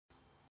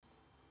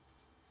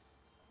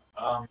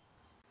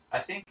I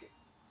think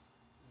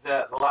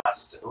that the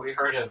last we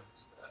heard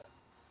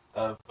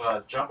of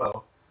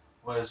Jumbo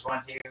was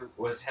when he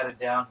was headed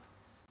down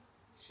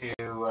to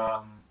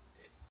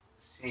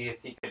see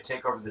if he could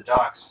take over the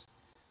docks,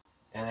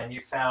 and then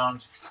you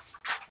found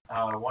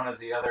one of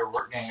the other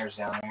work gangers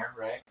down there,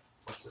 right?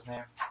 What's his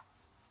name?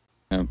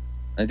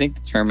 I think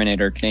the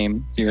Terminator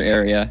came to your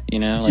area, you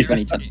know, like when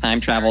he time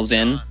travels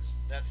in.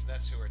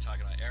 That's who we're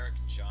talking about, Eric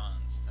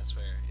Johns. That's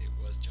where it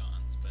was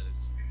Johns, but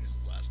it's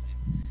his last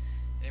name.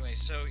 Anyway,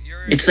 so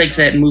you're... It's like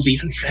that movie,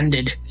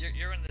 Unfriended.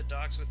 You're in the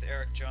docks with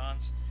Eric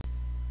Johns.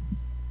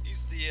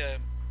 He's the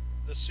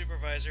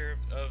supervisor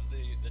of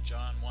the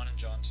John 1 and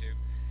John 2.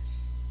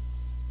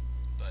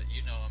 But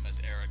you know him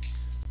as Eric.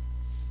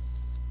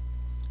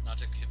 Not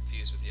to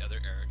confuse with the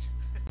other Eric.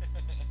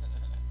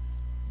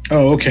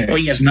 Oh, okay. Oh,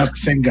 yes. It's not the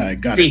same guy.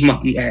 Got it. Big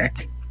Monkey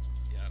Eric.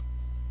 Yeah.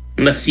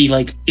 Unless he,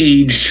 like,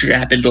 aged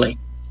rapidly.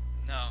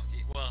 No.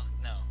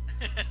 No.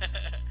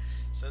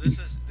 So this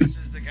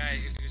is the guy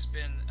who's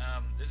been...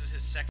 this is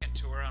his second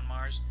tour on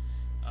Mars.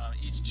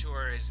 Each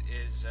tour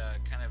is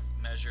kind of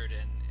measured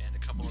in a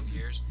couple of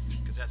years,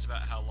 because that's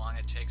about how long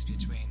it takes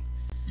between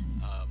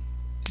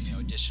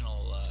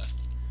additional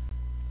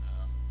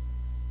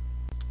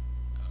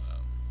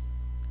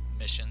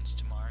missions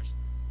to Mars.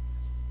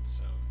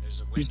 So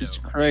there's a window. Jesus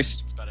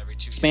Christ. It's about every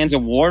 2 years. This man's a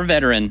war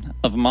veteran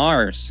of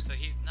Mars. So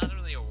he's not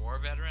really a war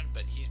veteran,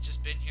 but he's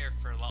just been here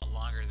for a lot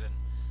longer than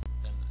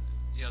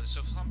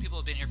so some people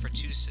have been here for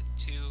two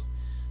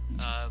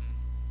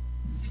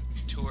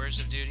tours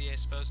of duty, I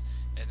suppose,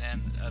 and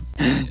then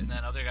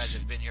other guys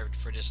have been here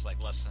for just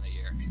like less than a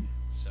year.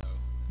 So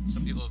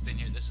some people have been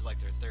here. This is like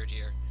their third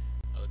year.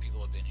 Other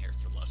people have been here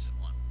for less than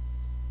one.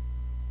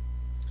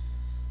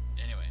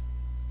 Anyway,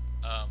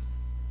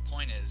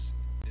 point is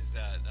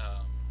that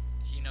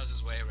he knows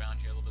his way around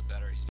here a little bit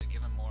better. He's been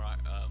given more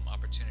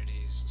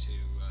opportunities to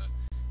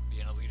be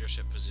in a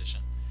leadership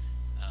position,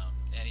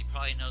 and he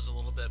probably knows a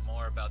little bit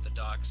more about the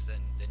docks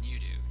than you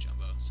do,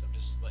 Jumbo. So I'm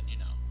just letting you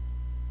know.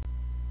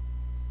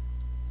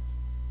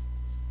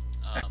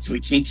 So he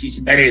thinks he's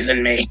better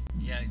than me.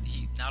 Yeah,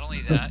 he not only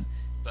that,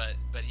 but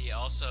he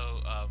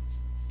also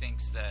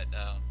thinks that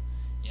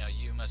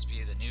you must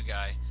be the new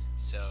guy.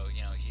 So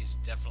he's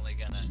definitely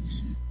gonna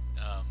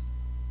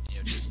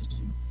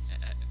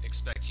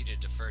expect you to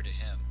defer to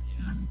him.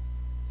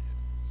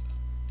 So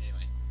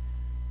anyway,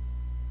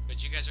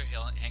 but you guys are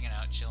hanging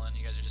out, chilling.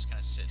 You guys are just kind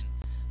of sitting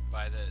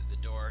by the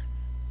door,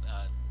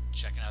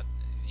 checking out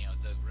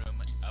the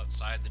room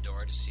outside the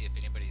door to see if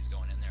anybody's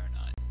going in there or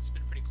not. It's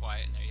been pretty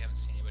quiet in there. You haven't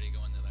seen anybody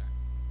go in there.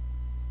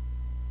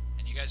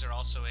 And you guys are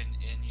also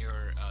in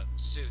your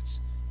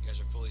suits. You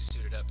guys are fully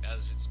suited up,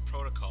 as it's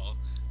protocol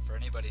for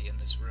anybody in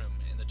this room,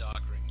 in the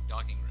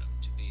docking room,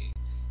 to be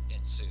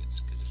in suits,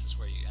 because this is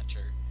where you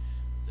enter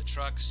the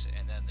trucks,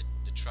 and then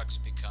the trucks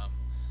become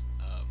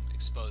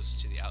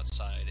exposed to the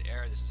outside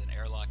air. This is an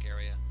airlock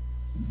area.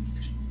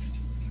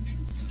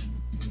 So,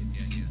 you get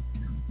the idea.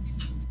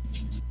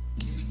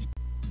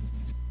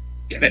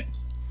 Get it?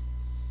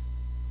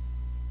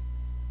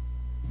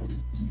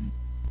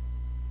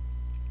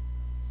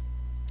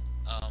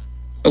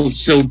 Oh,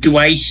 so do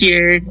I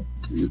hear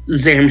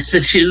their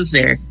messages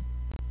there?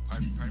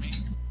 Pardon me?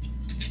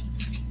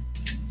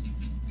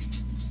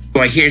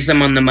 Do I hear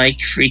them on the mic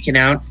freaking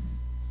out?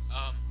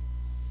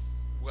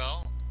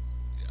 Well,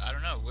 I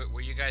don't know. Were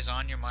you guys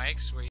on your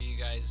mics? Were you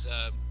guys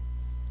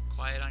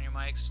quiet on your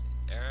mics,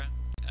 Era?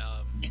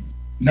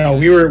 No,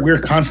 we were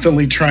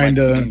constantly trying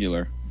to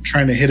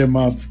hit him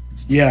up.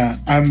 Yeah,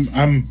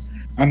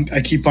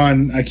 I keep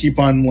on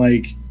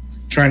like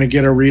trying to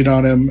get a read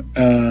on him.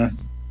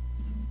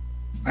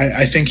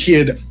 I think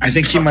he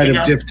might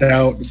have dipped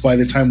out by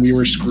the time we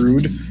were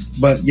screwed.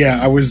 But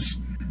yeah, I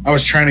was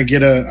trying to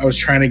get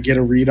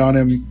a read on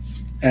him,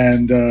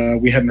 and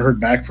we hadn't heard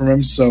back from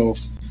him. So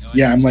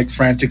yeah, I'm like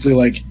frantically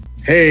like,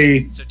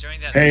 hey. So during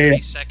that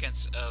 30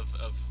 seconds of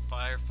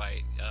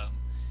firefight,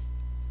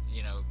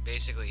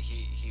 basically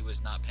he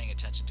was not paying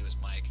attention to his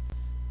mic.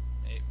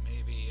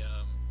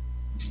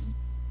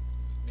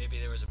 Maybe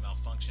there was a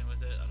malfunction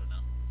with it. I don't know.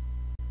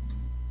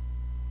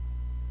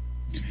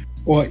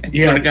 Well,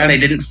 yeah. God, I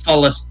didn't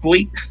fall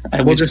asleep.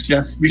 I was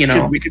just we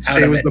could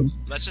say it was the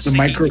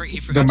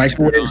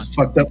microwave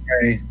fucked up.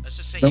 Let's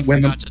just say he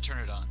forgot to turn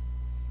it on.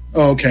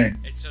 Oh, okay.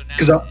 And so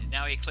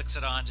now he clicks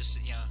it on just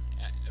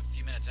a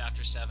few minutes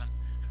after 7.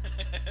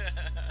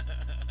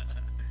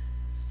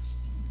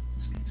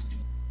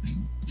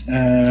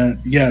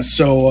 Yeah.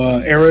 So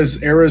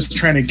Era's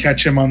trying to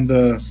catch him on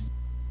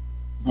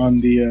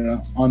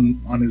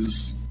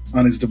his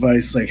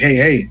device. Like,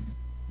 hey,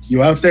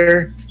 you out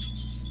there?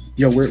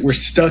 Yo, we're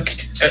stuck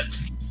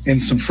in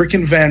some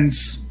freaking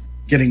vents,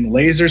 getting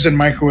lasers and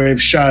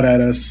microwaves shot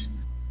at us.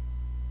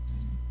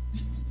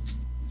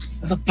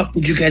 How the fuck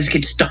did you guys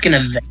get stuck in a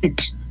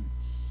vent?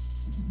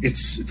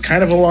 It's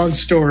kind of a long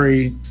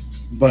story,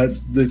 but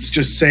let's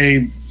just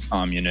say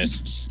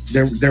communists.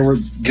 There were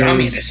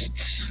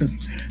communists.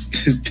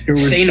 There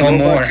was say no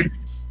more.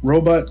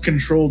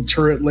 Robot-controlled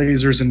turret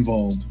lasers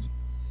involved.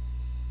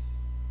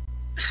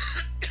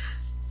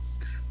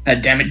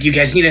 Damn it, do you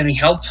guys need any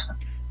help?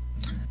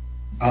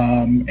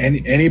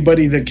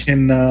 Anybody that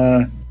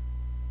can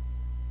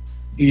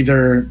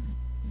either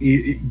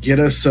get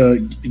us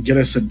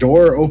a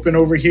door open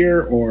over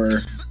here, or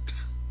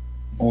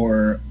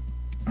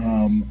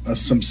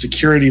some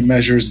security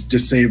measures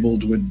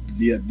disabled would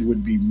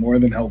be more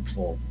than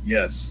helpful.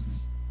 Yes.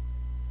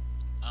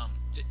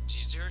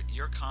 Does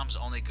your comms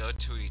only go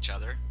to each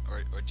other,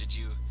 or did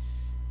you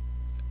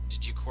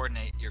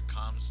coordinate your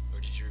comms, or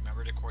did you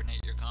remember to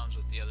coordinate your comms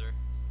with the other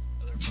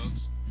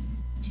folks?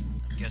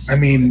 I'm guessing I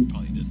mean,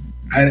 probably did.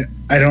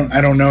 I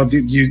don't know.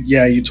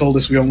 You told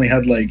us we only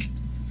had like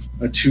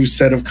a 2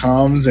 set of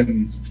comms,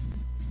 and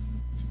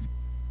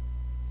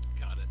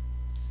got it.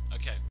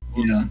 Okay.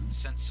 Well, yeah.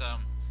 since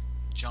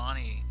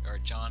Johnny or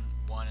John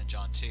 1 and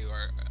John 2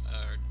 are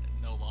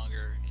no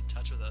longer in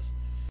touch with us,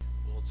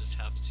 we'll just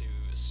have to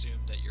assume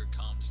that your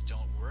comms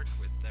don't work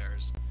with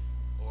theirs.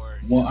 Or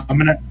well, I'm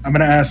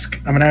gonna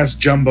ask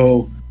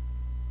Jumbo.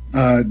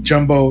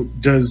 Jumbo,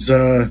 does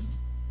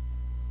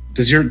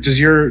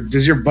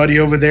your buddy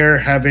over there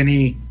have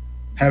any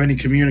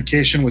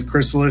communication with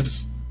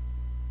Chrysalis?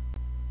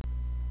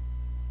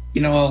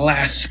 You know, I'll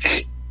ask.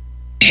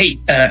 Hey,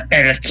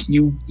 Eric,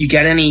 you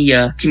got any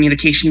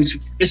communications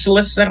with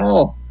Chrysalis at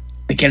all?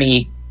 Like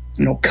any,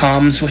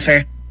 comms with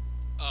her?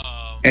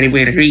 Any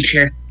way to reach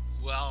her?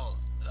 Well,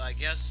 I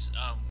guess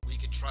we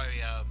could try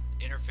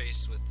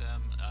interface with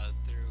them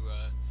through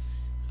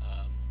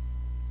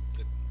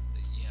the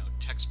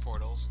text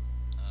portals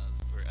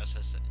for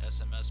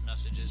SMS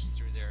messages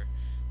through their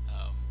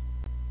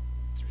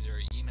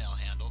email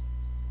handle.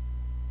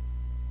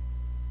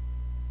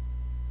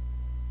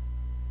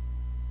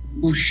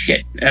 Oh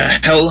shit!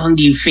 How long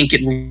do you think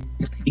it will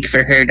take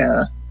for her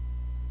to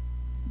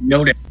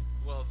notice?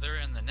 Well, they're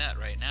in the net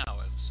right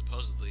now,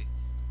 supposedly.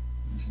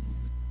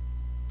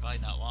 Probably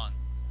not long.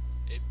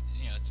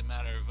 It's a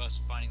matter of us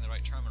finding the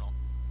right terminal.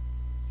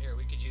 Here,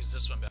 we could use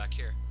this one back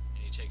here,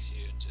 and he takes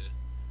you into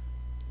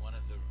one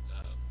of the.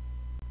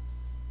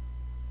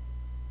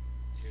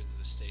 Here's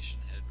the station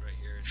head right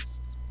here.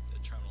 It's a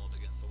terminal up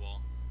against the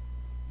wall.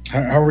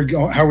 How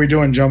are we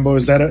doing, Jumbo?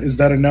 Is that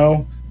a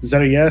no? Is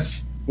that a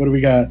yes? What do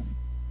we got?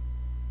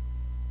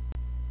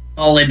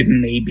 Solid,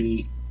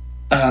 maybe.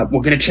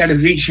 We're gonna try to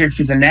reach her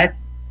through the net,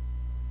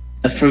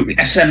 through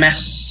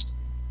SMS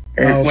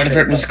or whatever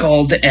it was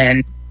called,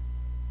 and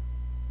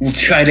we'll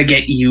try to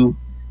get you.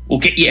 We'll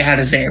get you out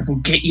of there. We'll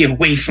get you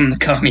away from the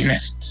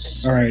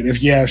communists. All right.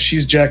 If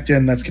she's jacked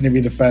in, that's going to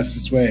be the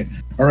fastest way.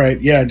 All right.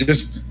 Yeah.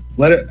 Just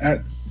let it.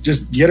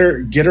 Just get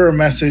her a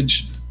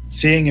message,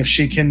 seeing if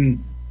she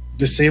can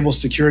disable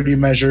security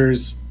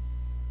measures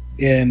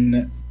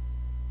in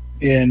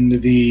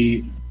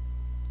the.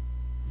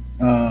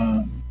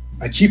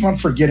 I keep on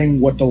forgetting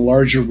what the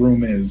larger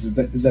room is.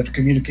 Is that the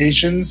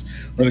communications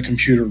or the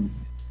computer?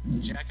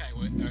 Pink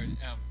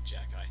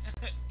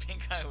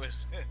Eye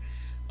was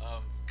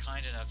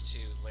kind enough to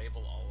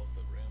label all of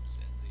the rooms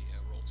in the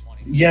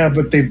Roll20. Yeah,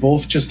 but they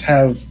both just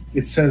have.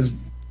 It says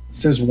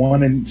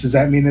one, and does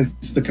that mean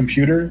it's the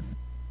computer?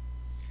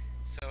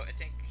 So I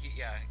think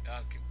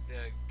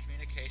the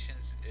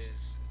communications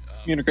is.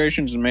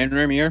 Communications is the main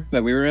room here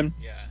that we were in.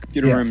 Yeah.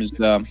 Computer room is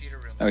out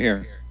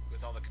here.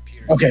 With all the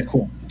computers. Okay,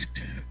 cool.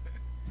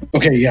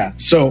 Okay, yeah.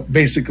 So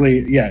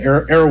basically, yeah,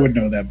 Arrow would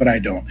know that, but I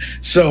don't.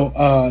 So,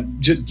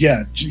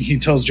 he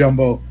tells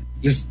Jumbo,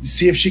 just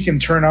see if she can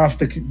turn off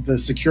the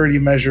security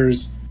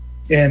measures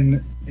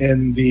in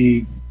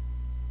the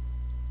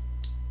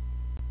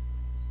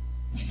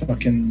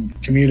fucking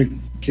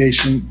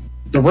communication,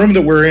 the room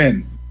that we're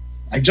in.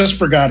 I just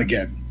forgot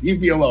again. Leave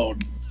me alone.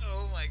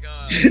 Oh my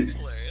god, that's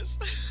hilarious.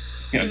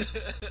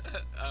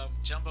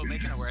 Jumbo,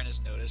 make an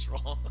awareness notice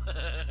roll.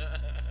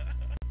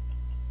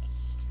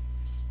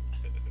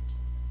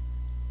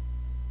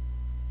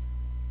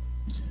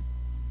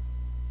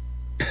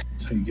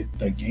 That's how you get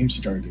that game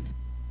started.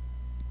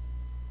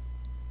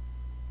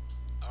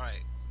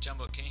 Alright,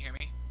 Jumbo, can you hear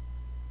me?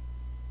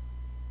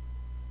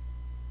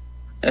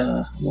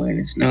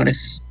 Awareness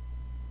notice.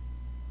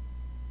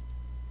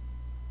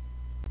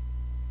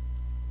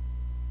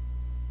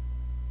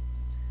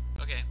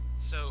 Okay,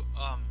 so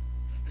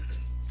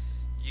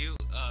you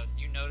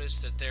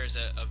notice that there's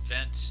a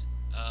vent.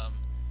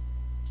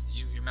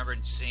 You remember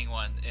seeing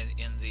one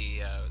in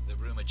the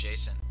room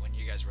adjacent when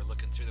you guys were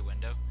looking through the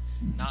window.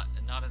 Not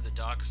in the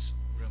docks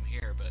room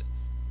here, but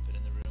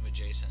in the room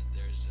adjacent.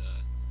 There's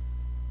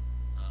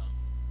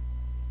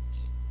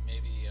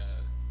maybe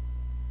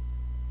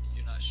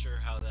you're not sure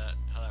how that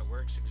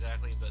works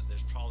exactly, but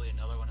there's probably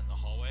another one in the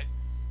hallway.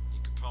 You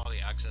could probably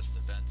access the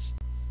vents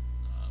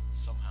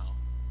somehow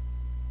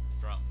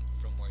from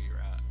where you're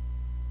at.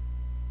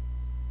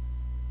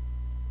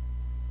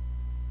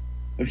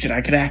 Should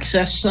I could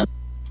access them?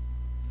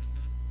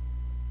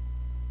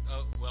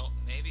 Oh, well,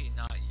 maybe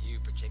not you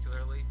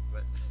particularly,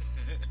 but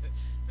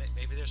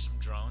maybe there's some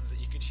drones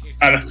that you could use.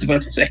 I was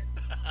about to say.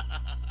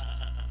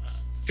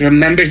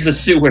 Remembers the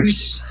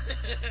sewers.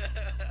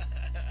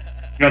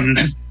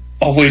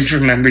 Always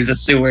remembers the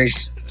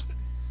sewers.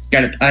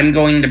 Got it. I'm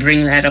going to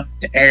bring that up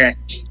to Eric.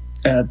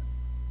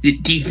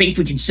 Do you think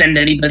we can send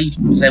anybody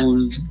to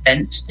those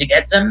vents to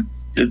get them?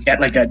 To get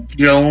like a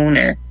drone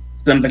or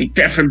somebody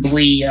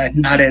preferably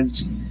not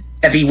as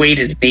heavyweight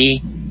as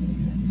me,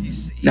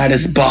 not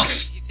as buff.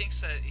 He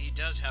thinks that he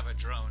does have a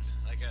drone,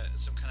 like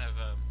some kind of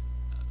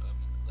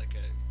like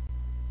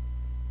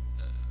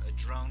a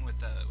drone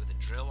with a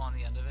drill on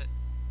the end of it.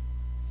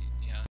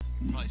 You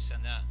can probably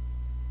send that.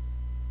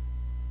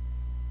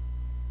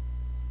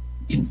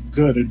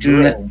 Good, a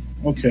drill.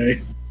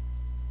 Okay.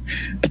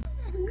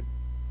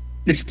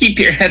 Just keep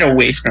your head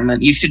away from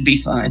it. You should be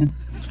fine.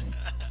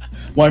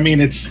 Well, I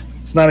mean, it's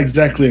not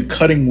exactly a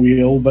cutting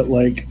wheel, but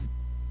like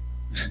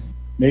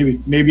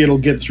maybe it'll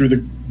get through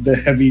the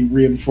heavy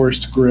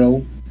reinforced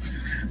grill.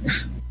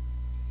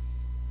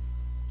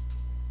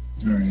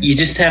 All right. You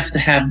just have to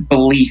have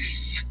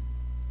belief.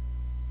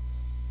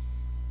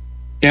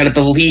 You gotta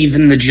believe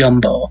in the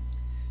Jumbo.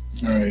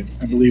 All right,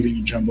 I believe in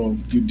you, Jumbo.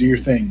 You do your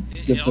thing.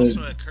 It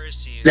also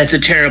occurs to you. That's a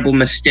terrible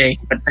mistake,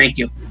 but thank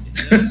you.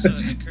 It also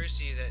occurs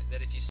to you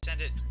that if you send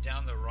it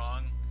down the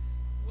wrong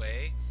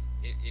way,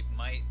 it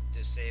might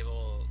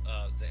disable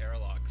the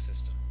airlock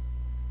system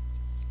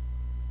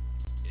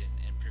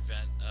and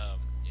prevent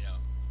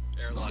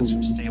airlocks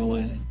from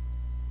stabilizing.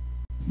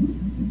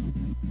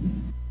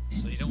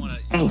 So you don't want to.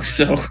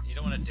 You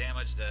don't want to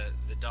damage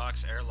the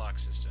dock's airlock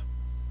system.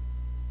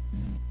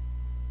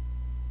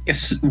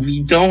 Yes,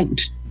 we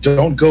don't.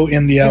 Don't go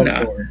in the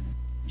outdoor.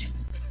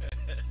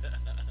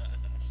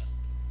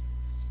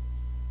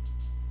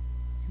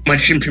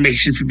 Much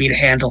information for me to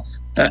handle.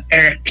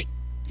 Eric,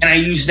 can I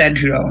use that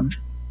drone?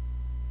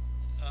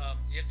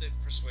 You have to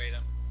persuade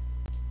him.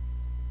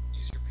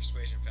 Use your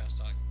persuasion fast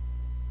talk,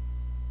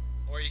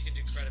 or you can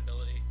do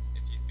credibility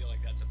if you feel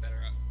like that's a better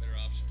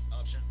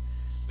option.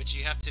 But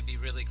you have to be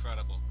really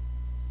credible.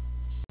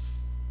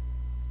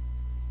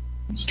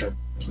 Start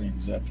playing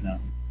Zep now.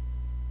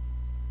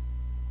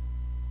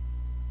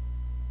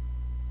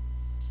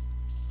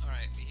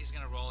 He's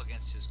going to roll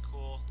against his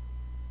cool.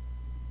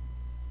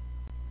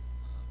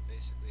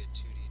 Basically a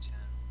 2d10.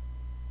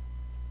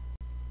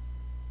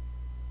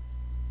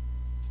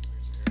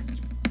 Where's Eric?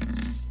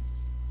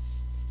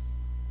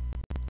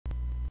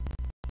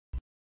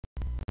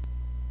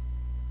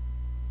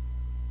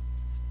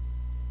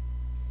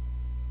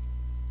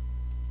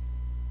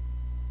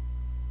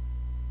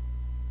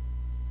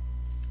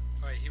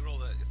 Alright, he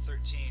rolled a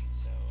 13,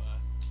 so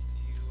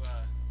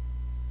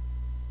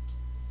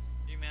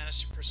you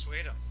managed to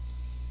persuade him.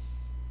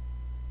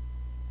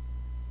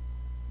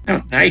 Oh,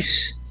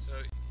 nice. So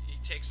he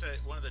takes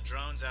one of the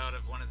drones out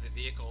of one of the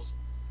vehicles.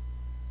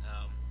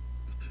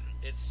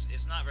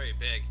 It's not very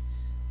big.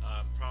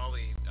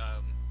 Probably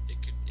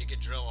it could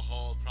drill a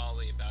hole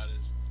probably about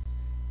as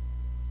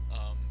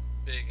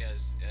big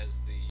as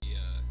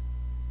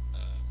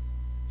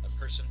a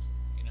person,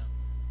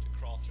 to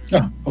crawl through.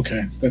 Oh,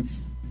 okay.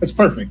 That's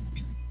perfect.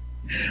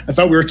 I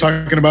thought we were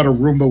talking about a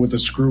Roomba with a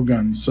screw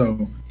gun,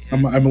 so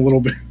yeah. I'm a little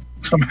bit.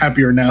 I'm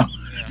happier now.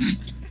 Yeah.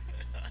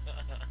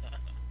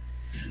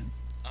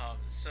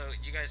 So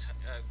you guys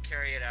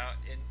carry it out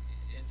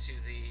into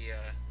the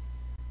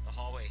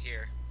hallway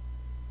here,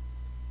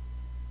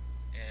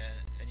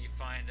 and you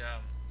find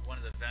one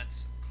of the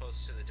vents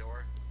close to the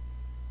door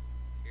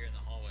here in the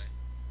hallway.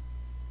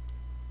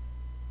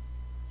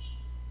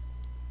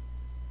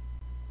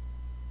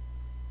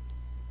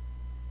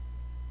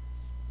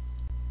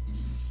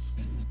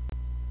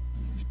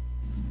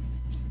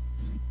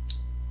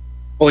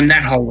 Oh, in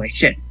that hallway,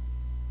 shit.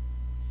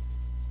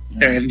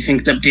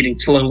 Everything's updating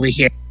slowly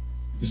here.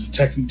 This is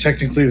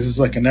technically this is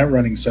like a net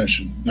running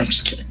session. No, I'm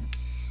just kidding.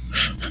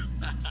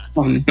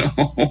 Oh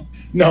no!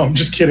 No, I'm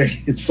just kidding.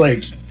 It's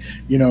like,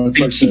 it's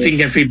like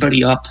keeping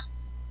everybody up.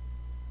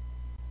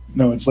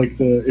 No, it's like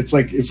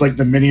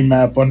the mini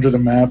map under the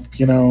map,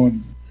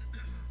 and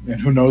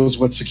who knows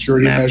what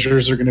security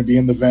measures are going to be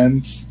in the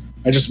vents.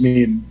 I just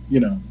mean,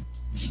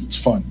 it's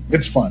fun.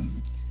 It's fun.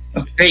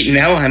 Okay,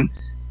 now I'm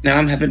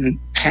having a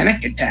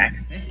panic attack.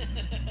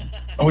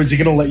 Oh, is he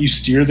going to let you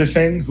steer the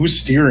thing? Who's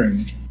steering?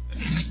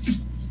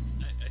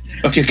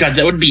 Okay, God,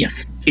 that would be a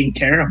fucking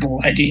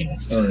terrible idea.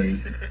 All right.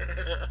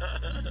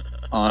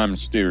 I'm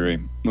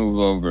steering. Move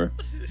over.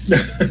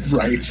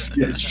 Right.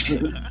 Yeah, sure.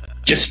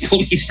 Just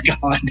please,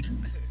 God.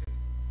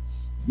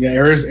 Yeah,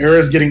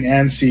 Era's getting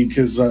antsy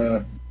because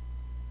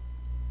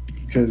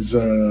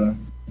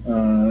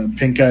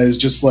Pink Eye is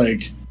just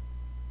like,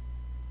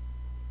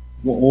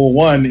 well,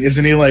 one,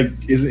 isn't he like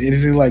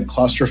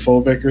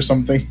claustrophobic or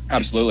something?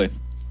 Absolutely.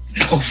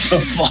 Also,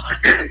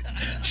 fuck.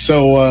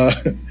 So,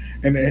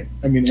 and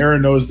I mean, Era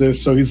knows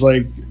this, so he's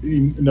like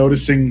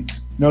noticing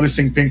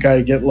Pink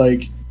Eye get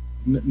like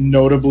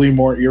notably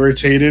more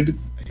irritated,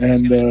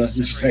 and he's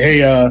just say,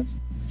 "Hey,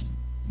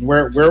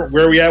 where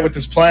are we at with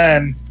this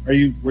plan?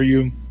 Were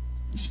you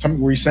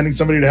sending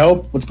somebody to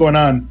help? What's going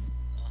on?"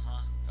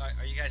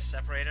 Are you guys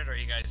separated, or are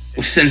you guys?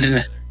 We're sending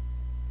it.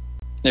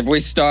 If we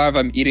starve,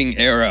 I'm eating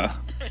Era.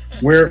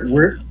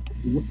 We're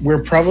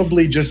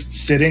probably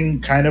just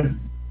sitting kind of.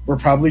 We're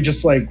probably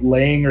just like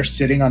laying or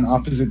sitting on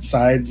opposite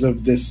sides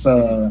of this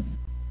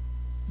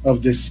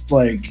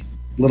like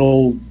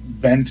little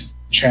vent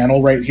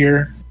channel right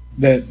here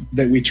that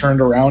we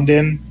turned around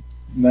in.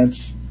 And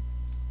that's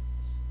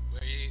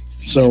Where are you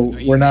so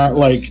we're not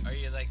like. Are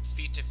you like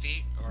feet to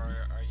feet, or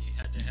are you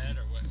head to head,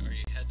 or what? Are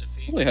you head to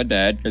feet? Probably head to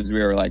head because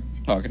we were like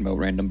talking about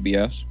random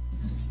BS.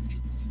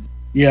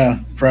 Yeah,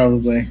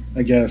 probably.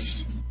 I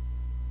guess.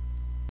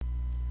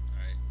 All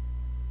right.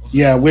 Well,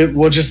 Yeah,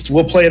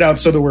 we'll play it out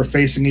so that we're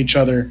facing each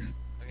other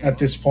okay, at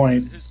this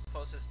point. Who's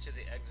closest to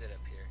the exit up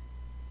here?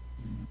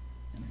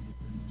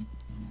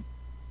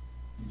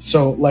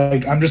 So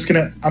like I'm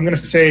gonna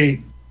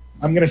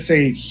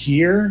say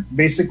here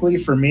basically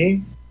for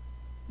me,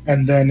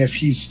 and then if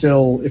he's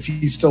still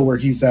where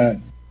he's at,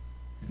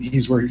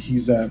 he's where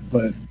he's at.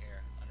 But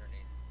Here,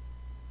 underneath.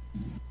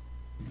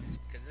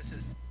 Because this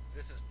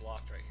is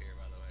blocked right here,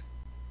 by the way.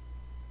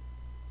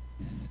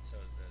 And so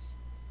is this.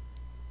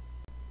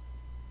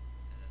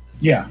 And then this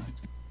is yeah, blocked.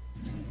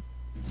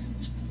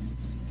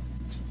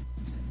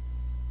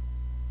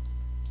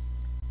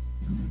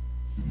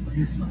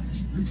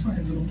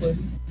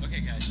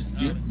 Okay, guys.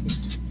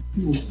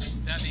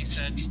 That being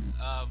said,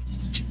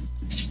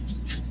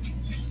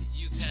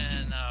 you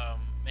can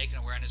make an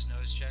awareness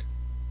notice check.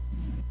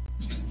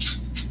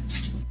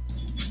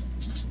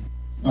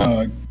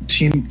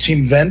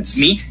 team vents.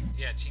 Me?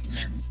 Yeah, team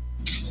vents.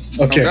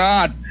 Okay, Oh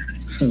God!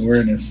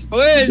 awareness.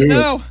 Please Do it.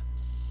 no!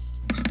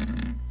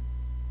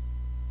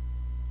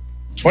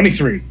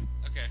 23.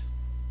 Okay.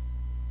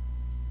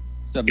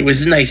 It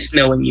was nice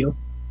knowing you.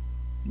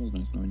 It was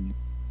nice knowing you.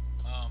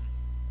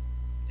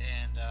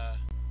 And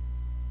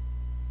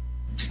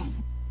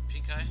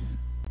Pink Eye,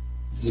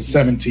 This is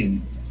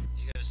 17.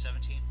 you got a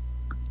 17.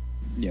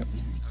 Yep.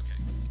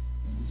 Okay.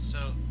 So,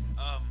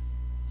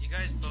 you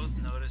guys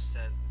both noticed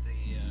that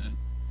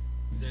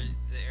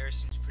the air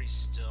seems pretty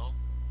still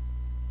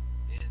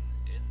in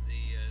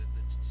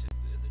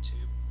the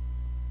tube.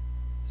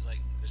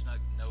 There's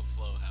no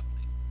flow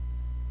happening.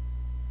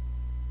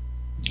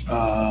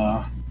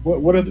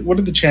 What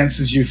are the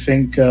chances you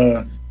think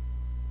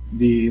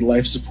the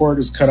life support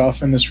is cut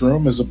off in this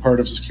room as a part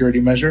of security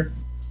measure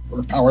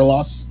or power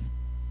loss?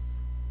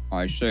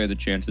 I say the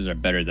chances are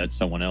better that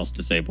someone else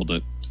disabled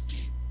it,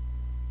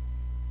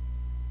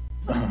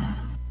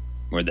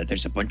 or that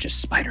there's a bunch of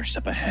spiders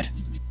up ahead.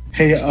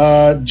 Hey,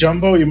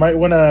 Jumbo, you might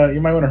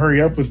wanna hurry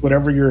up with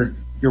whatever you're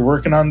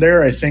working on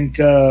there. I think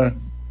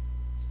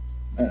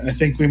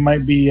we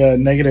might be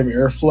negative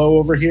airflow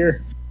over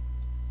here.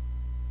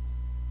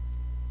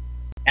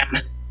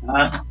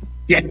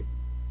 Yeah.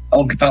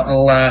 I'll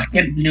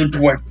get you to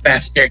work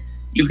faster.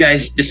 You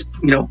guys just,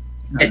 get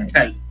Alright.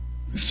 tight.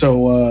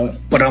 So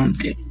But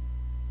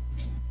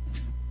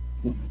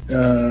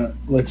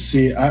let's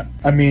see.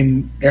 I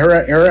mean,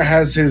 Era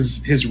has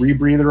his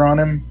rebreather on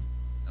him,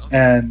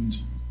 and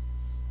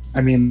I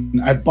mean,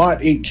 I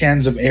bought 8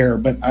 cans of air,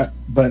 but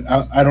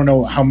I don't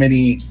know how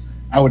many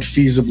I would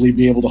feasibly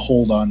be able to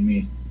hold on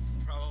me.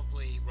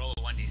 Probably roll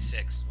a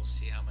 1d6. We'll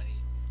see how many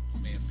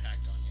you may have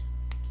packed on you.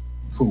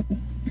 Cool.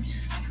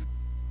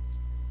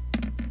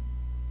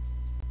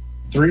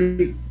 3,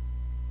 Alright.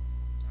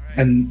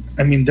 and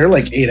I mean they're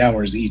like 8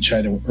 hours each,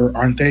 either, or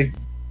aren't they?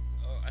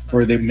 Oh, I thought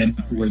Or they I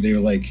thought were they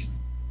like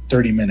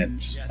 30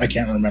 minutes? Yeah, I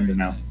can't think remember 30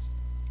 now. minutes.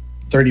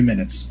 30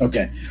 minutes.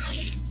 Okay.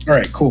 All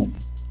right. Cool.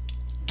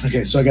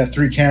 Okay, so I got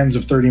 3 cans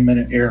of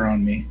 30-minute air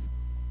on me,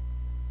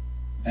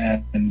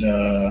 and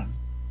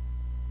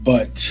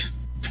but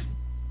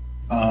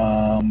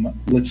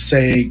let's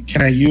say,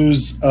 can I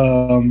use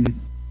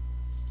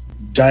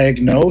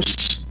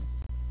diagnose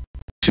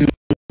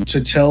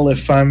to tell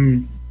if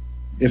I'm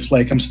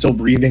still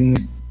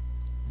breathing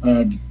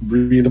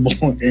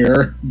breathable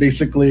air,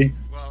 basically?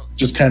 Well,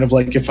 Just kind of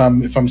like if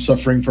I'm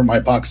suffering from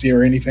hypoxia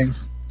or anything.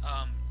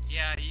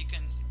 yeah, you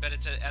can, but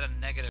it's at a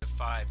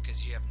 -5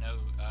 because you have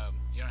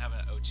you don't have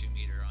an O2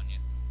 meter on you.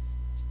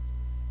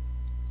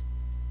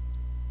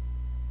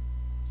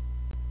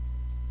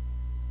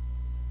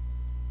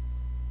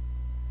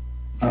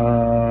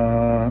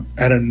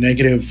 At a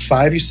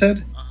 -5, you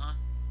said? Uh-huh.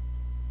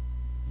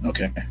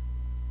 Okay.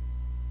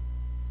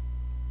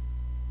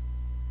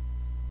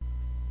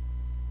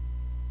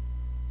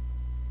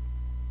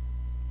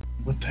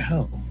 What the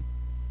hell?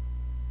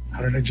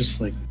 How did I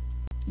just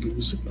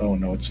lose it? Oh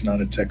no, it's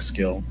not a tech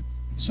skill.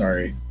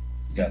 Sorry.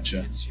 Gotcha.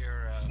 It's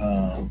your,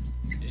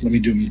 Let me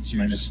do it's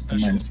your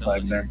special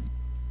 -5 ability. there.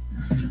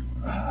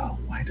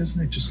 Why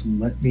doesn't it just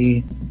let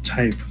me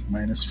type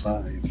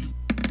 -5?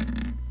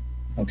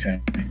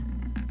 Okay.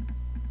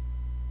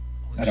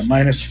 Holy At a shit.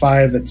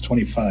 -5, that's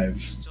 25. You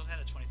still had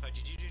a 25.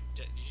 Did you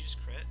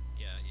just crit?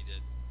 Yeah, you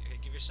did. Okay,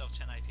 give yourself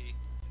 10 IP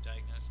and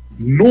diagnose.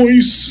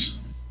 Nice!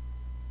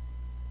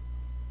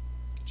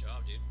 Good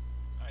job, dude.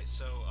 Alright,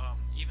 so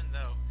even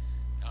though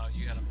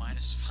you had a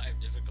 -5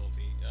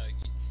 difficulty,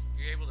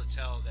 you're able to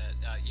tell that,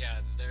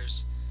 yeah,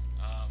 there's,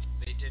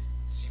 they did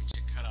seem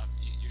to cut off.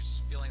 You're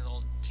just feeling a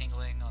little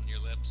tingling on your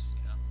lips,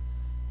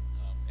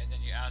 and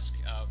then you ask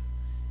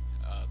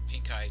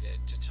Pink Eye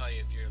to tell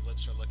you if your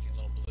lips are looking a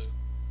little blue.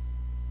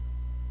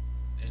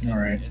 And All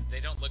right. And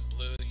they don't look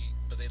blue,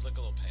 but they look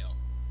a little pale.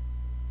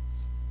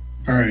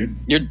 All right.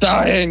 You're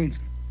dying.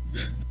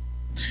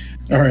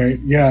 All right.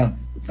 Yeah.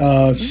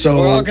 So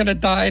we're all gonna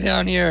die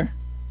down here.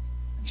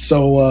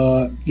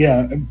 So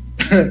yeah,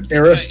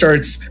 Era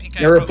starts.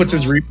 Era puts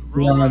his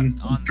reaper on and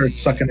starts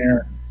sucking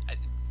air.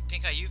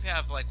 Pink Eye, you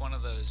have like one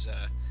of those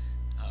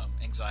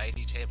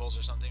anxiety tables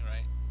or something,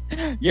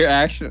 right? You're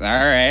actually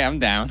all right. I'm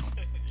down.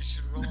 You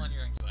should roll on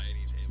your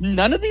anxiety table.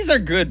 None of these are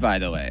good, by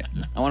the way.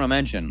 I want to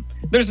mention.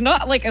 There's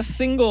not like a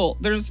single.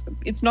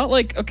 It's not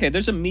like okay.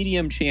 There's a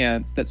medium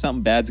chance that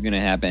something bad's gonna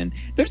happen.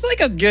 There's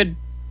like a good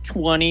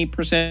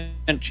 20%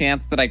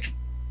 chance that I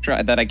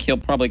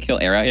probably kill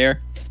Era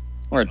here,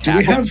 or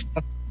attack.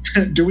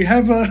 Do we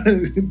have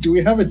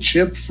a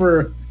chip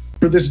for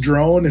this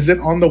drone? Is it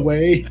on the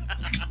way?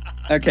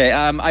 Okay,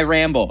 I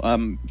ramble.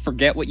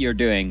 Forget what you're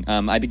doing.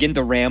 I begin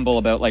to ramble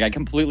about I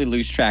completely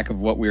lose track of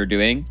what we're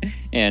doing,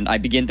 and I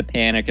begin to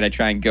panic, and I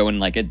try and go in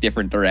like a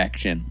different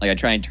direction. Like I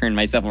try and turn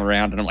myself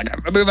around, and I'm like,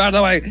 move out of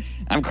the way.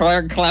 I'm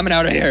climbing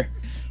out of here.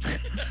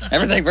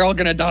 Everything, we're all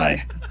gonna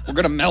die. We're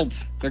gonna melt.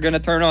 They're gonna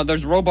turn on.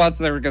 There's robots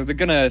there because they're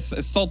gonna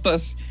assault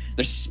us.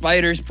 There's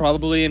spiders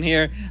probably in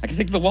here. I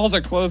think the walls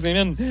are closing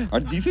in.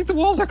 Do you think the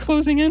walls are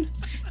closing in?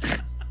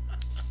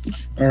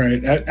 All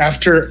right.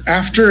 After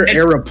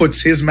Era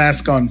puts his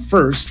mask on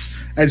first,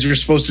 as you're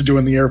supposed to do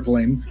in the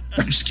airplane.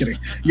 I'm just kidding.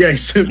 Yeah,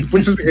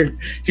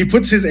 he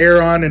puts his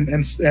air on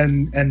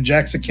and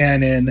jacks a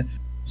can in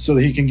so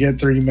that he can get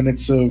 30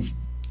 minutes of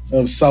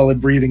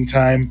solid breathing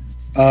time.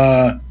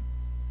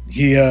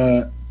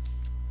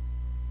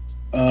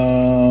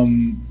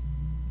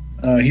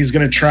 He's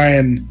gonna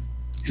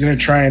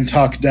try and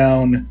talk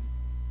down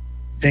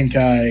Pink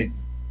Eye.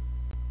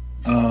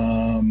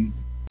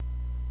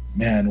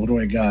 Man, what do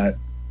I got?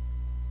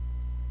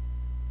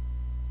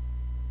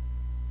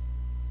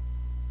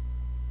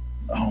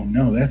 Oh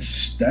no, that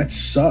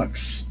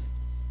sucks.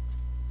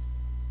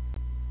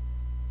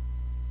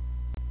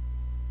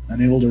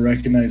 Unable to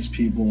recognize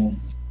people.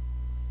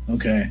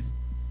 Okay.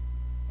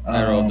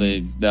 I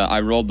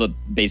rolled the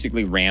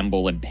basically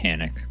ramble and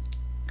panic.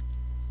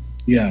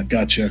 Yeah,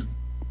 gotcha.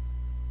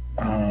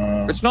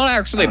 It's not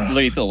actually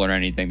lethal or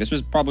anything. This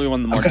was probably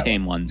one of the more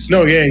tame ones.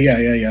 No,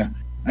 yeah.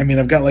 I mean,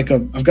 I've got like a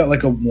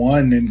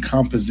 1 in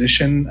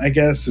composition, I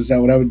guess. Is that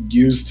what I would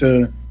use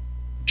to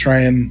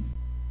try and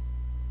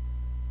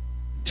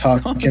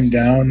talk him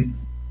down?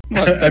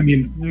 What, I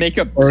mean, make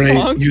a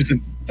song? Use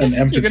an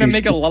empathy. You're gonna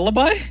make a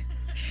lullaby?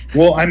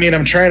 Well, I mean,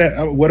 I'm trying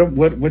to.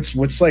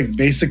 What's like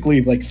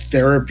basically like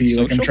therapy?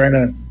 Social? Like I'm trying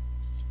to.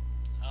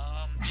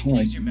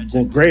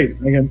 Well, great.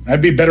 Again,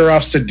 I'd be better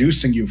off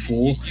seducing you,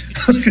 fool.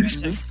 You can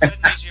use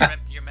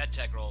your med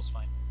tech roll is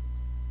fine.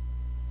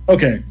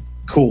 Okay,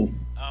 cool.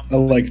 I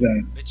like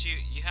that. But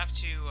you have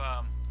to.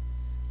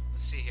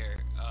 Let's see here.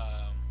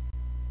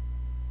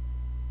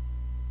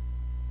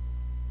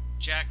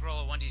 Jack,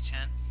 roll a 1d10.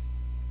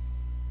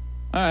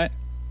 All right.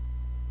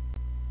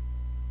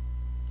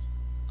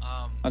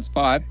 That's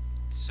 5.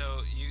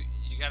 So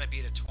you got to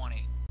beat a 20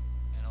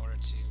 in order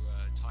to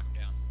talk him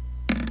down.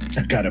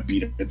 I gotta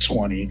beat it at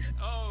 20.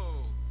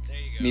 Oh, there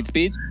you go. Meat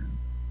speed?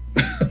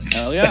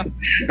 Hell yeah.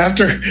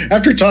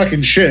 After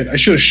talking shit, I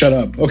should have shut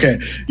up. Okay,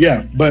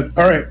 yeah, but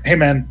all right. Hey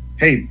man,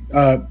 hey,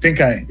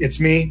 Pink Eye, it's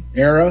me,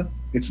 Era.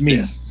 It's me.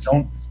 Yeah.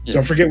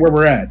 Don't forget where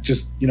we're at.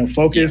 Just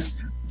focus.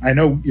 Yeah. I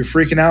know you're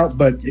freaking out,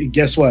 but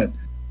guess what?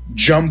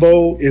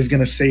 Jumbo is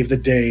gonna save the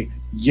day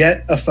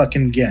yet a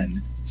fucking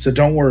again. So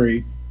don't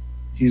worry.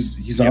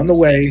 He's on the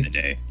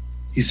way.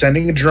 He's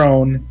sending a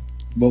drone.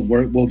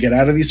 We'll get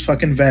out of these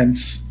fucking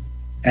vents,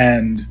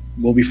 and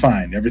we'll be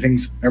fine.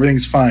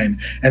 Everything's fine.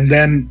 And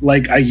then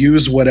I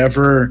use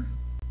whatever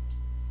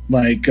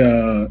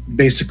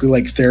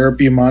basically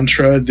therapy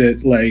mantra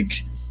that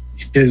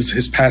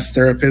his past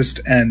therapist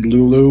and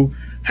Lulu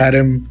had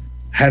him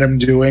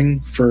doing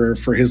for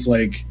his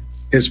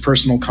his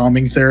personal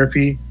calming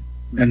therapy,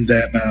 and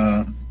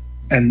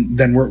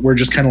then we're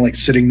just kind of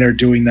sitting there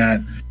doing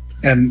that,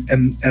 and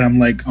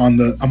I'm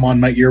I'm on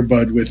my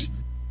earbud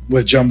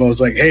with Jumbo's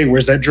hey,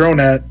 where's that drone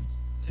at?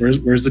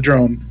 Where's the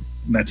drone?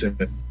 And that's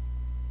it.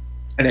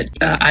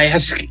 I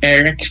ask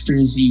Eric for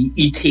the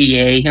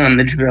ETA on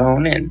the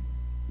drone and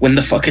when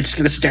the fuck it's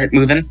gonna start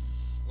moving.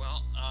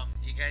 Well,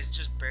 you guys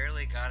just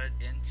barely got it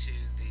into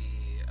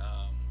the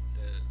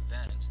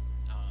vent.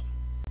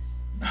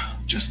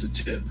 Just the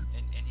tip.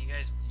 And you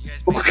guys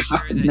make sure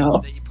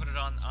that you put it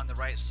on the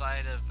right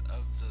side of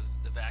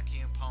the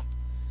vacuum pump,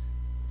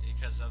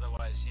 because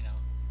otherwise,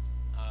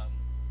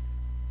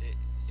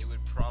 it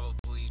would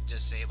probably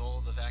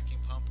disable the vacuum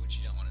pump, which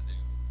you don't want to do.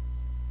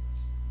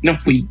 No,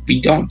 we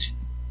don't.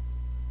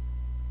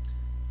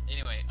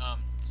 Anyway,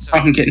 so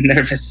I'm getting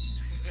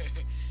nervous.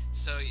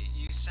 So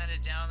you send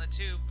it down the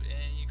tube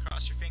and you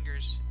cross your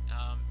fingers.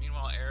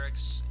 Meanwhile,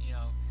 Eric's,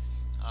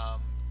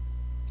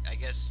 I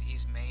guess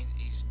he's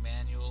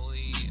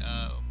manually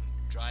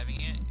driving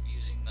it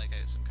using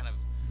some kind of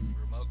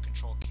remote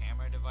control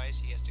camera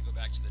device. He has to go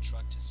back to the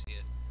truck to see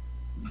it.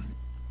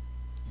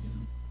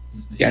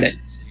 So Got it.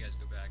 So you guys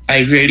go back. I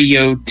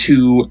radio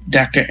to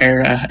Dr.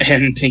 Era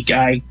and Pink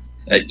Eye.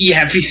 Yeah,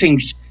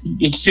 everything's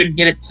it should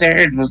get it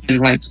there within,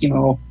 like,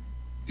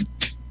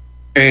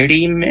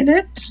 30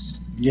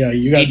 minutes? Yeah,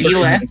 you got Maybe 30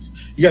 less. minutes.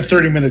 You got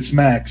 30 minutes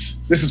max.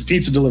 This is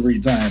pizza delivery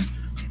time.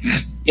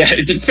 Yeah,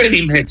 it's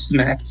 30 minutes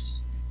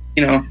max.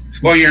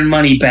 Or your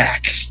money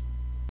back.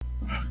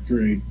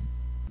 Great.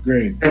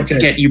 Don't Okay.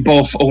 forget, you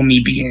both owe me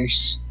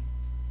beers.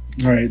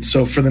 All right.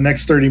 So for the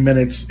next 30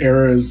 minutes,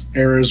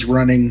 Era's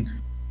running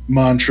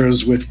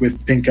mantras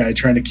with Pink Eye,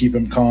 trying to keep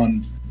him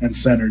calm and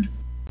centered.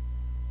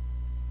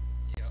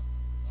 Yeah.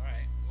 All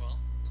right. Well,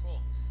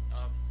 cool.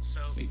 So,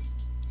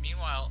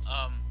 meanwhile,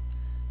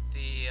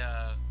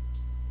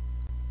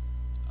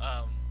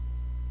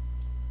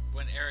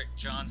 when Eric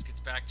Johns gets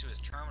back to his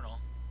terminal,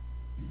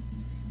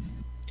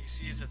 he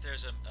sees that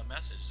there's a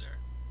message there.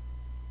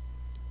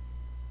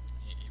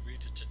 He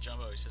reads it to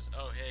Jumbo. He says,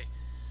 "Oh, hey,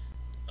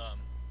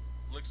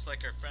 looks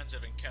like our friends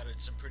have encountered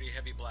some pretty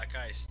heavy black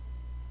ice.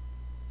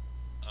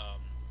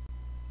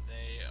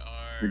 They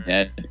are We're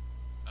dead.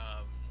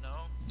 no,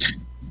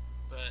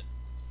 but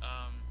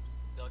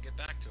they'll get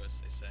back to us.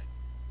 They say."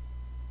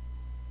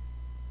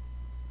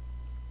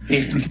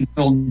 They've been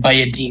controlled by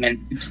a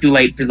demon. It's too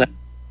late for that.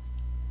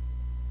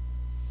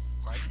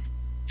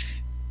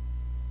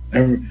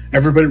 Pardon?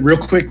 Everybody, real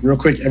quick,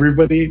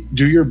 everybody,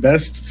 do your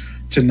best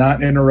to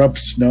not interrupt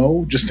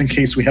Snow, just in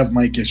case we have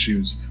mic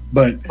issues.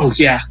 But Oh,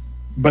 yeah.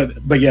 but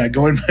yeah,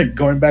 going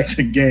back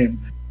to game.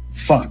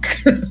 Fuck.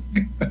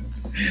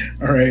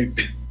 All right.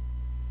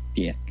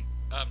 Yeah.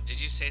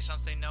 Did you say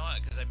something, Noah?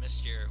 Because I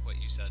missed what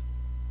you said.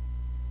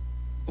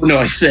 No,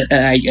 I said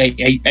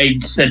I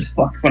said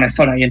fuck when I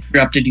thought I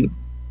interrupted you.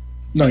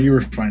 No, you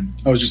were fine.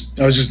 I was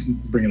just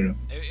bringing it up.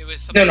 It was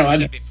something No, you I-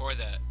 said before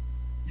that.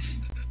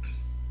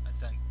 I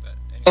think, but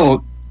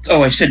anyway.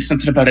 Oh, I said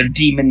something about a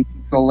demon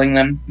controlling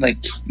them. Like,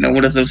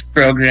 one of those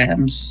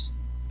programs.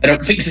 I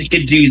don't think they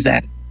could do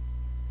that.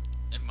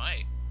 It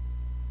might.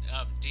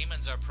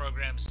 Demons are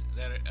programs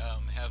that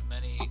have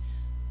many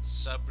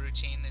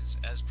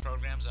subroutines as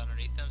programs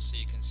underneath them, so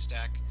you can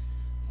stack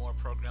more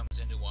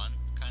programs into one,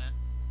 kind of.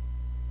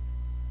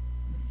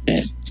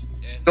 Yeah.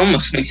 It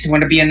almost makes you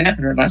want to be a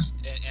netrunner.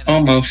 And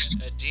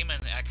Almost. a demon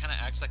kind of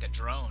acts like a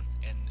drone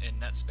in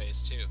net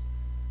space too.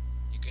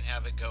 You can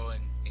have it go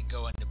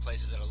into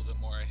places that are a little bit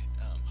more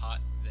hot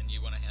than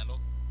you want to handle.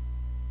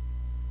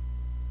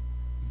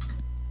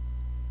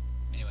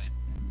 Anyway,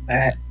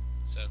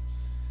 so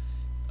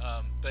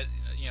but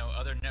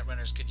other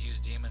netrunners could use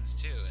demons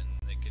too, and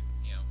they could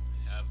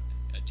have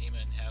a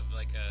demon have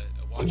like a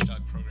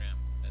watchdog program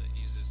that it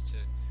uses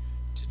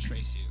to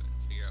trace you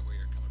and figure out where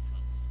you're coming from.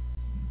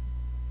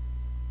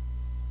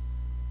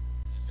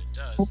 And if it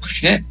does, Oh,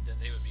 shit. then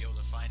they would be able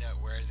to find out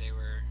where they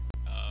were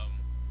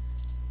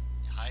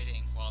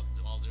hiding while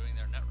doing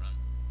their net run.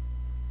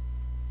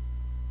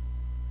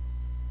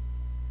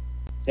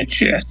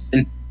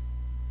 Interesting.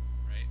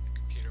 Right? The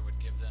computer would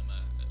give them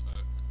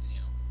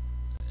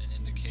an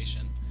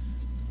indication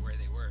where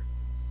they were.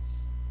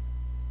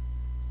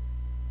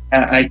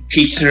 I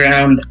piece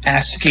around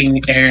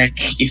asking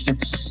Eric if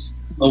it's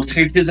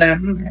closer to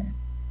them.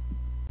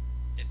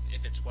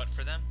 If it's what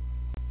for them?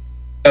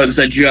 Oh, it's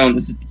a drone.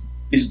 Is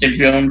the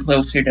drone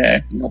closer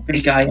to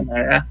Big Guy and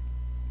Mara?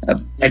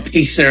 I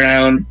piece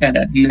around kind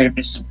of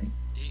nervously.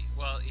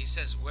 He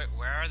says, where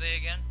are they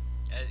again?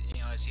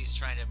 As he's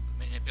trying to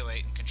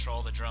manipulate and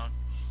control the drone.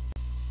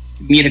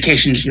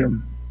 Communications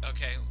room.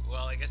 Okay,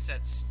 well, I guess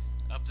that's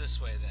up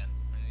this way then.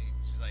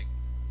 He's like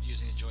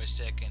using a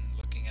joystick and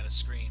looking at a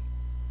screen,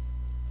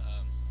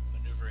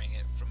 maneuvering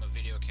it from a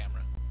video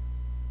camera.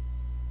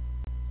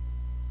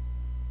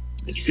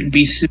 It should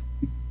be soon.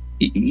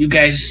 You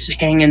guys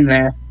hang in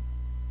there.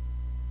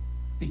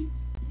 I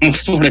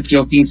almost want to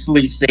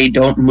jokingly say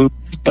don't move,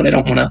 but I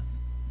don't want to,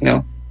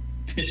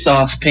 piss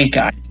off Pink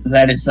Eye, because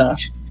that is a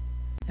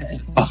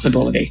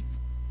possibility.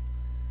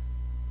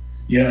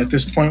 Yeah, at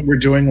this point we're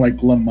doing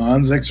like Le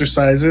Mans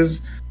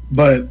exercises,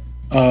 but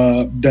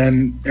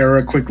then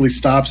Era quickly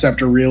stops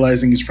after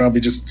realizing he's probably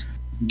just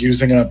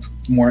using up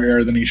more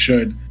air than he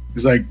should.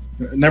 He's like,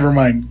 never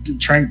mind,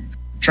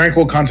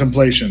 tranquil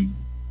contemplation.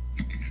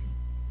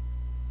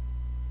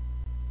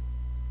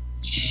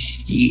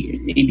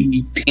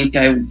 Maybe Pink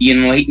Eye will be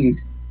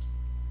enlightened.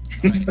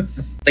 Right.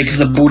 Like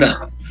the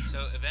Buddha.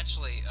 So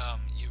eventually,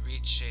 you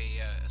reach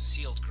a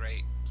sealed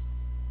grate.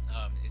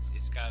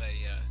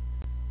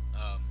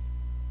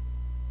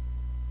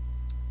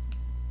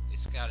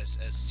 It's got a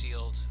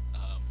sealed,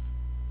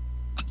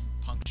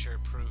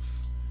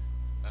 puncture-proof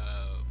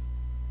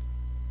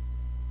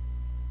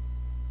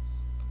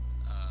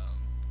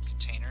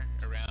container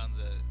around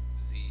the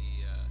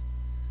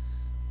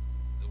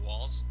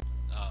walls.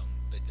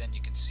 But then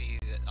you can see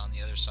that on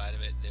the other side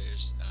of it,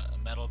 there's a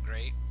metal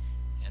grate,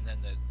 and then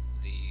the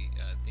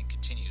thing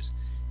continues.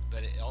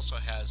 But it also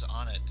has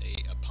on it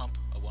a pump,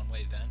 a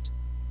one-way vent.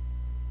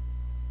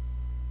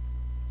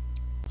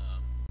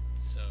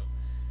 So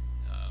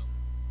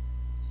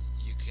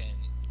you can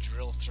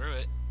drill through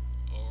it,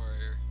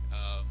 or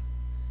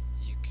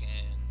you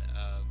can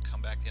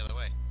come back the other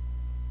way.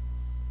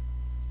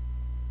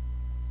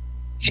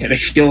 Shit, I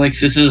feel like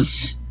this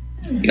is,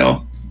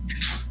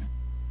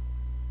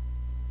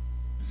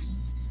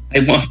 I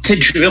want to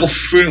drill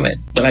through it,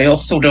 but I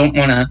also don't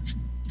want to.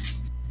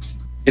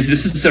 If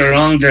this is the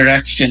wrong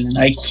direction, and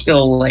I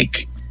kill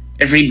like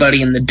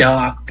everybody in the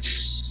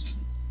docks.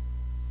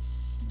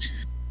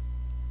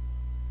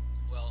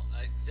 Well,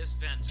 this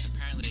vent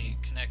apparently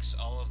connects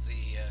all of the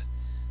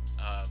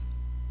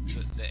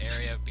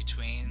area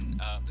between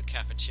the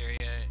cafeteria,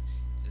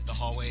 the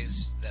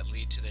hallways that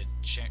lead to the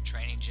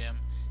training gym,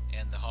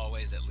 and the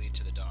hallways that lead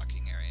to the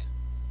docking area.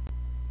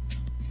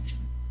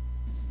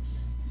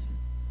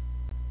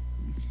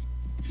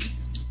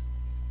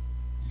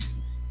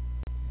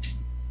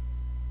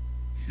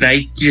 Should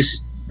I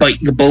just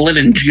bite the bullet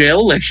and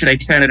drill, or should I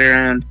turn it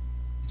around?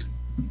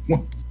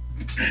 Well,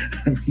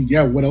 I mean,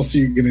 yeah. What else are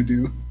you gonna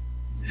do?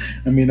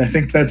 I mean, I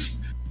think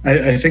that's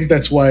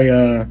why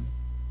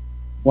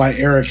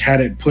Eric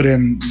had it put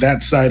in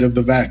that side of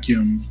the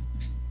vacuum.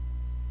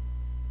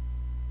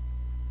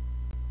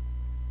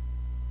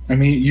 I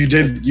mean, you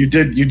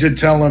did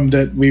tell him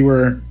that we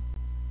were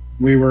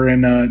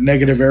in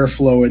negative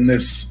airflow in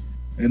this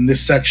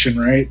section,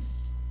 right?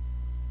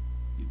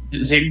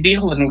 They're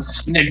dealing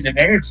with negative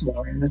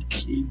airflow.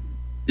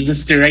 Is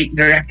this the right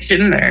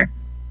direction there?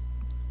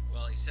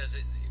 Well, he says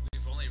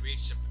we've only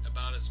reached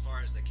about as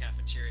far as the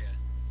cafeteria.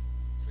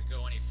 If we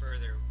go any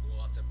further,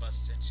 we'll have to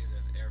bust into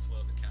the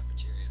airflow of the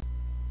cafeteria.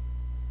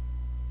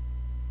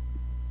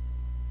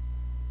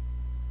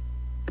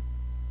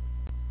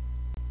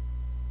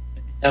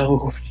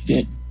 Oh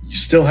shit! You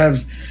still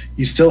have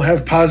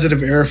positive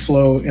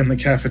airflow in the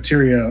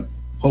cafeteria,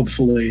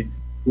 hopefully,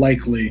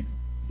 likely.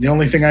 The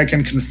only thing I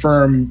can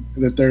confirm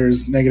that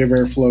there's negative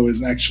airflow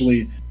is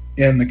actually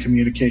in the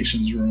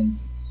communications room.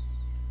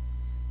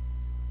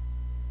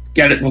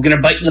 Got it. We're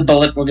gonna bite the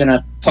bullet. We're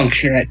gonna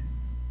puncture it.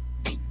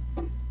 I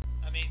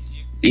mean,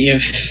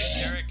 If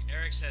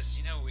Eric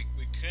says, we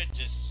could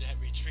just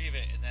retrieve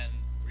it and then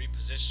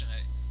reposition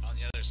it on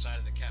the other side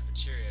of the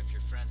cafeteria if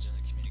your friends are in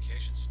the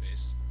communication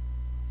space.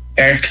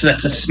 Eric,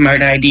 that's a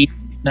smart idea.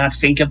 Not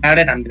think about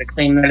it. I'm gonna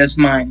claim that as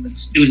mine.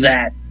 Let's do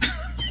that.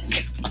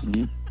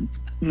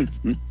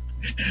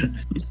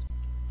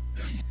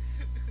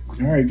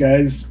 All right,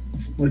 guys,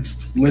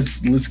 let's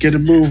get a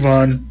move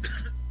on. Okay,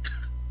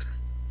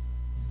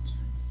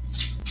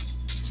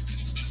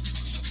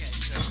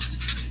 so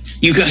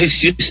You guys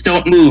just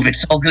don't move.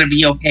 It's all gonna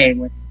be okay.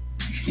 We're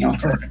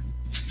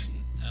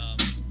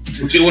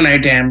doing our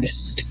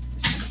damnedest.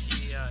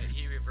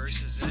 he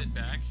reverses it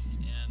back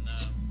and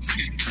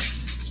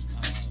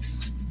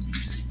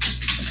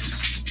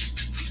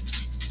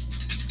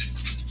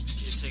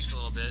it takes a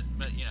little bit,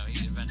 but he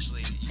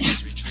eventually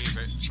does retrieve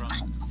it from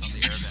the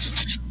air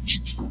vent.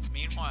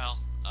 Meanwhile,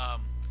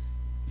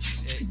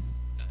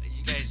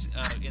 you guys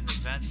in the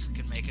vents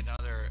can make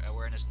another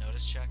awareness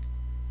notice check.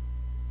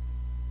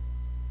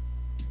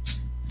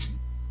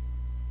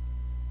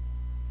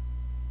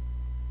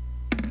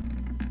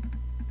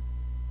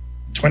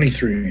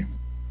 $23.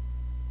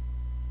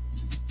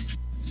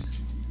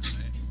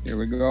 Here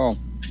we go.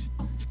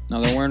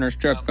 Another awareness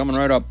check coming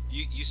right up.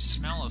 You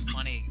smell a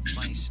funny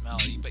smell,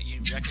 but you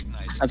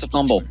recognize it. That's a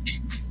fumble.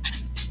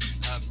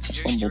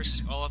 Your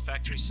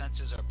olfactory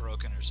senses are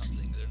broken or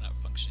something. They're not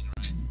functioning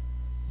right.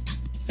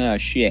 Oh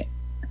shit.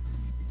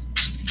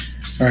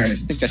 All right. I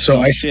think that's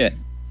So shit.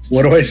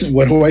 What do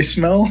I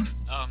smell?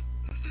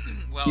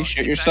 Well, You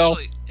shit yourself?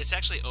 It's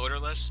actually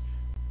odorless,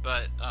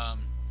 but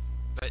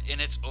in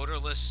its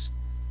odorless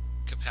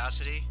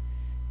capacity,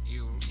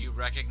 you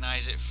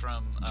recognize it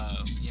from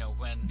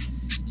when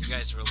you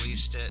guys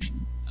released it,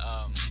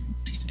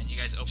 and you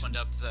guys opened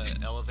up the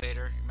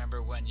elevator.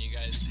 Remember when you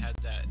guys had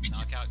that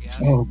knockout gas?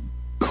 Oh,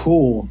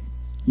 cool.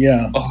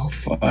 Yeah. Oh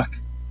fuck!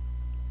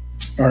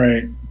 All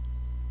right.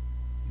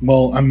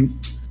 Well,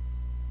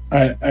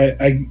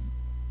 I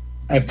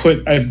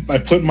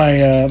put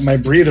my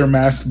breather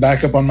mask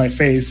back up on my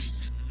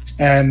face,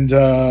 and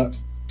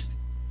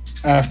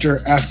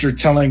after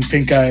telling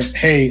Pink Eye,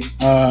 hey,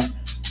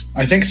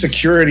 I think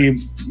security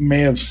may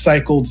have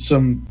cycled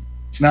some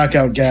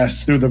knockout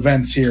gas through the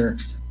vents here,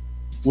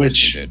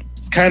 which is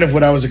kind of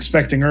what I was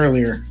expecting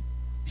earlier.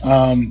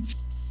 I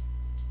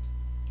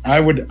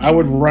would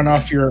run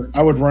off your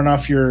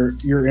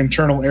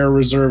internal air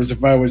reserves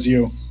if I was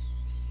you.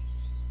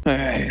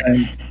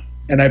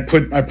 And I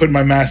put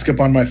my mask up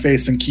on my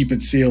face and keep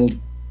it sealed.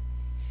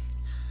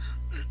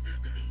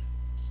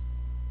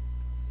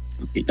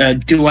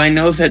 Do I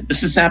know that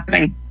this is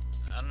happening?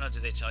 I don't know.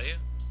 Did they tell you?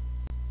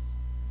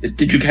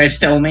 Did you guys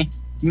tell me?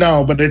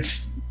 No, but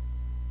it's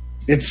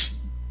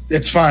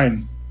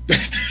fine.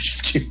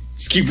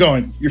 just keep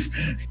going.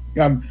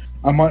 I'm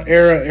on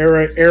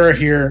era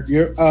here.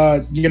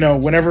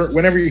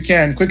 Whenever you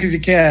can, quick as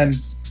you can.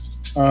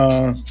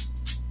 I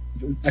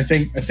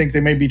think they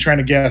may be trying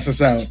to gas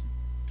us out.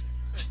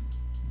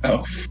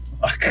 Oh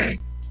fuck!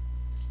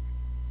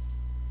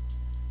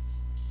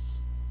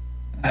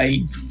 I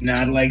do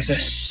not like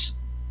this.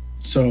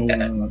 So,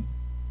 how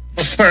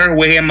far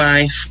away am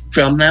I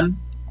from them?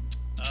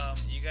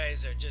 You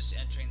guys are just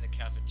entering the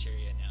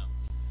cafeteria now.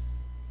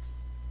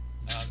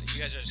 You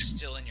guys are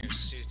still in your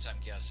suits, I'm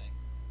guessing.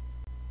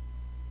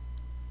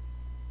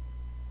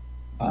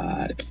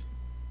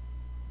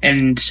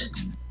 And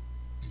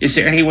is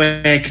there any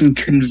way I can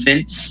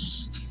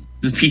convince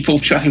the people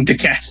trying to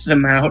cast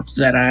them out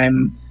that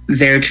I'm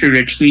there to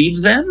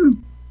retrieve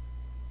them?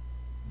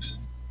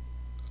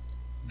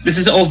 This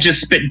is all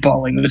just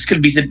spitballing. This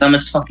could be the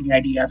dumbest fucking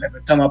idea I've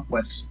ever come up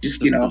with.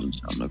 Just, you know.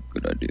 Sound a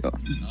good idea.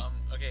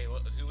 Okay,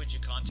 well, who would you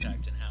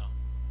contact and how?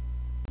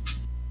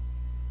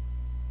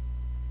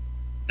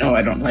 No,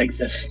 I don't like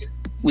this.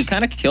 We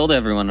kind of killed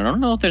everyone. I don't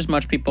know if there's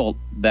much people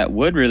that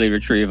would really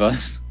retrieve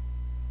us.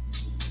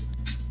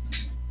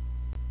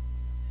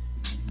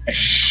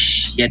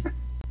 Shit.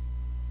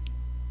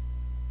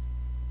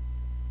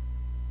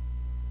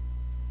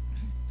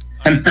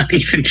 I'm not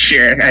even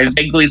sure. I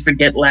vaguely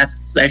forget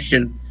last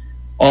session.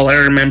 All I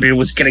remember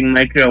was getting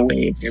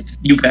microwaved. Or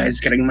you guys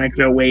getting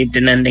microwaved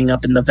and ending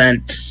up in the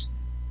vents.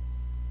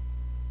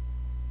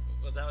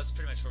 Well, that was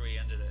pretty much where we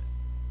ended it.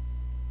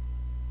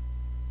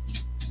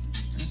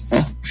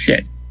 Oh,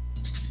 shit.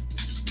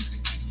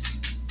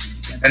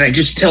 And I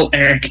just tell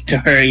Eric to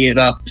hurry it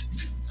up.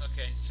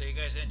 Okay, so you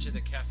guys enter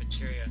the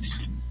cafeteria.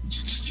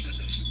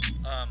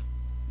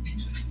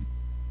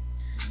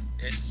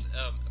 It's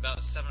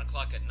about 7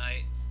 o'clock at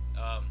night.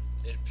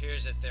 It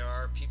appears that there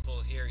are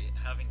people here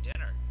having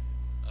dinner,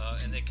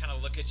 and they kind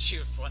of look at you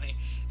funny.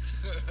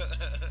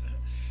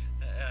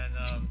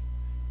 And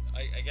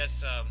I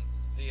guess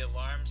the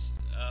alarms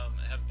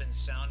have been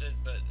sounded,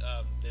 but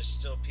there's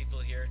still people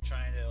here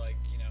trying to, like,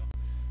 you know,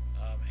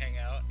 hang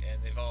out,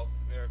 and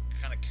they're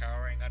kind of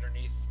cowering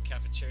underneath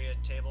cafeteria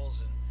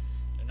tables, and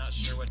they're not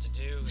sure what to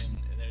do,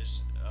 and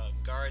there's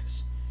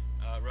guards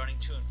running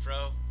to and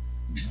fro.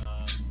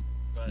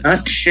 But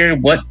Not sure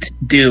what to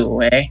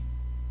do, eh?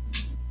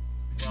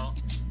 well,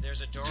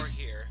 there's a door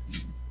here,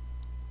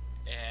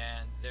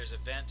 and there's a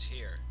vent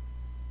here.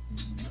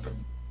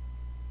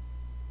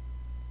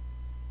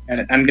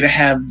 And I'm gonna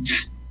have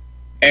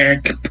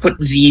Eric put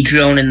the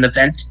drone in the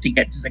vent to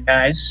get to the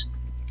guys.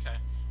 Okay,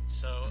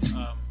 so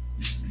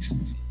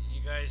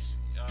you guys,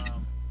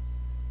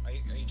 are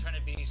you trying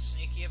to be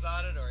sneaky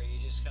about it, or are you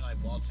just kind of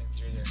like waltzing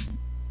through there?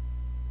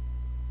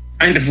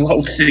 Kind of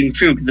waltzing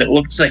through because it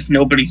looks like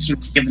nobody's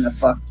giving a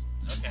fuck.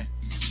 Okay.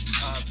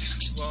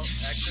 Well,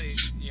 actually,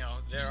 you know,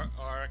 there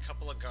are a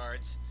couple of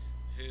guards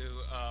who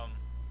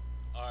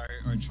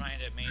are trying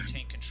to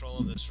maintain control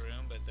of this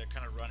room, but they're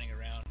kind of running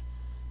around.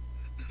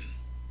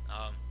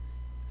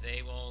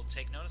 They will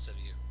take notice of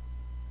you.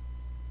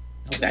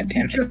 Oh,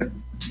 goddamn it.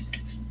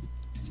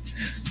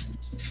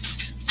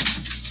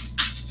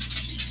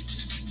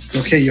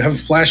 It's okay, you have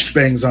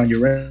flashbangs on you,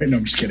 right? No,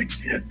 I'm just kidding.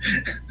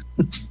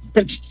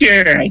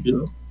 Sure, I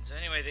do. So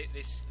anyway,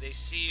 they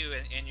see you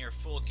in your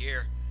full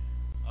gear,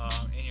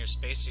 in your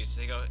spacesuits.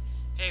 They go,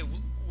 "Hey,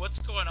 what's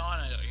going on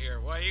out here?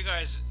 Why are you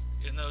guys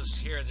in those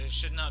here? They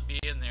should not be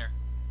in there."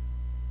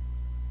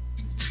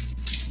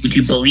 Would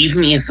you believe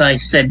me if I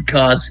said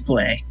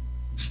cosplay?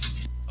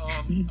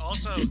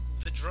 Also,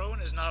 the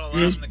drone is not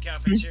allowed in the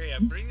cafeteria.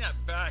 Bring that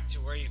back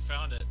to where you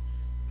found it.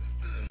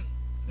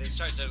 They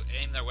start to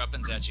aim their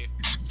weapons at you.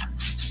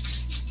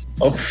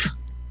 Oh.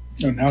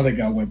 No, now they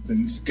got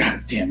weapons.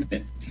 God damn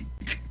it.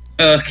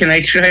 Can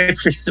I try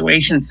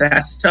persuasion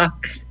fast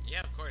talk?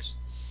 Yeah, of course.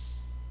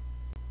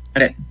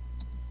 Got it.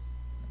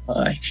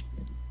 Oh,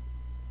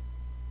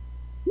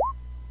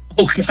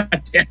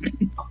 god damn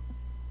it.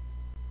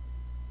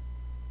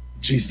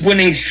 Jesus.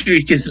 Winning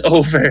streak is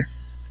over.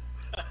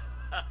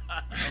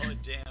 Oh,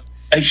 damn.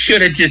 I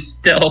should have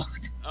just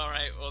stealthed. All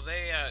right. Well,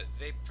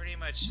 they pretty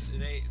much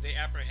they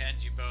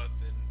apprehend you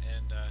both,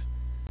 and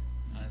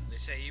they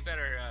say you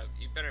better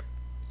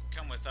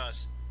come with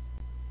us.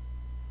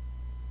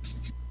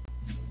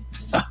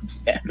 Oh,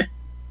 damn it.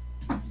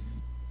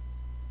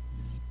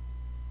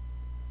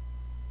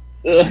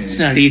 It's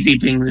not easy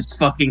being this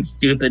fucking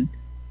stupid.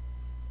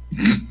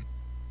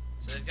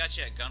 So they've got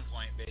you at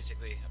gunpoint,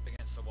 basically, up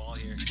against the wall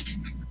here.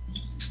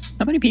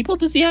 How many people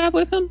does he have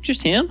with him?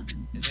 Just him?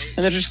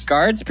 And they're just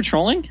guards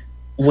patrolling?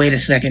 Wait a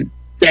second.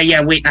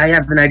 Yeah, wait, I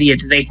have an idea.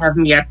 Do they have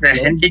me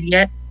apprehended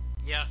yet?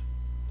 Yeah.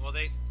 Well,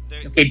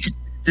 they're Okay,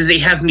 do they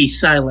have me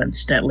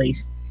silenced, at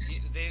least?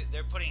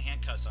 they're putting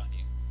handcuffs on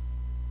you.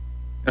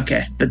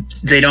 Okay, but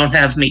they don't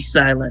have me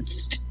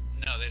silenced.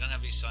 No, they don't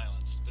have you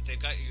silenced, but they've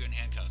got you in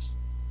handcuffs.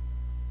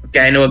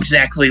 Okay, I know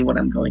exactly what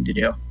I'm going to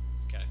do.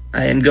 Okay.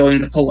 I am going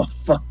to pull a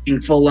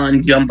fucking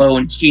full-on jumbo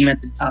and scream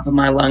at the top of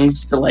my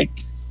lungs to, like,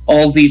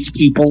 all these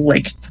people,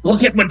 like,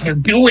 look at what they're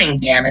doing,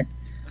 damn it.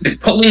 They're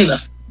pulling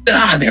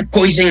they're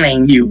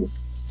poisoning you.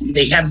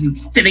 They have you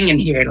sitting in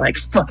here like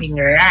fucking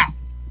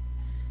rats.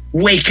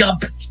 Wake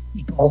up,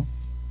 people.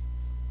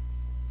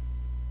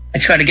 I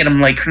try to get them,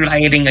 like,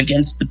 rioting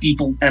against the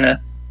people kind of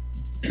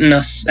getting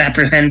us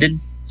apprehended.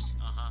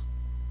 Uh-huh.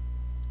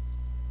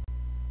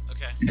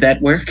 Okay. Did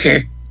that work,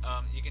 or?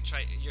 You can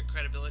try. Your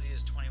credibility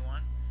is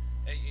 21.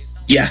 It's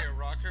not like Yeah. you're a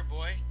rocker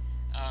boy,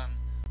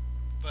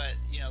 but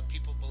you know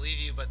people believe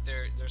you, but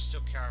they're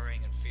still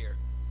cowering in fear.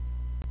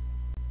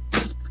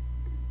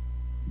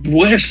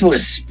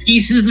 Worthless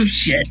pieces of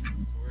shit.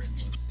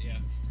 Worthless, yeah.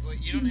 Well,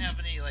 you don't have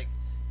any like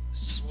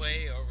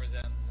sway over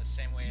them in the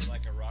same way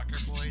like a rocker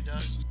boy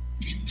does.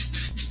 You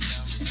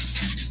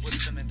whip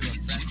them into a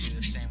frenzy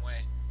the same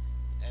way.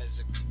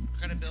 As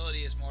credibility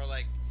is more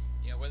like,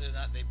 whether or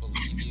not they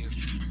believe you,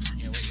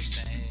 what you're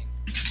saying.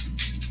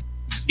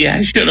 Yeah,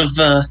 I should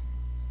have,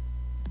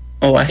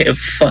 I have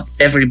fucked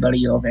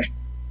everybody over.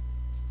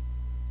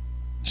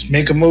 Just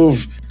make a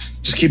move.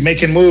 Just keep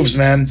making moves,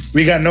 man.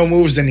 We got no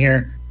moves in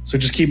here, so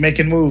just keep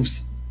making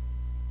moves.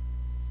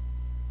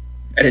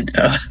 And,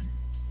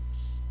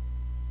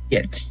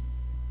 get,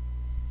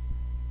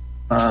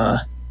 how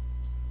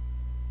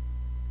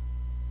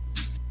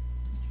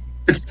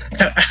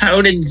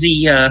did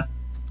the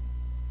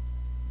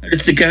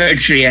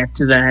guards react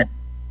to that?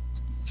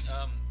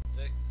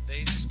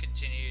 They just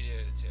continue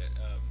to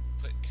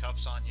put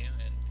cuffs on you,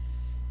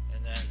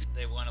 and then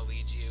they want to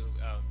lead you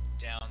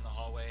down the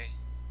hallway,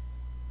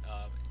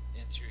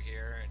 in through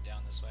here and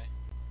down this way.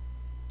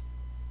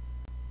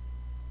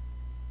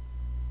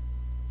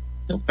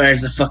 So far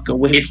as the fuck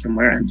away from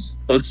where I'm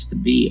supposed to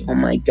be. Oh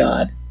my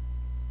god.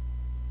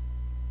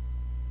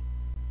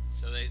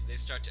 So they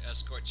start to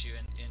escort you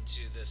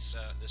into this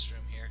this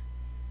room here,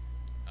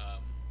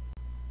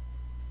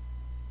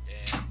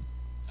 and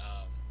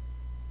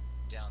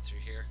down through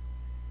here.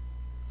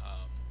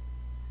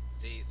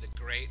 The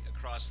grate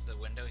across the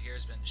window here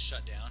has been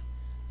shut down,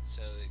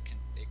 so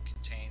it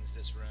contains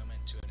this room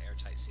into an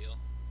airtight seal.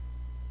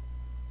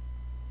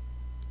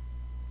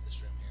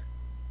 This room here,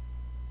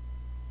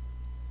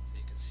 so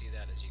you can see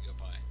that as you go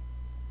by.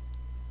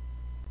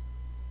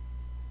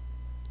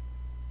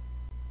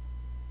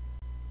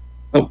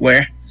 Oh,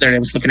 where? Sorry, I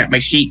was looking at my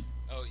sheet.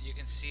 Oh, you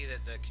can see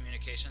that the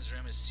communications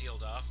room is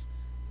sealed off.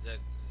 The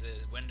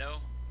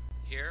window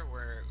here,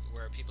 where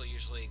people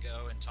usually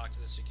go and talk to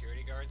the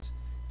security guards,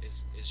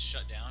 is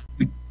shut down.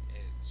 It's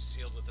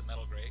sealed with a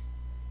metal grate,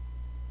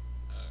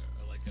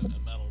 or like a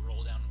metal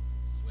roll down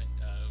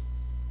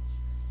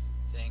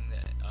thing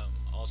that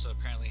also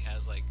apparently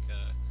has like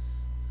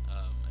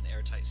an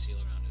airtight seal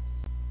around it.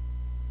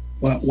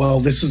 Well, while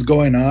this is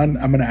going on,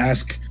 I'm gonna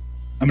ask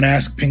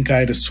Pink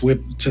Eye to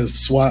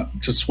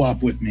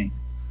swap with me,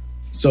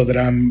 so that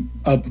I'm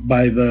up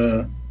by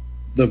the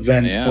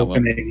vent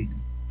opening.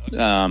 Okay.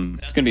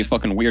 It's gonna be a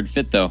fucking weird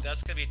fit though.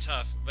 That's gonna be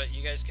tough, but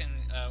you guys can.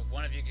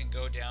 One of you can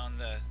go down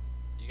the.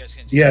 You guys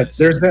can. Yeah, this.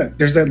 there's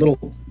that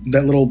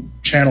little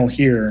channel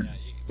here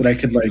that I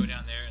could go like.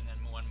 down there and then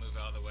one move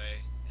out of the way,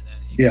 and then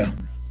he Yeah. goes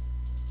around.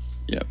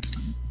 Yep.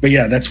 But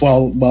yeah, that's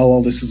while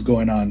all this is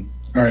going on.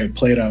 All right,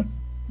 play it out.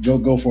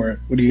 Go for it.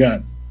 What do you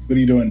got? What are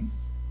you doing?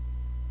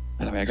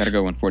 By the way, I gotta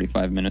go in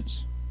 45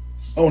 minutes.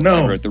 Oh I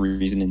no! wrote the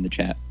reason in the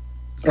chat.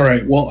 All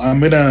right. Well, I'm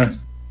gonna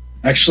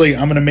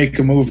make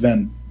a move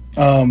then.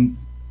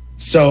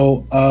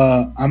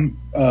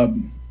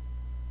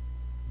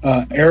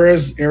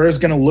 Era's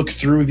gonna look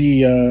through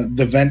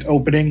the vent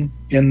opening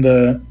in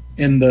the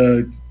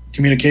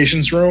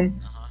communications room,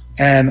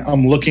 and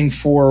I'm looking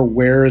for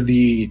where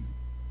that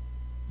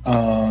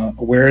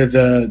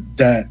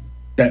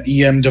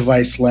EM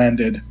device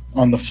landed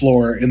on the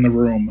floor in the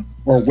room,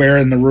 or where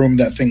in the room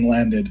that thing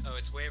landed. Oh,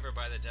 it's way over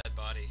by the dead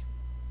body.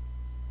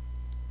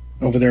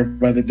 Over there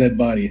by the dead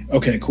body.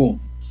 Okay, cool.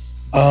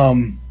 All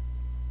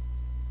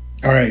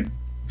right.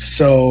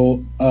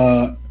 So,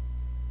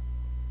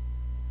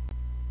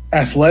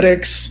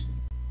 athletics,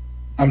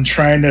 I'm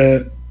trying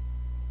to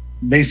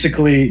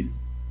basically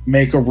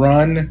make a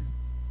run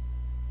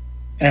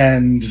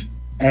and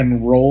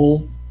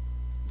roll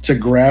to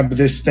grab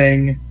this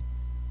thing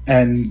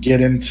and get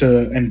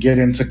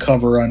into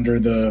cover under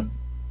the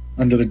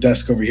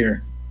desk over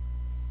here.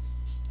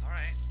 All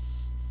right.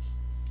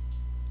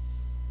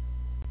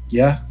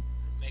 Yeah.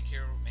 Make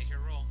your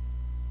roll.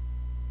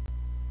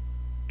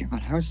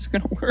 God, how is this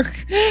gonna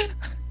work?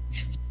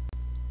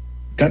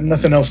 Got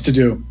nothing else to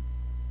do.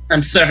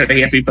 I'm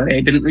sorry, everybody.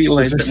 I didn't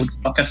realize it would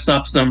fuck us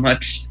up so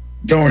much.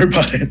 Don't worry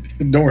about it.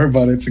 Don't worry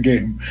about it. It's a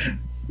game.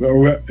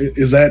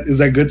 Is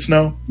that good,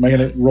 Snow? Am I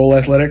gonna roll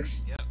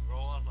athletics? Yep.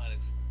 Roll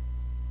athletics.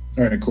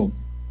 All right, cool.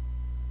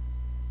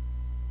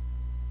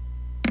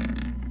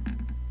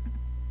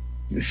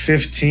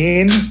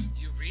 15.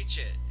 You reach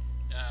it,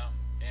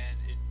 and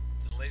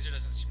the laser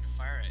doesn't seem to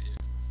fire at you.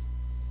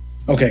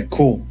 Okay,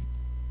 cool.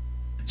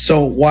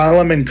 So while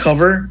I'm in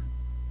cover,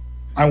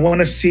 I want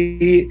to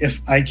see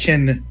if I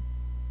can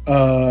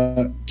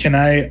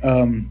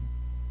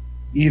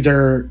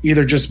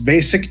either just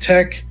basic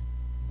tech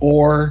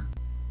or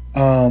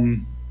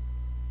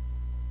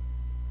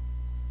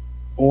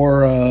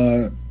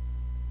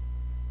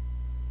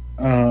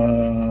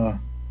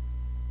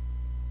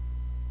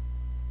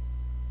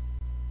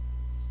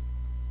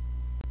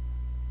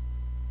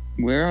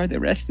Where are the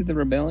rest of the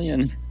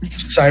rebellion?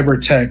 cyber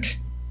tech,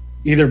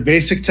 either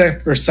basic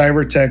tech or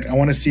cyber tech. I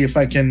want to see if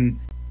I can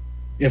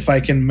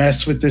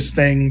mess with this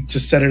thing to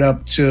set it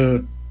up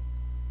to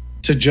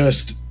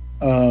just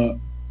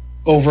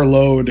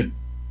overload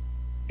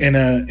in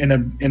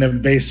a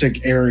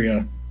basic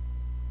area.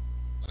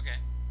 Okay.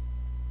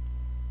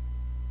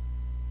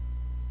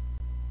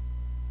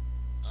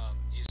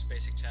 Use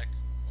basic tech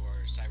or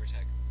cyber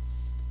tech.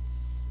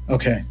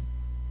 Okay.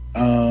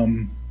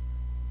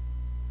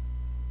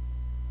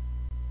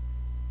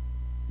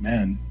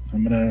 Man,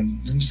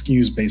 I'm just gonna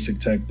use basic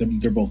tech.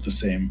 They're both the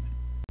same.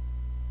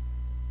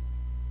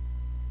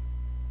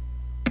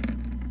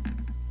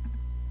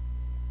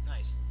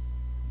 Nice.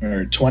 All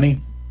right,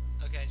 20.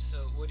 Okay, so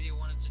what do you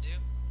want it to do?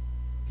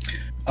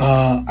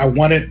 I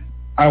want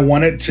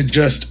it to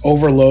just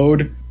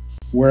overload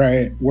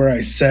where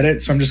I set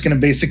it. So I'm just gonna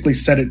basically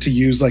set it to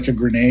use like a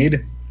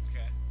grenade.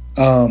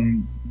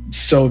 Okay.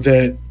 So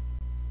that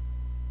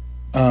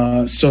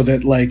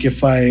like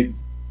if I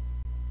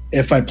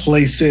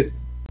place it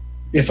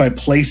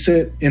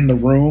in the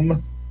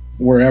room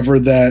wherever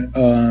like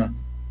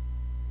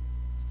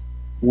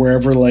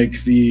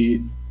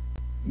the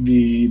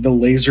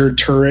laser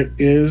turret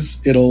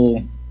is,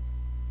 it'll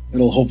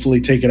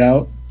hopefully take it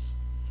out.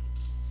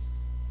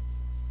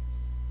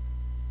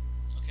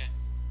 Okay.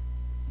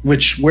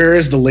 Where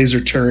is the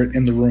laser turret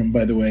in the room,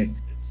 by the way?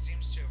 It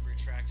seems to have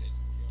retracted.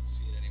 You don't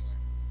see it anywhere.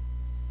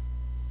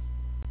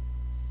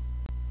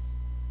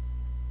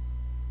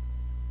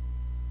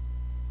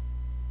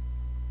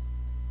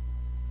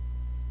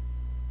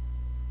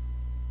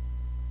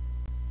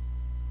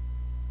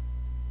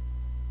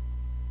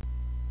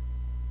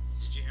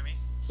 Did you hear me?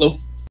 Hello?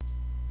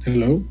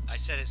 Hello? I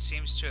said it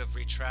seems to have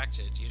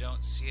retracted. You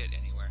don't see it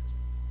anywhere.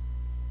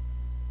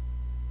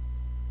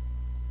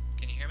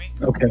 Can you hear me?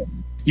 Okay.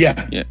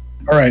 Yeah. Yeah.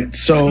 All right.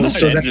 So I'm not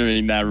then,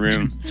 entering that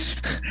room.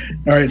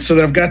 all right. So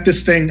then I've got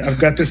this thing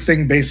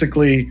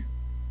basically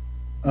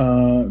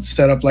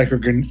set up like a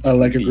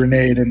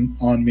grenade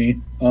on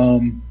me.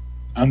 I'm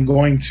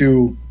gonna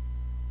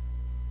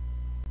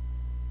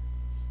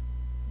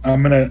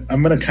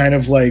kind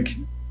of like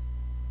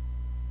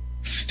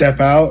step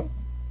out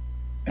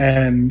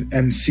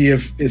and see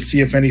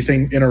if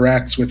anything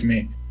interacts with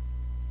me.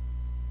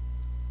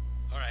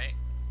 All right.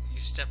 You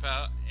step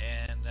out,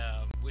 and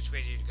which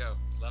way do you go?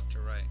 Left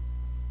or right?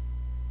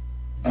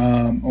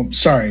 Oh,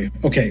 sorry.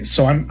 Okay,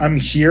 so I'm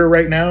here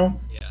right now,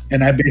 Yeah.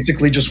 and I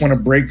basically just want to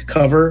break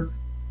cover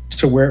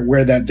to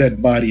where that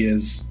dead body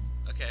is.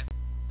 Okay.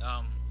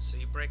 So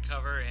you break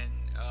cover, and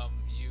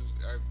you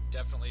are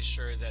definitely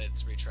sure that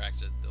it's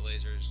retracted. The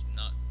laser's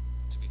not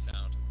to be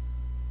found.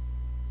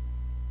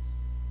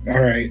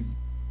 All right.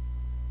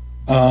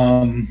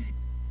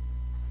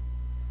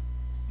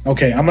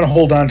 Okay, I'm gonna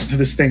hold on to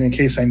this thing in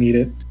case I need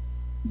it,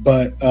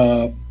 but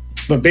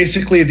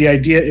basically the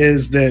idea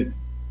is that,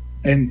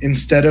 and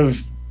instead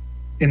of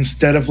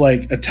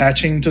like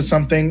attaching to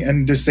something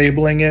and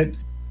disabling it,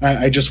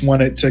 I just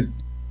want it to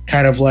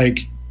kind of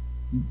like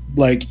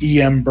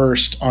EM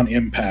burst on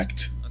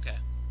impact. Okay.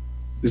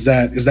 Is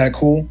that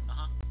cool?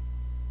 Uh-huh.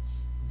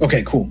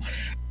 Okay, cool.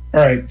 All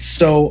right,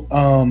 so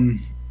all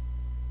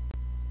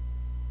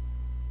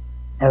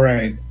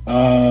right.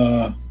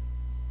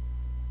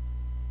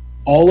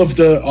 All of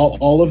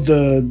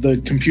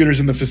the computers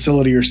in the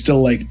facility are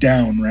still like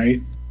down, right?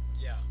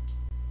 Yeah.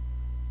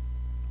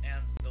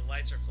 And the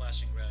lights are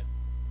flashing red.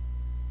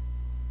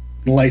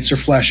 The lights are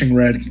flashing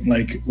red,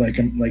 like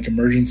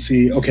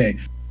emergency. Okay.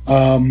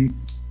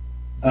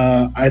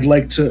 I'd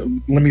like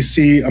to, let me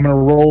see. I'm gonna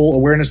roll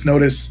awareness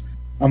notice.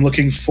 I'm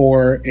looking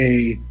for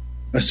a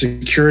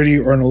security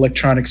or an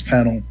electronics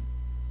panel.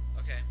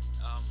 Okay.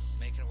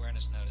 Make an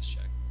awareness notice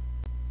check.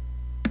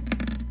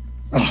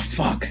 Oh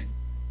fuck.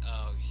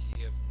 Oh,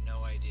 you have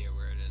no idea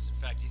where it is. In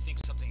fact, you think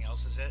something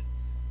else is it?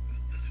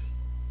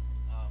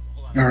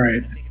 Hold on. All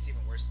right. I think it's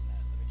even worse than that.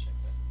 Let me check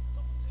that. It's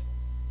on the table.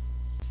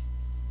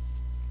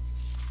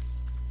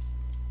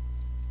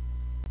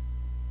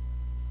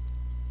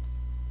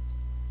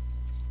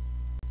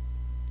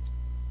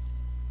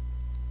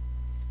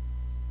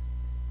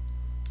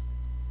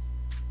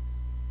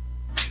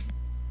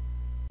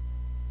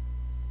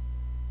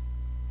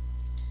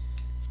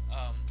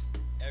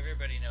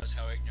 Everybody knows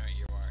how ignorant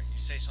you are. You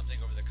say something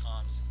over the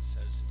comms that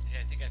says, "Hey,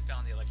 I think I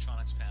found the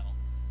electronics panel,"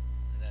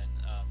 and then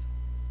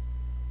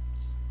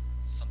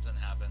something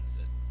happens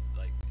that,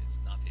 like, it's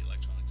not the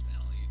electronics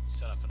panel. You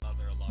set off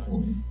another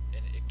alarm,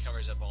 and it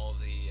covers up all of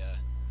the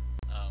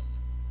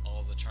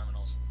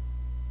terminals.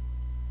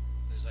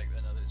 There's like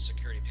another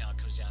security panel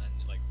comes down and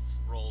like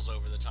rolls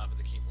over the top of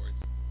the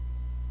keyboards.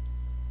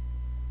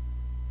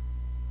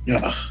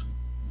 Yeah.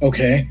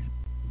 Okay.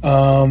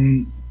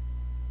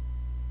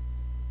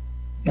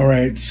 All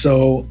right,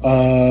 so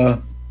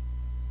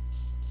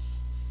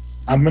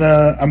I'm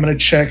gonna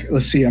check.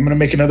 Let's see. I'm gonna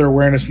make another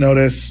awareness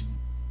notice.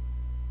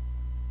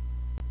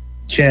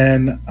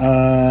 I'm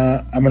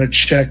gonna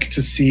check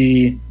to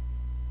see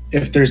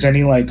if there's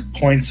any like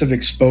points of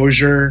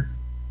exposure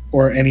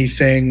or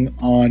anything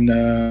on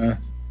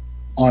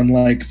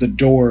like the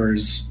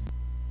doors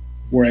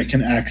where I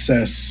can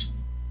access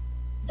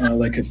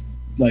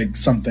like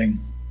something.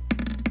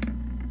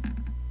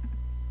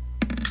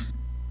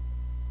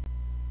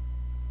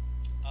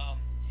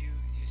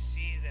 You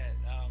see that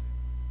that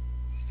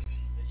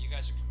you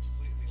guys are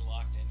completely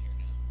locked in here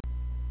now.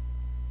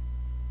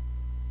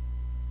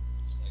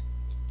 It's like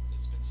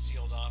it's been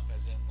sealed off,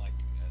 as in like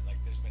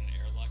there's been an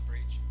airlock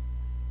breach.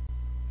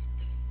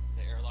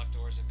 The airlock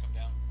doors have come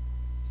down.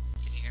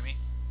 Can you hear me?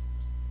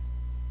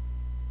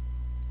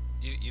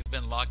 You've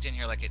been locked in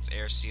here like it's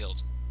air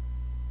sealed.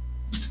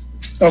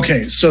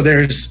 Okay, so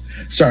there's.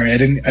 Sorry, I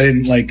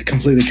didn't like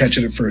completely catch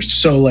it at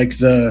first. So like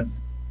the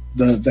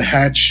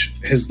hatch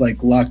is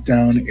like locked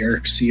down,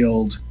 air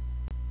sealed,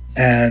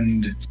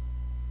 and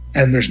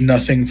there's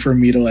nothing for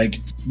me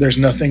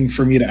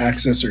to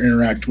access or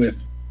interact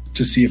with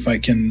to see if I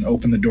can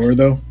open the door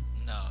though.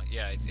 No,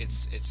 yeah,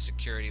 it's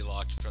security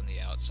locked from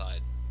the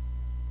outside.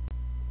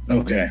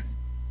 Okay.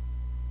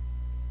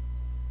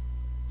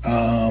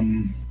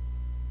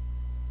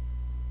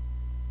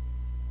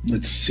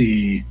 Let's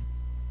see.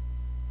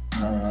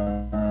 All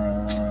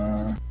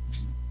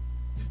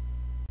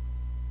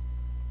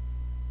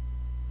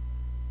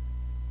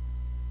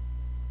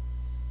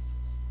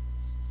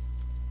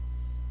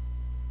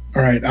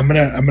right, I'm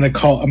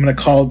gonna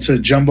call to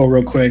Jumbo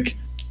real quick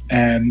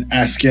and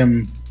ask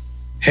him,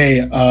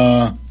 "Hey,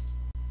 are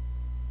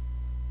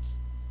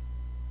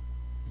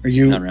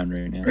you not around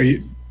right now?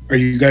 Are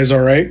you guys all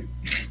right?"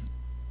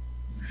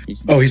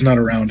 He's not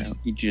around.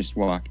 He just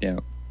walked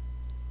out.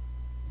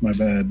 My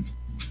bad.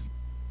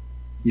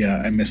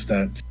 Yeah, I missed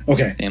that.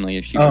 Okay. Family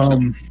issue.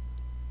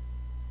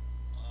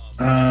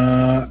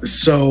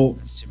 So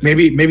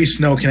maybe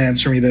Snow can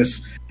answer me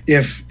this.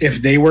 If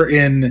they're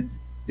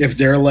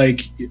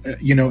like,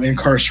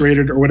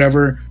 incarcerated or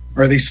whatever,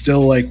 are they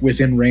still like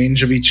within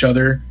range of each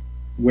other,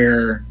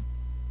 where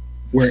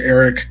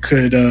Eric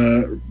could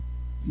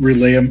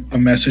relay a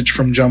message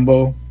from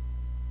Jumbo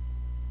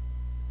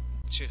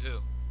To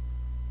who?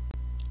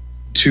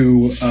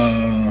 to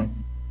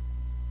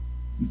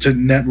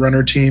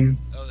Netrunner team?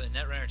 Oh, the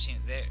Netrunner team.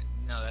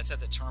 No, that's at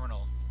the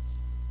terminal.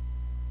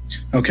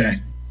 Okay.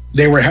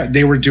 They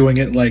were doing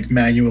it like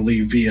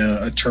manually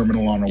via a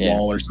terminal on a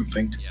wall or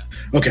something. Yeah.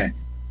 Okay.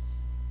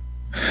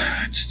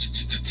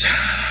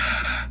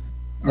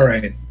 All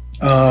right.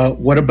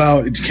 What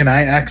about, can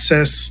I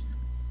access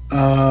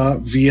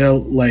via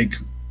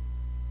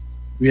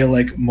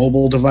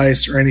mobile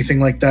device or anything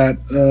like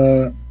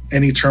that?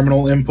 Any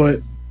terminal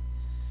input?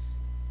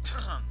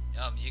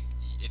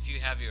 If you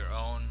have your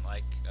own,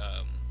 like,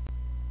 I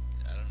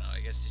don't know.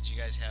 I guess, did you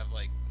guys have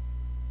like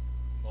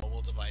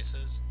mobile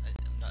devices? I'm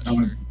not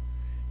sure.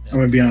 I'm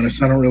gonna be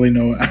honest. I don't really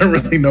know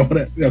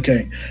what.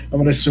 Okay, I'm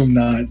gonna assume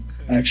not.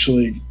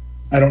 Actually,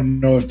 I don't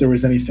know if there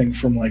was anything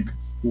from like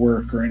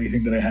work or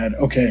anything that I had.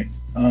 Okay.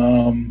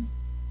 Damn.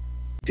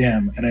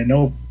 And I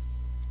know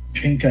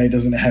Pink Eye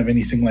doesn't have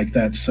anything like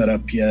that set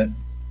up yet.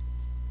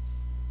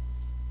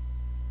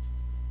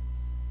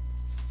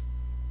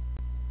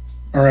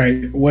 All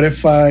right. What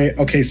if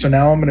okay, so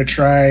now I'm going to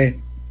try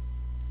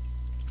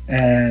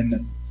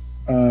and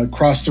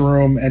cross the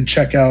room and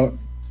check out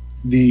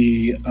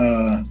the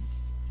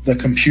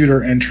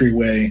computer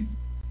entryway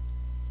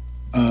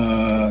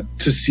to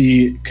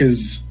see,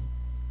 because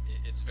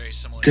it's very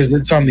similar. Because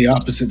it's on the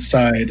opposite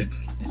side.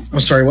 I'm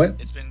sorry, what?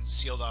 It's been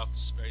sealed off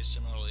very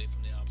similarly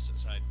from the opposite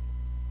side.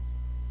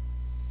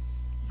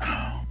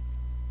 Oh.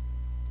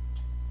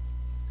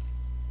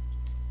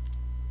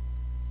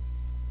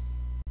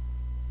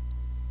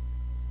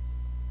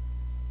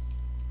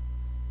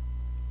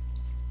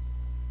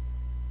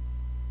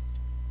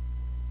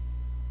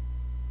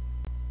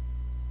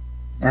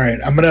 All right,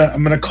 I'm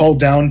gonna call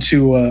down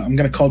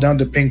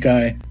to Pink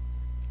Eye,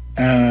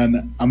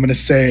 and I'm gonna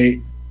say,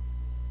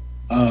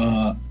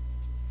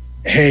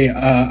 hey,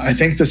 I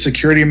think the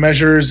security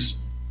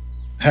measures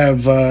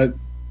have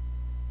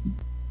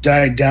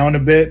died down a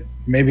bit.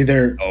 Maybe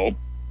they're. Oh.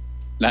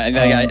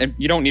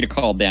 You don't need to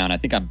call down. I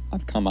think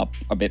I've come up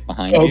a bit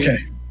behind you. Okay.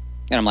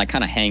 And I'm like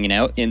kind of hanging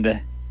out in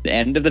the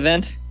end of the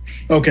vent.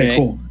 Okay,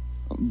 cool.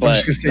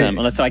 But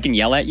unless I can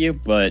yell at you,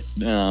 but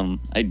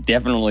I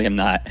definitely am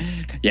not.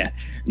 Yeah,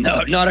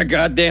 no, not a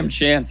goddamn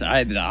chance.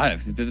 I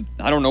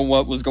don't know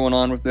what was going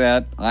on with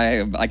that.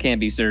 I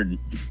can't be certain.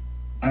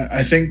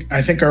 I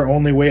think our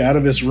only way out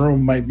of this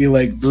room might be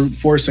like brute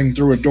forcing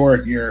through a door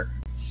here.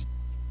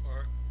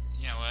 Or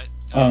you know what?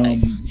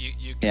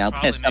 You yeah, I'll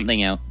test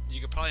something out. You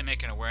could probably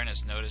make an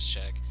awareness notice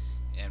check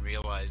and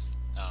realize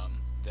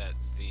that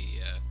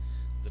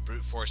the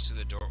brute force through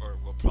the door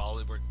will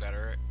probably work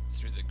better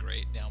through the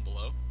grate down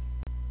below.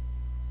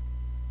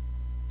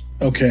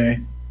 Okay.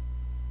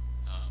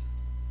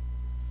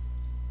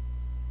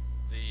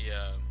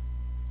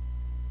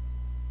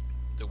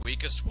 The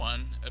weakest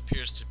one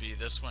appears to be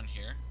this one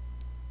here.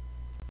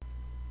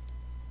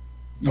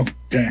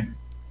 Okay.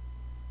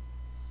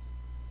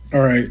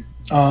 All right.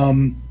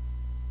 I'm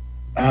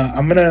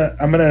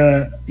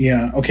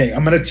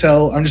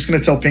just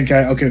gonna tell Pink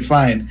Eye, okay,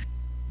 fine.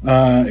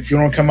 If you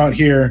want to come out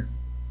here,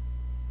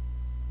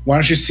 why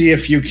don't you see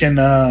if you can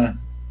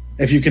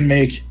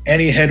make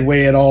any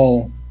headway at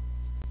all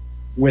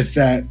with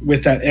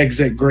that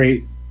exit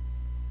grate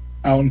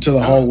out into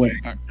the hallway.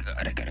 Oh,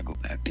 God, I gotta go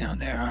back down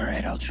there. All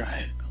right, I'll try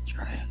it.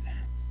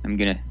 I'm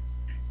gonna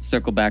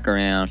circle back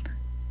around,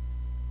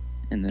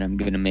 and then I'm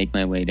gonna make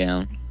my way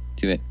down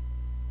to it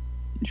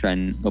and try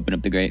and open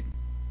up the grate.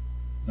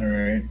 All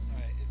right.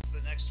 It's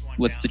the next one.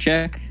 What's down. the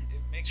check?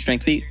 Make sure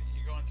Strength that feat?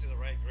 you're going through the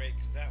right grate,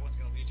 because that one's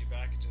going to lead you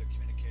back into the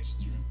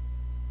communications room.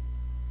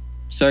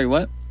 Sorry,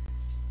 what?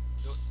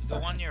 the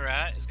one you're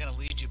at is going to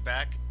lead you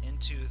back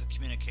into the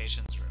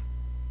communications room.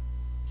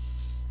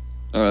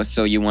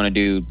 So you want to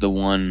do the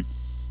one?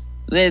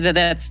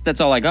 That's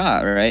all I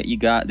got, right? You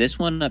got this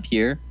one up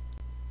here.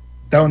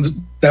 That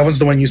was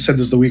the one you said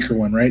is the weaker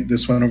one, right?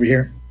 This one over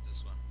here.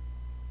 This one.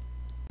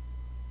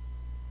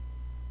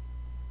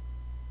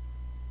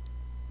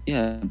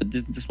 Yeah, but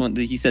this one,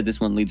 he said this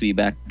one leads you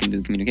back into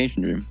the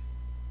communication room.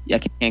 Yeah, I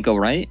can't go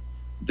right.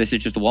 This is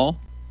just a wall.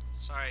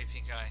 Sorry,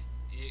 Pink Eye.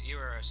 You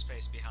were a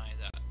space behind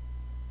that.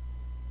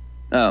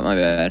 Oh, my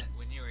bad.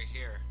 When you were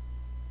here.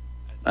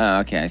 Oh,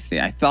 okay, I see.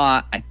 I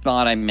thought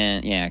I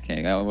meant, yeah,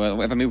 okay.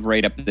 Well, if I move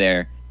right up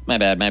there, my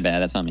bad.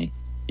 That's on me.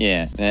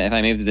 Yeah, if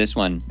I move to this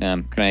one,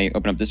 can I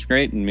open up this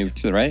grate and move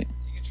to the right?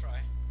 You can try.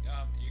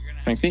 You're gonna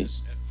have Strength to feet?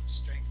 use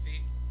strength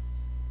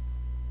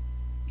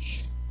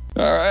feet.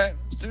 All right,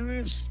 let's do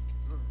this.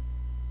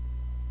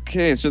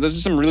 Okay, so those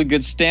are some really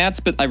good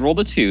stats, but I rolled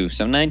a 2,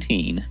 so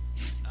 19.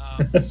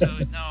 So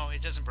no,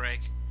 it doesn't break.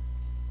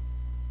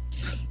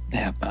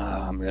 Yeah,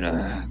 I'm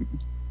gonna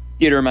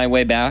get her my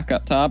way back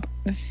up top,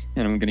 and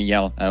I'm gonna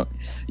yell out,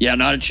 "Yeah,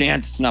 not a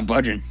chance! It's not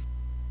budging."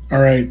 All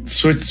right,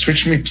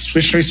 switch me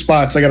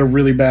spots. I got a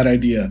really bad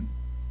idea.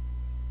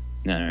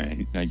 All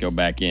right, I go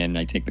back in.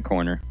 I take the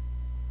corner.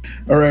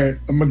 All right,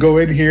 I'm gonna go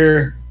in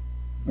here.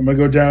 I'm gonna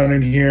go down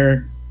in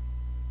here.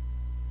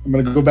 I'm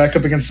gonna go back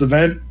up against the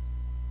vent.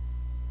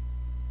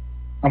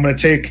 I'm gonna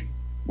take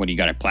What do you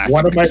got? A plastic?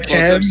 one of my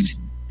explosives?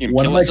 cans, You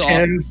one of kill my us all?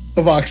 cans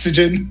of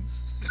oxygen,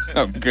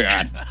 Oh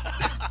god!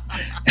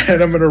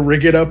 and I'm gonna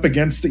rig it up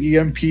against the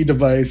EMP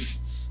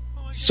device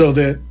Oh my God. so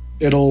that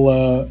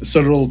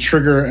it'll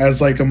trigger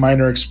as like a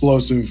minor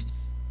explosive.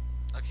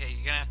 Okay,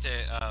 you're gonna have to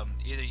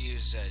either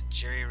use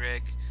jerry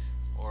rig,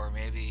 or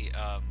maybe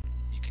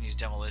you can use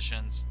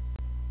demolitions.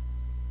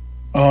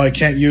 Oh, I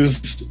can't use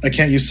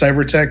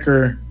cyber tech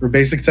or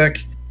basic tech.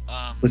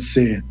 Let's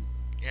see,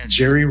 Yeah,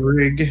 jerry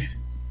rig.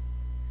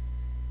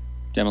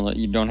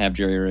 You don't have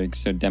jerry rigs,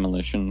 so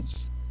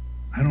demolitions.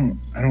 I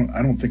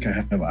don't think I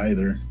have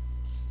either.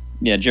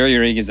 Yeah, jerry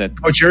rig is a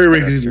Oh, jerry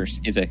rig is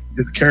a a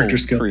character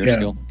full skill. career Yeah.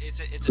 skill. it's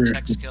a Career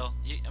tech skill.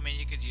 skill. I mean,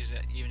 you could use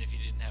it even if you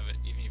didn't have it,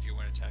 even if you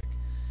weren't a tech.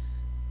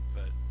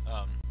 But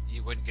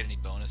you wouldn't get any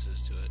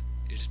bonuses to it.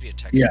 It'd just be a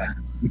tech Yeah,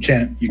 skill. you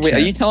can't. Wait, are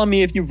you telling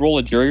me if you roll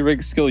a jury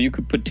rig skill, you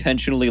could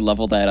potentially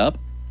level that up?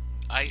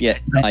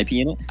 Get IP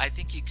in it? I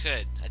think you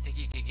could. I think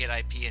you could get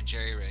IP and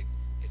jerry rig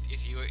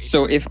if you.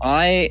 So if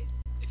I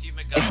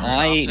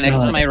next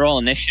time I roll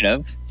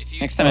initiative,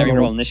 next time I Oh,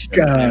 roll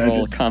initiative, can I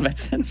roll combat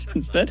sense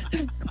instead?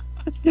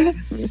 I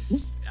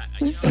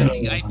think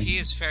IP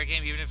is fair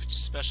game, even if it's a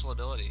special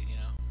ability. You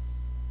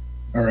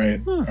know. All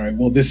right.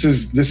 Well, this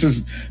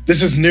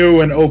is new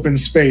and open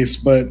space,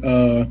 but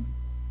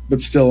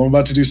still, I'm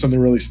about to do something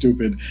really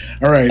stupid.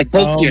 All right. I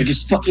told you, I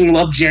just fucking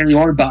love Jerry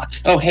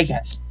Orbach. Oh, hey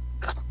guys.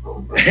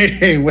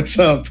 Hey, what's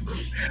up?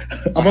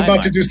 I'm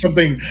about to do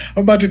something.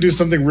 I'm about to do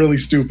something really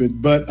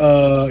stupid, but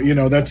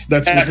that's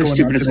what's going on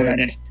stupid is what I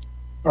today. did.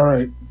 All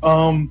right.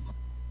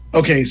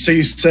 Okay. So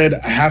you said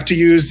I have to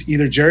use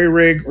either jerry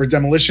rig or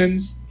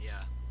demolitions. Yeah.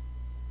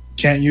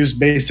 Can't use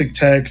basic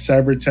tech,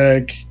 cyber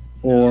tech,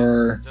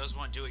 or Those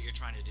won't do what you're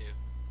trying to do.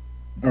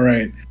 all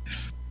right.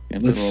 You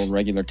have to roll a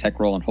regular tech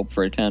roll and hope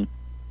for a 10.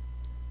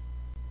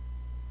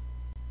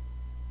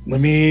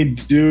 Let me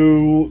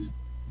do.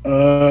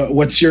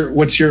 What's your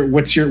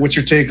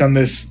take on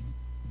this?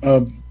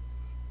 What's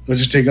your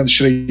take on?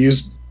 Should I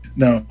use?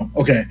 No.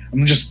 Okay. I'm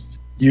gonna just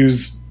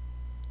use.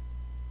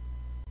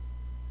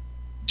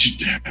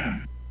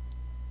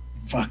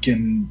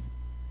 Fucking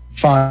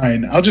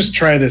fine. I'll just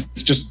try this.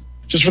 Just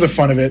for the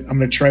fun of it. I'm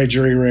gonna try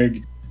jury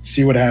rig.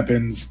 See what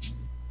happens.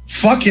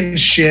 Fucking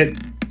shit.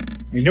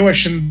 I knew I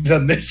shouldn't have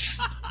done this.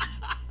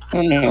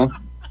 Oh no.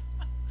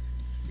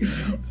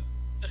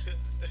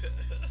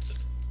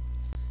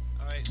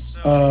 Alright,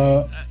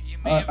 so you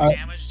may have I-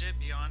 damaged it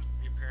beyond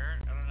repair.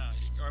 I don't know.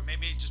 Or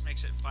maybe it just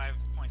makes it 5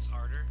 points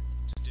harder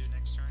to do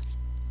next turn.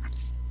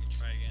 You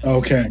try again.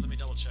 Okay. Let me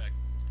double check.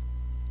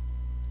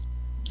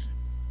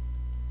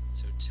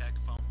 So tech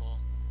fumble,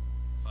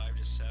 5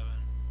 to 7.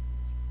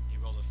 You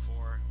rolled a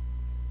 4.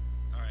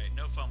 Alright,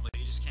 no fumble.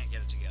 You just can't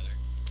get it together.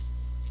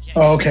 You can't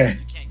Oh, get okay. It,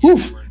 you can't get Whew.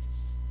 it to work.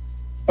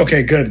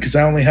 Okay, good, because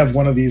I only have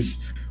one of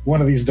these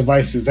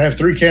devices. I have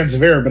 3 cans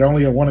of air, but I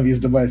only have one of these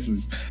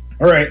devices.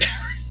 All right.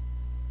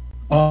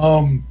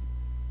 I'm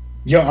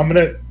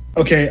gonna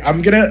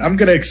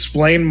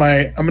explain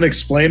my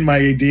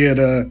idea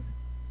to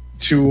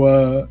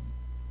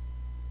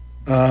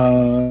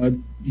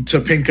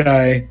Pink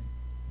Eye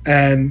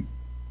and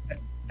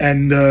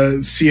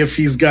see if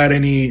he's got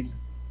any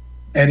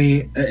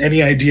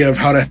idea of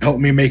how to help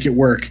me make it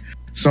work.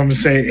 So I'm gonna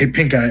say, hey,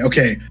 Pink Eye,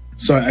 okay.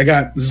 So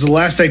this is the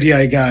last idea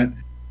I got.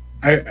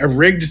 I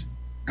rigged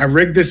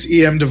this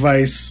EM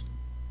device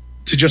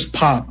to just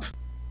pop,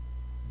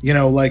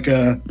 like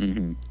a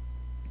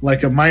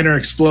minor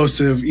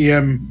explosive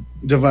EM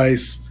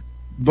device.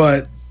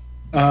 But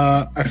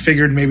I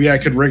figured maybe I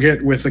could rig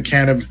it with a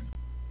can of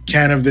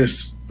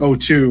this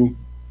O2.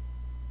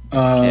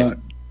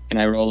 Can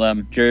I roll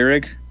jury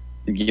rig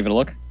and give it a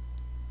look?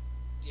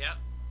 Yeah,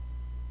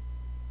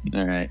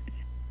 All right.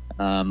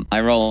 I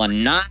roll a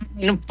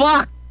 9.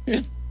 Fuck!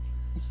 God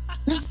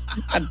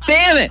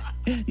damn it!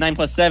 9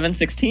 plus 7,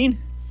 16.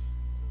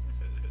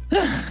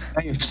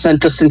 You've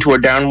sent us into a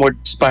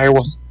downward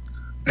spiral.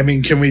 I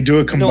mean, can we do a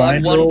No, I'm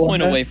combined 1 roll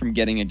point on that? away from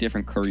getting a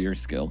different courier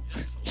skill.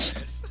 That's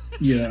hilarious.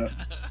 Yeah.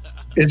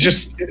 It's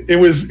just it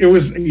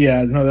was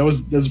yeah, no, that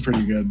was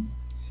pretty good.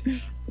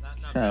 Not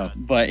So,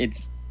 bad. but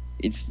it's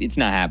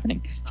not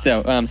happening.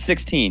 So,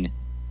 16.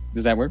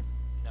 Does that work?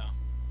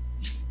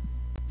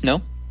 No.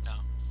 No?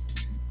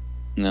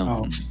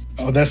 No.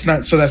 Oh, that's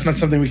not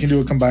something we can do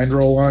a combined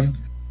roll on.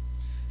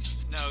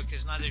 No,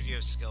 because neither of you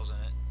have skills in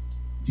it.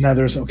 No,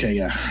 there's okay,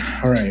 yeah.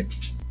 All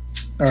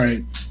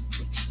right.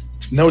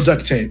 No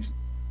duct tape.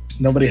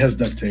 Nobody has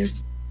duct tape.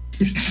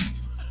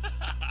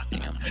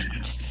 Damn.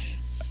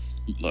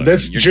 Look,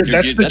 That's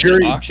the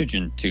jury. an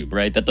oxygen tube,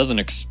 right? That doesn't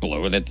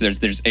explode.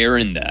 There's air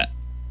in that.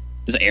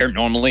 Does air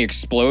normally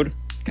explode?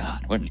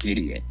 God, what an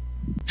idiot.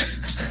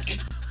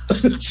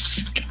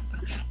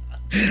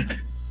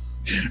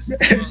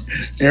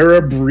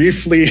 Era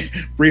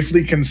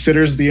briefly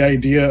considers the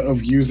idea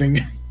of using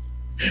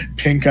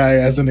pink eye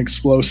as an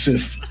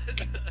explosive.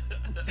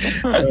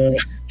 Well,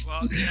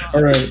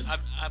 all right.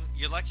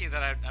 You're lucky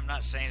that I'm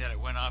not saying that it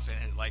went off and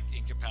it like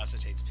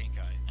incapacitates pink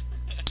eye.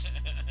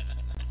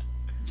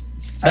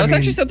 That was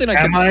actually something I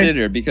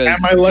considered because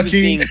am I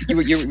lucky?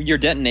 Your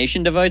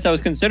detonation device. I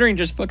was considering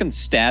just fucking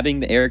stabbing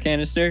the air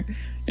canister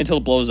until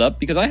it blows up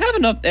because I have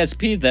enough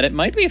SP that it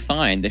might be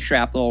fine. The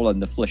shrapnel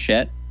and the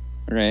flechette,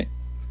 right?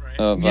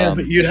 Of,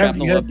 but you'd have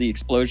of the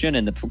explosion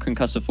and the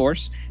concussive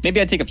force.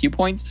 Maybe I'd take a few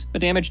points of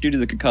damage due to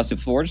the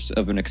concussive force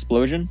of an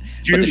explosion.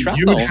 But the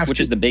shrapnel, which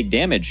is the big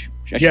damage.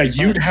 Yeah,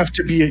 you'd have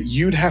to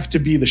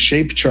be the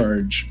shape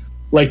charge.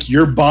 Like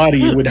your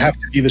body would have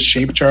to be the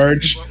shape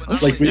charge.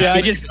 Well, yeah,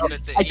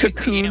 I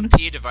cocoon. The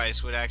EMP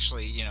device would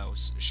actually,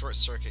 short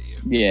circuit you.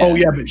 Yeah. Oh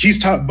yeah, but he's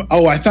talking.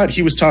 Oh, I thought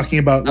he was talking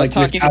about I was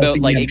talking about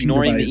like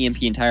ignoring device. the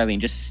EMP entirely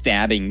and just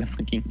stabbing the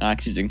fucking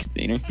oxygen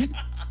container.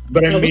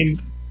 But I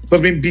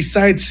mean,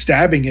 besides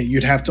stabbing it,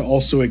 you'd have to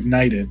also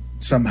ignite it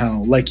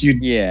somehow. Like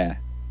you'd. Yeah.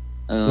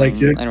 Like I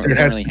don't there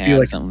has really to be have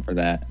like something for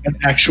that. an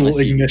actual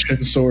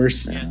ignition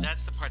source. Yeah,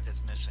 that's the part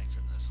that's missing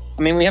from this whole.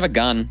 I mean, we have a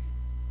gun.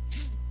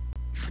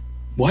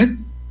 What?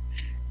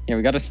 Yeah,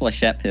 we got a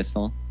flechette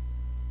pistol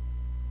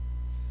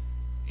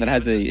that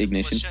has a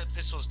ignition. Flechette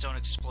pistols don't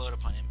explode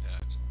upon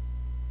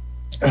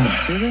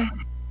impact. Do they?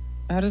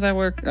 How does that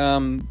work?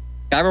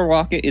 Gyro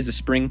rocket is a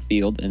spring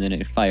field, and then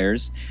it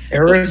fires.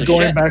 Era's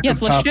going back yeah, up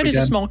top flechette is a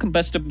again. small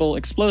combustible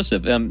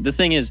explosive. The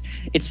thing is,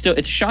 it's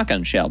a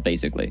shotgun shell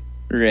basically,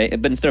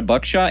 right? But instead of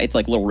buckshot, it's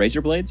like little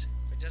razor blades.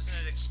 But doesn't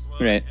it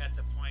explode Right. at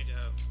the point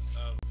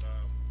of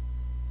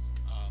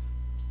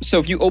So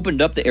if you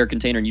opened up the air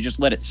container and you just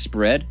let it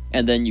spread,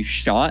 and then you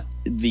shot,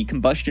 the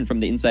combustion from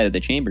the inside of the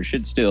chamber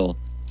should still,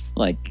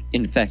 like,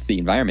 infect the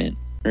environment,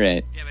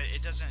 right? Yeah, but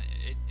it doesn't.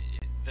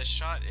 The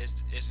shot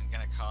isn't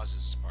going to cause a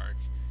spark.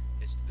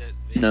 It's the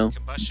No.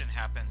 combustion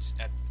happens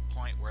at the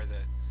point where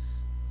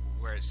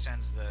it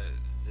sends the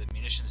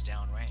munitions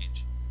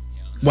downrange.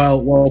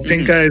 Well,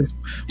 pink eyes.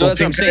 No, Well, that's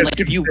what I'm pink saying. eyes Like,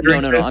 if you,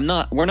 considering no.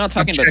 this- We're not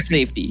talking about checking-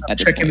 safety I'm at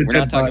this checking point. the We're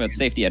not dead talking about bodies.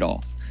 safety at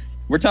all.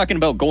 We're talking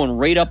about going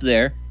right up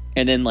there,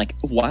 and then like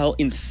while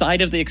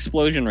inside of the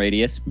explosion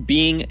radius,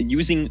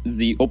 using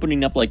the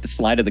opening up like the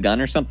slide of the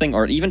gun or something,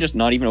 or even just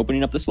not even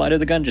opening up the slide of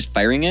the gun, just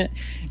firing it,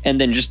 and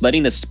then just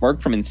letting the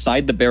spark from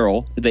inside the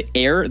barrel, the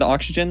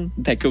oxygen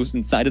that goes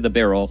inside of the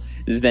barrel,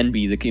 then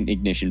be the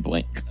ignition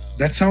point.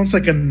 That sounds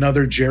like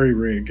another jerry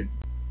rig.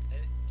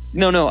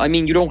 No. I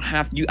mean, you don't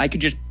have. I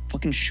could just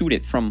fucking shoot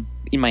it from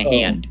in my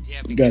hand,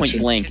 Yeah, Gotcha. point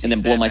blank, because and then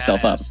he's blow that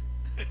myself up. badass.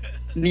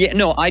 Yeah,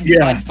 no, I'd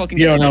fucking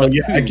Yeah, blow no, it up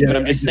yeah, I too, get but it,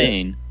 I'm I just get it.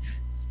 saying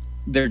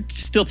there'd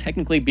still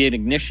technically be an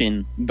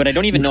ignition, but I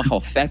don't even know how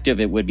effective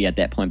it would be at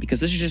that point because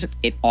this is just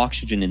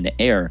oxygen in the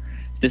air.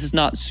 This is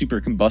not super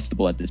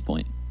combustible at this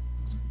point.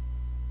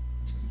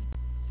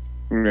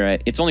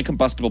 Right. It's only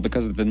combustible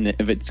because of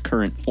its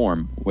current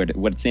form, what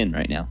it's in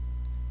right now.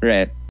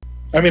 Right.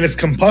 I mean, it's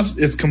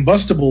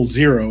combustible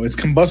 0. It's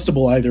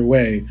combustible either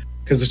way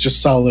because it's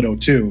just solid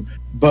O2.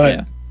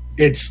 But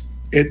Yeah.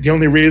 the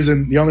only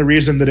reason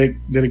that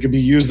it could be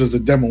used as a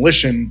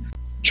demolition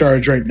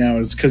charge right now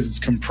is because it's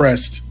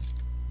compressed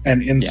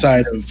and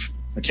inside of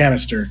a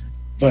canister.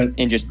 But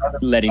And just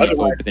letting it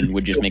Otherwise, open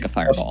would it's just still make a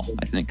fireball, combustible.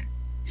 I think.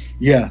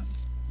 yeah.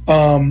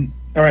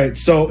 All right.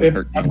 So if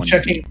Hurt I'm one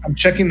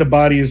checking the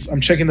bodies.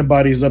 I'm checking the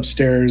bodies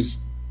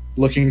upstairs,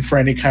 looking for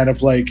any kind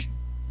of like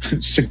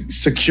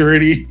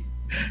security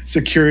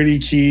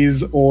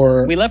keys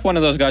or We left one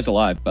of those guys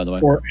alive, by the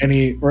way. or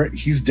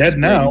he's dead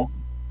now.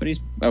 But he's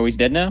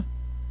dead now?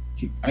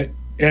 I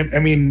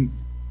mean,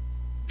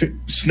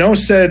 Snow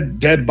said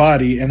dead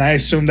body, and I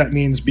assume that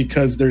means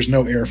because there's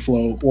no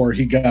airflow or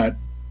he got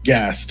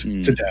gassed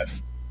to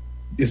death.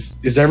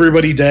 Is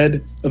everybody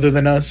dead other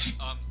than us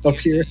up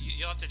here?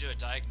 You'll have to do a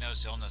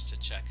diagnosed illness to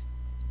check.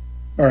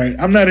 All right,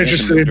 I'm not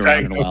interested in moved around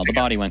in a while. diagnosing. The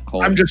body went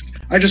cold.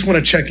 I just want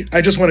to check.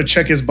 I just want to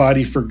check his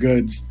body for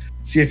goods.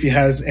 See if he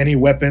has any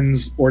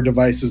weapons or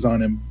devices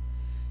on him.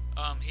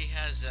 He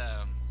has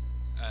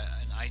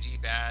ID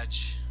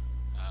badge,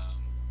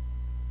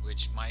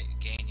 which might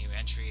gain you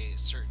entry at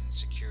certain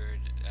secured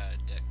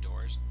deck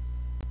doors.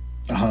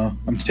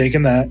 I'm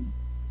taking that.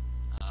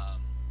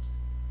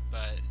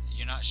 But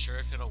you're not sure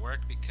if it'll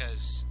work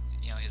because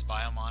his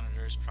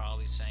biomonitor is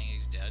probably saying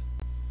he's dead.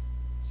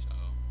 So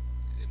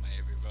they might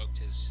have revoked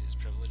his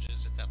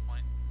privileges at that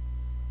point.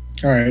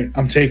 All right,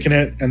 I'm taking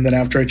it, and then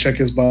after I check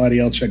his body,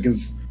 I'll check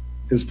his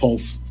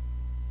pulse.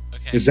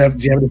 Okay. Do you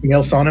have anything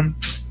else on him?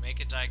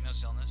 Make a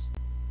diagnose illness.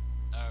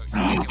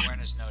 Make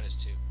awareness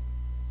notice too.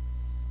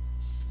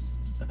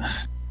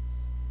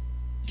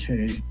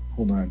 Okay,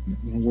 hold on.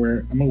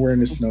 I'm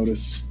awareness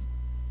notice.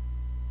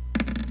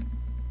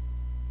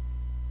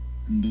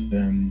 And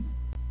then,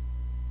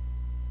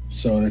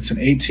 so that's an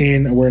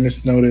 18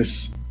 awareness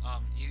notice.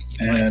 You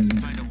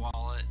and find a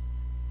wallet.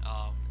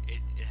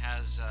 It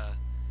has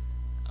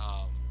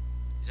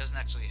it doesn't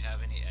actually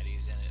have any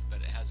eddies in it, but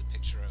it has a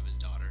picture of his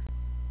daughter.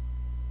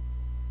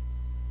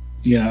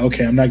 Yeah,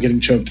 okay, I'm not getting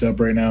choked up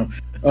right now.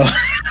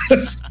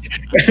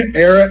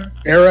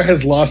 Era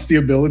has lost the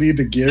ability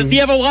to give. Does he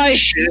have a wife?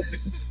 Shit.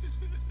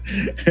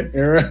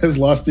 Era has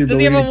lost the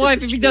ability. Does he have a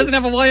wife? If he doesn't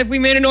have a wife, we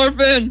made an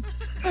orphan.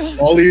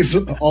 All he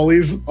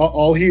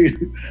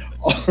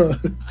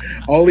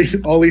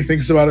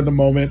thinks about at the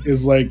moment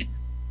is like,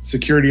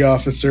 security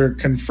officer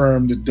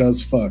confirmed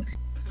does fuck.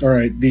 All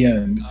right, the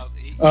end.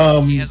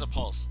 He has a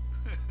pulse.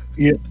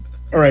 Yeah.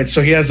 All right,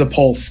 so he has a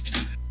pulse.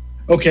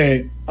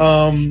 Okay.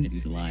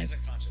 He's alive. He's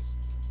unconscious.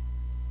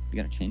 We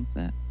gotta change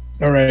that.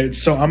 All right,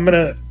 so I'm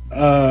gonna.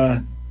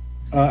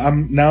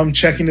 I'm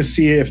checking to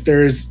see if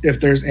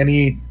there's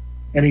any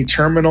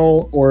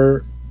terminal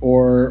or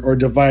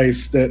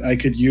device that I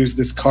could use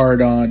this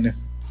card on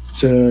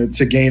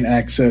to gain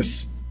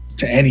access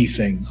to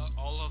anything.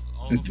 All of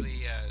the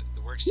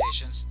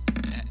workstations,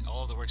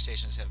 all of the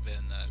workstations have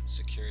been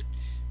secured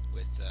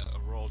with a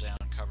roll down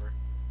cover,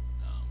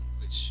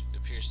 which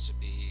appears to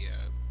be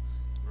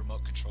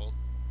remote controlled.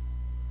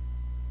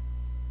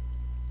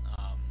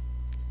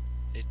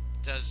 It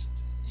does.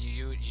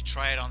 You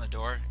try it on the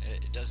door.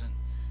 It doesn't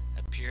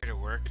appear to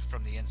work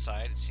from the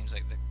inside. It seems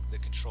like the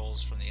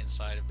controls from the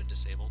inside have been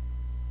disabled.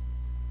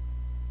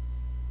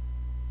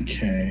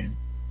 Okay.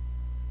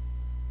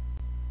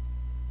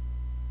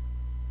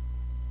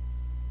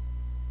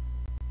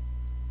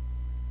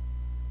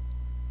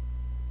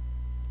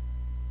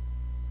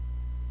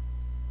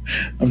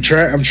 I'm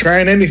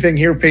trying anything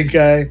here, Pink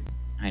Eye.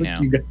 I know.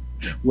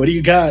 What do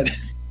you got?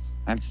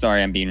 I'm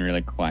sorry, I'm being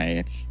really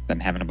quiet. I'm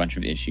having a bunch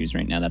of issues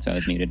right now. That's why I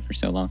was muted for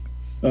so long.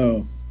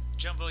 Oh.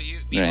 Jumbo,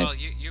 meanwhile,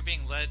 you're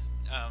being led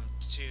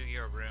to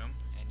your room,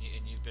 and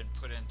you've been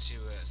put into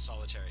a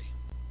solitary.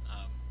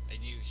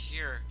 And you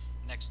hear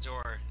next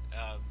door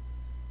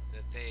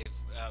that they've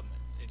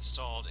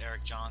installed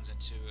Eric Johns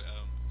into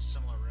a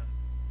similar room.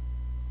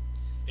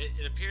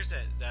 It appears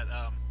that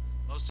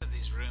most of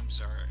these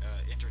rooms are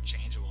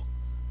interchangeable.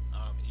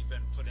 You've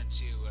been put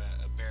into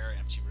a bare,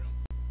 empty room.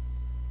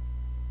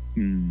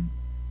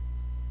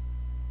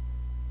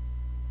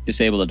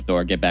 Disable the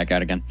door. Get back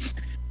out again.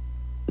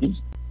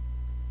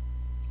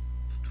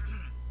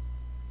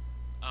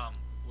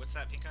 What's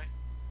that, Pink Eye?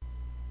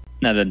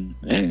 Nothing.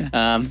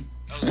 Oh,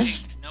 hey,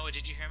 Noah,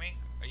 did you hear me?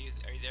 Are you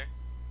there?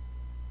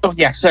 Oh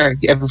yeah, sorry,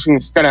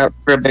 everything's cut out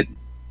for a bit.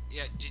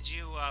 Yeah, did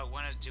you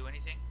want to do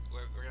anything?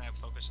 We're gonna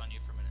focus on you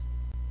for a minute.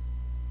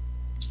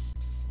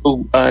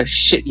 Oh,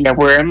 shit, yeah,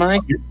 where am I?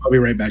 I'll be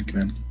right back,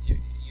 then.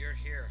 You're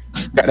here.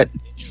 Got it.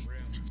 In your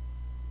room.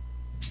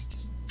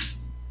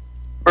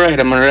 Alright,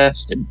 I'm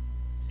arrested.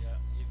 Yeah,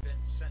 you've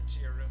been sent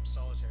to your room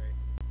solitary.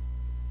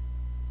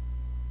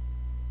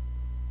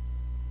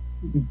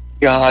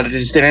 God,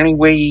 is there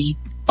any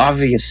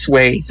obvious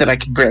ways that I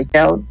can break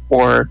out,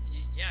 or...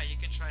 Yeah, you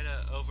can try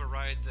to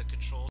override the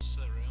controls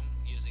to the room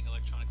using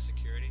electronic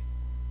security.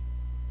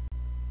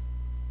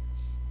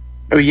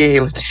 Oh yay,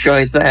 let's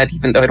try that,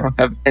 even though I don't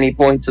have any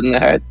points in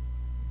that.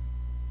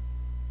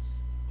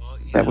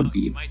 Well,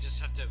 you might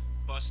just have to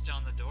bust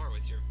down the door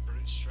with your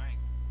brute strength.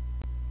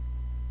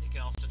 You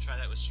can also try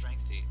that with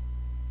strength feat.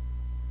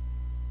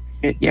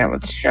 Yeah,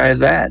 let's try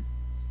that.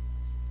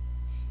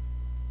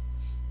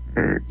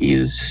 Or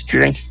use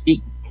strength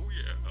feat. Oh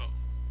yeah.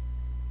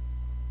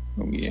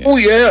 Oh yeah. Oh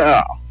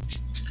yeah!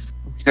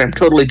 I'm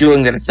totally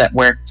doing that if that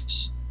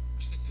works.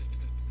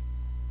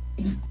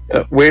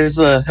 Where's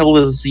the hell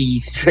is the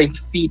strength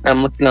feat?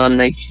 I'm looking on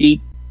my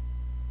sheet.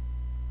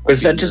 Or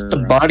is that just a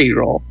body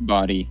roll?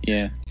 Body,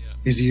 yeah.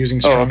 Is he using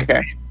strong? Oh,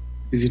 okay.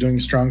 Is he doing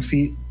strong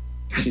feet?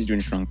 He's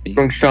doing strong feet.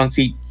 Doing strong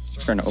feet.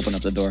 Trying to open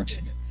up the door. He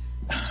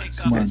takes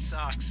Come off on. his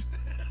socks.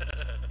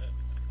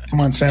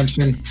 Come on,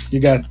 Samson. You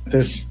got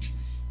this.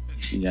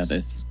 You got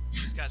this.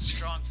 He's got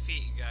strong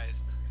feet, you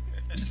guys.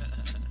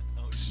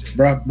 Oh shit.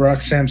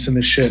 Brock Samson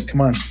this shit.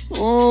 Come on.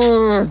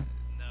 Oh.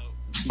 No.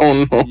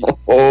 Oh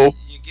no.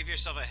 You give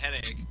yourself a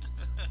headache.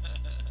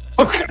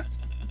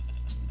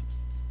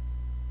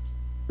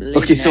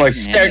 Okay, so I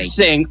start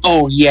saying,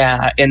 oh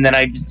yeah, and then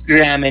I just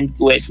ram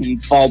into it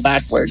and fall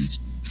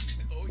backwards.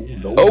 Oh yeah.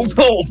 Oh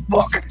no,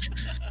 fuck.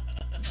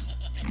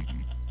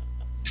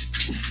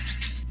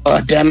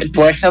 Damn it,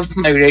 do I have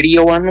my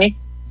radio on me?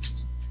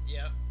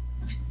 Yep.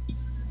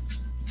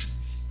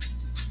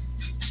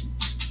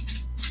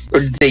 Or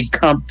did they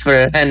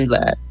comprehend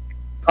that?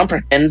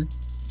 Comprehend?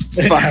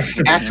 Fuck,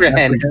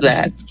 apprehends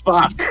that.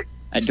 Fuck.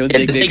 I don't Yeah,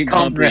 think they they can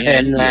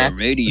comprehend comprehend that.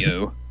 your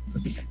radio.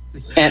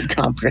 Can't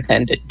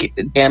comprehend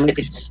it. Damn it,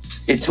 it's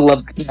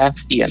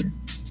Lovecraftian.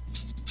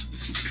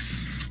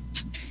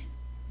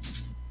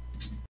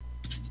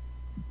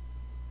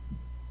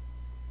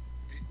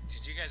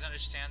 Did you guys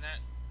understand that?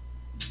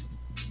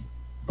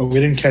 Oh, we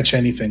didn't catch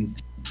anything.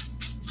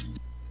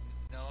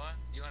 Noah,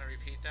 you want to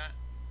repeat that?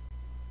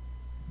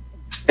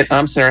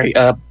 I'm sorry,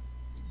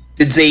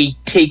 did they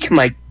take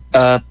my,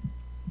 my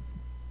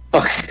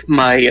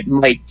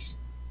mic,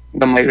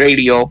 my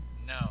radio?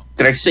 No.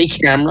 Did I say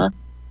camera?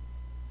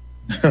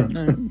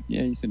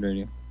 Yeah, you said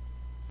radio.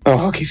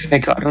 Oh, okay,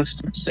 thank God. I was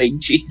going to say,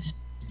 jeez.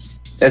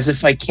 As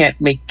if I can't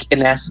make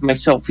an ass of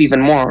myself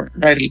even more.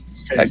 Alrighty,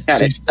 I got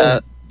so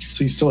it.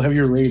 So you still have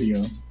your radio.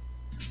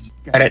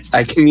 Got it.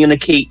 I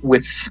communicate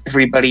with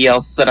everybody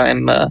else that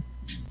I'm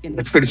in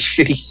a pretty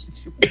shitty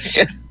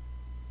situation.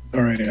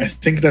 All right, I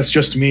think that's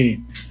just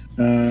me.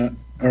 All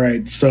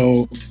right,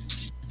 so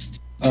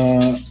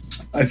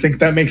I think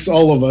that makes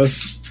all of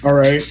us. All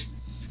right.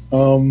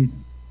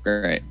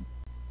 Right.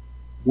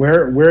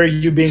 Where are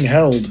you being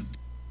held?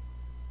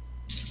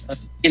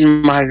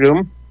 In my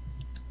room.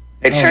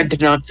 I Oh. tried to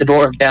knock the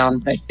door down,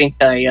 but I think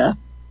I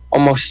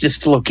almost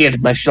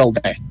dislocated my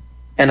shoulder.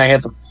 And I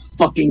have a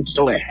fucking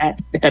killer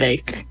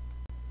headache.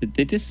 Did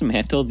they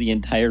dismantle the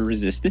entire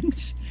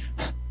resistance?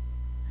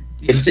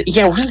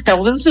 Yeah, what the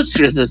hell is this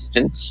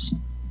resistance?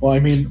 Well, I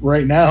mean,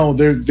 right now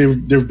they're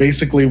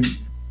basically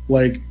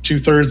like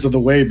 2/3 of the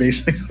way,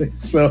 basically.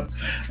 So,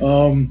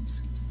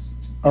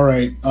 all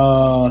right.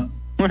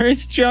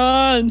 Where's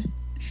John?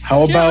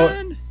 How about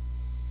John?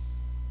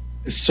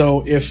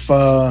 so if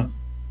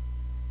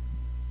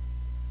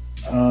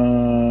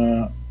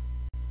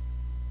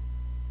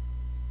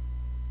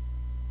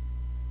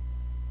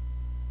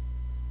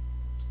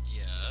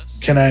Yes.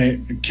 can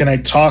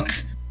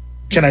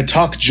I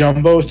talk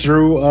Jumbo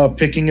through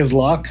picking his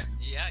lock?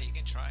 Yeah, you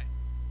can try.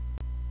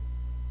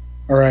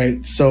 All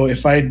right. So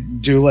if I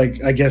do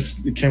I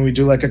guess can we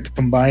do like a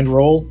combined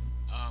roll?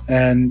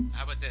 And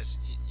How about this?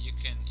 You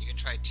can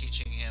try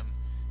teaching him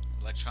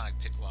electronic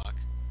pick lock,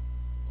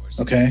 or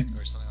something, Okay.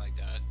 or something like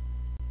that.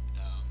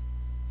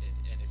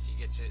 And if he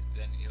gets it,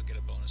 then he'll get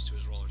a bonus to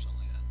his roll or something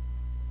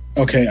like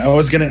that. okay, I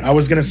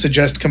was gonna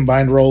suggest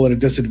combined roll at a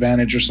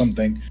disadvantage or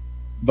something,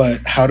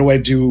 but how would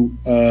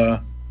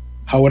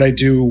I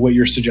do what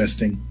you're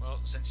suggesting? Well,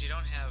 since you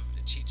don't have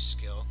a teach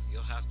skill,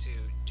 you'll have to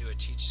do a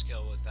teach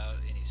skill without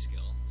any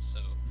skill. So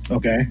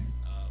Okay.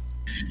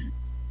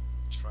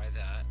 try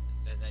that,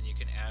 and then you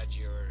can add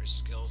your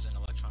skills in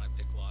electronic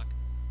pick lock.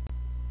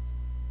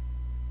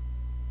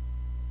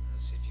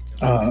 Let's see if you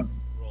can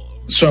roll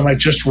over. So am I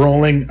just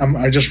rolling? Am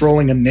I just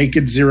rolling a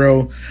naked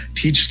 0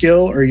 teach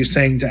skill, or are you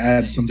saying to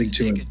add something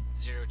to Make it?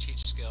 0 teach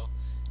skill,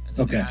 and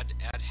then Okay. add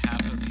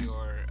half of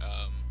your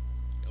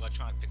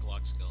electronic pick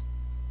lock skill.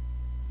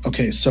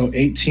 Okay, so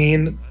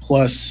 18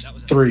 plus That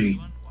was an 3.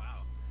 one?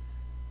 Wow.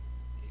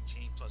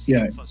 18 plus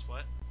Yeah. plus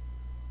what?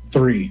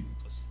 3.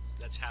 Plus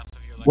that's half of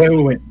your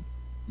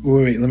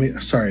Wait. Let me.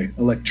 Sorry,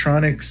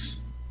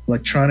 electronics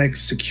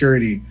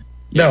security.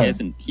 Yeah, No, he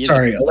hasn't- he hasn't-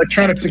 sorry,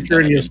 electronic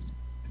security is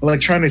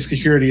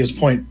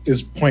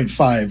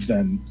 0.5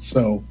 then.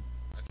 So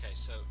Okay,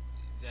 so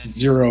then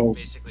 0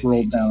 basically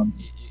rolled it's 18. down.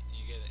 You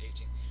get an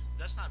 18.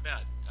 That's not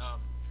bad.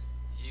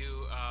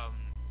 You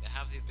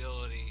have the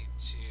ability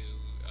to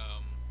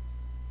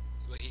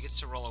he gets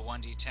to roll a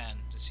 1d10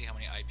 to see how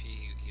many IP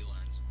he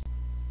learns.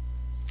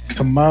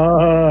 Come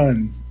on,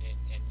 And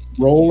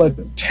roll a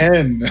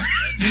 10.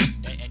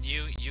 and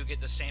you get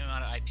the same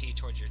amount of IP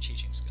towards your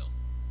teaching skill.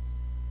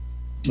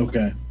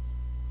 Okay.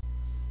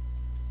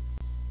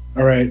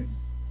 All right.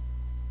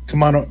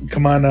 Come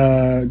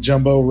on,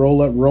 Jumbo.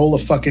 Roll a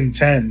fucking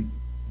 10.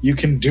 You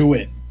can do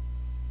it.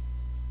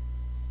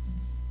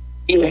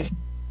 Yeah.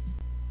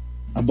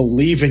 I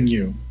believe in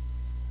you.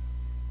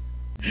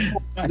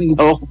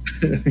 No.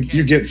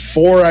 You get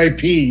 4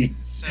 IP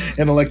So,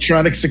 in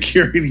electronic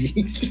security.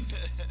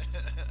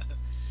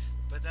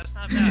 but that's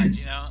not bad,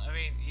 you know. I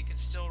mean, you can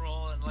still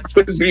roll an electronic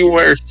Could be security.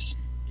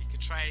 worse. You could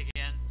try it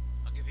again.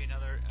 I'll give you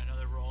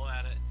another roll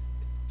at it.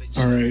 But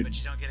All right. But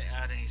you don't get to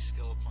add any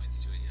skill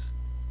points to it yet.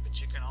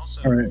 But you can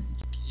also All right.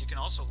 you can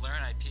also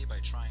learn IP by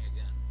trying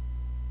again.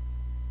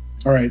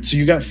 All right. So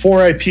you got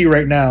 4 IP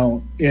right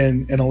now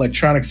in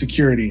electronic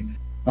security.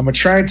 I'm gonna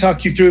try and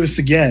talk you through this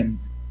again.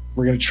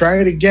 We're gonna try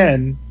it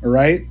again. All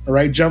right. All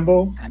right,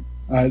 Jumbo.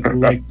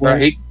 Right.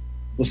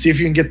 We'll see if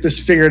you can get this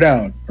figured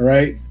out. All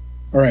right.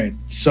 All right.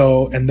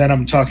 So, and then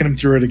I'm talking him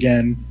through it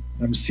again.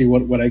 I'm gonna see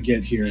what I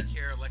get here. Make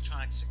your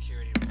electronic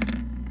security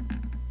roll.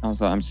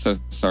 Also, I'm so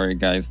sorry,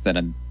 guys, that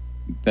I'm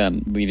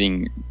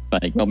leaving.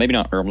 Maybe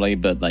not early,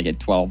 but at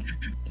 12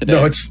 today.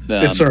 No,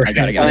 it's all right.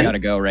 I gotta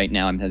go right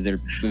now. I'm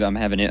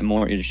having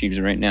more issues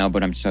right now,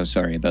 but I'm so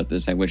sorry about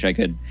this. I wish I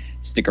could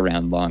stick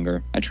around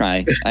longer. I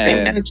try.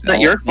 It's not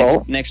your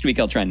fault. Next week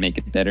I'll try and make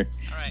it better.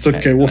 All right. It's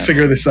okay. We'll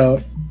figure this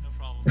out.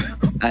 No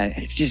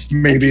problem. Just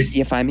Maybe.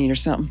 CFI me or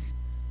something.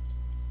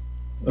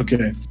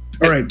 Okay.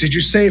 All right. Did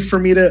you say for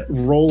me to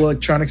roll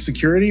electronic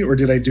security, or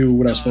did I do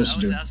what I was supposed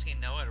to do? I was asking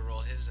Noah to roll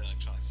his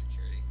electronic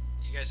security.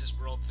 You guys just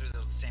rolled through the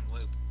same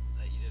loop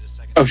that you did a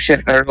second Oh ago.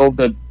 shit! I rolled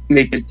a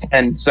make it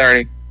 10.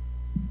 Sorry.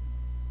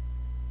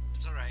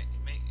 It's all right.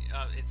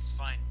 It's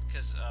fine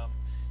because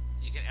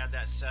you can add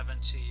that 7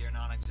 to your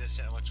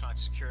non-existent electronic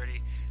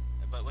security.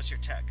 But what's your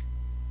tech?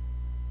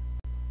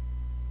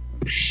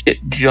 Oh, shit!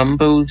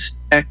 Jumbo's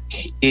tech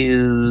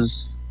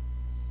is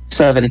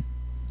 7.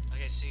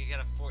 Okay, so you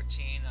got a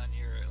 14 on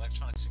your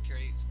electronic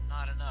security. It's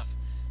not enough.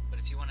 But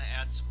if you want to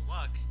add some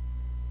luck,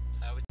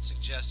 I would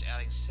suggest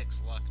adding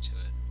 6 luck to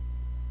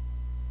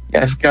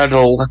it. I've got a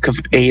luck of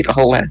 8.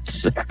 I'll add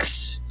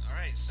 6. All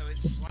right, so it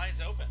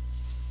slides open.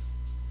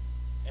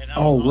 And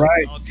All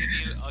right. I'll give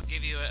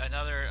you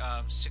another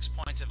 6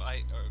 points of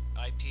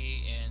IP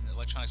in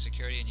electronic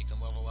security, and you can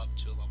level up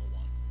to a level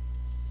 1.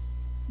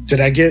 Did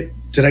I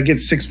get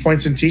 6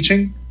 points in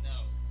teaching? No,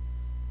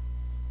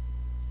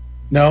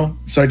 No.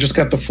 So I just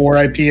got the 4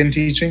 IP in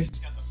teaching. it's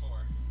got the 4.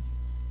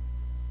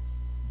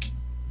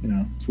 You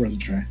know, it's worth a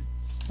try.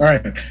 All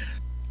right.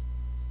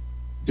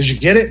 Did you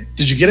get it?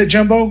 Did you get it,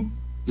 Jumbo?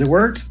 Does it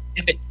work?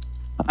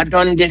 I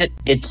done did it.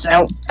 It's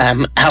out.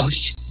 I'm out.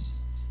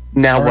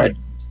 Now All what? right.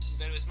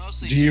 But it was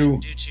mostly Do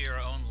due to your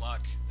own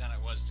luck than it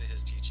was to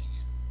his teaching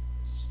you.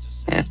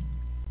 Just Yeah.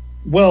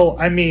 Well,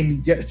 I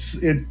mean,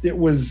 yes, it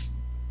was.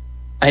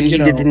 I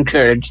needed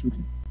encouragement.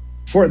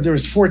 There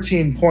was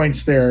 14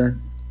 points there,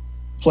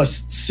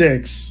 plus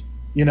 6.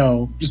 You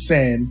know, just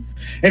saying.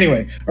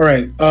 Anyway, all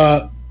right.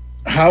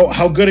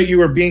 How good at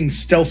you are being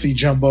stealthy,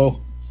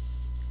 Jumbo?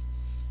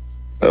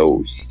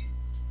 Oh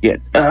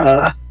shit.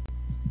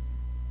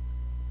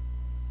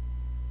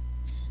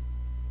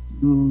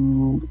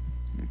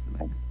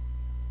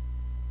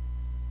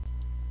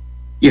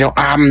 You know,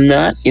 I'm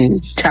not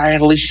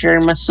entirely sure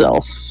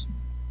myself,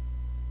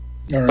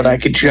 All right. but I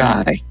could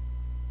try.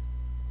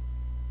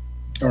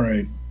 All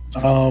right.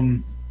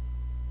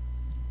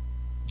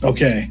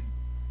 Okay.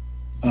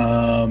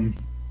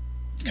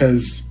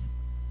 Because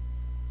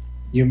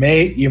you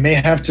may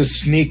have to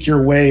sneak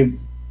your way.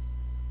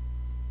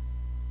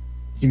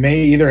 You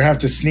may either have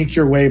to sneak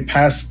your way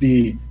past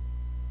the.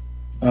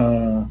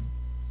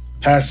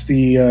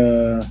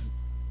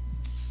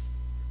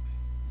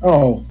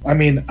 Oh, I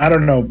mean, I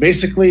don't know.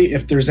 Basically,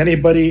 if there's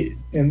anybody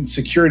in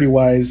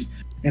security-wise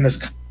in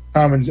this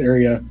commons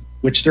area,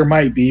 which there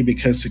might be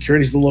because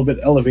security's a little bit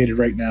elevated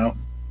right now,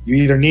 you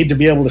either need to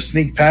be able to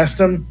sneak past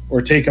them or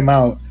take them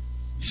out.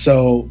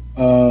 So,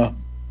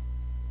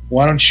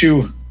 why don't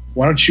you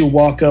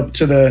walk up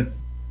to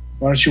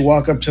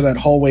that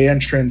hallway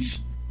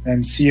entrance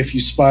and see if you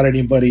spot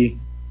anybody?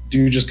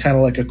 Do just kind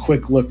of like a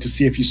quick look to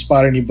see if you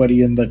spot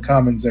anybody in the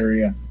commons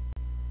area.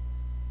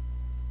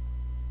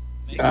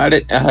 Got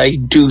it. I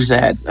do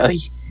that. I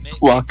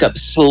walk up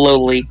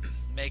slowly.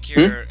 make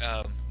your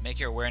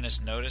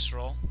awareness notice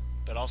roll,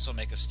 but also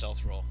make a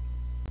stealth roll.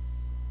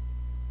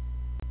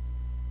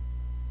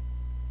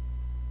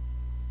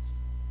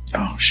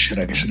 Oh shit!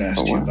 I should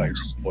ask you about your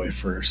boy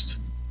first.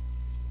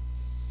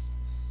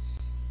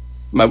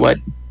 My what?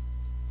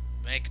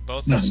 Make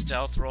both No. a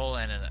stealth roll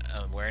and an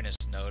awareness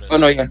notice. Oh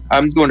no, yeah.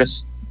 I'm doing a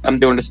stealth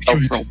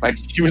roll.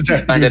 He was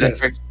that. I He was did that. it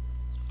first.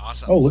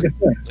 Awesome. Oh, look at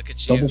that! Look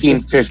at you. Double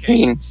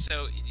 15.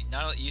 So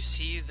you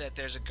see that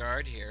there's a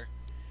guard here,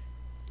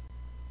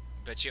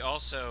 but you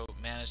also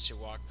managed to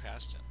walk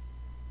past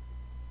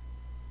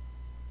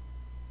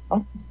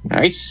him.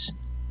 Nice.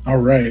 All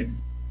right.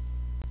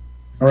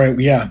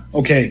 Yeah.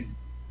 Okay.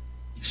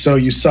 So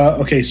you saw.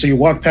 Okay. So you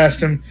walked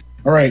past him.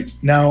 All right.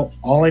 Now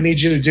all I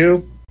need you to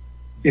do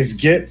is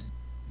get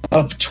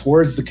up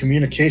towards the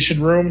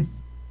communication room,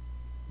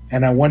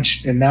 and I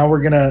want you. And now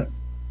we're gonna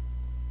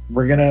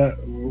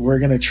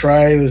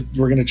try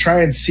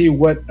and see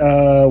what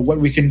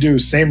we can do.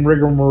 Same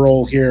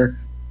rigmarole here.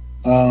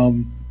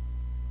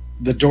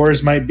 The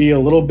doors might be a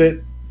little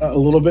bit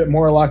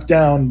more locked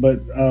down,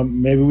 but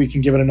maybe we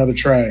can give it another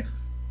try.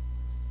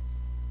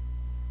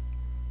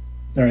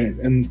 All right,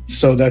 and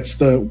so that's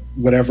the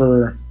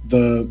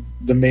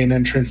main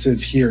entrance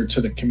is here to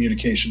the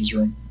communications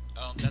room.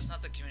 That's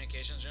not the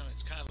communications room.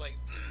 It's kind of like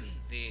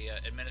the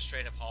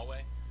administrative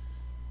hallway.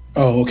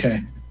 Oh,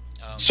 okay.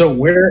 So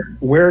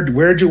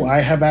where do I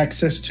have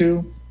access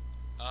to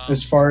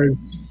as far as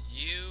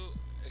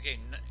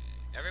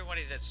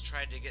everybody that's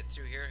tried to get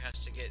through here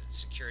has to get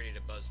security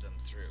to buzz them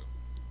through.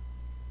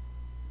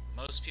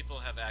 Most people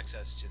have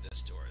access to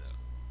this door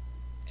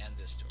though, and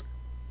this door.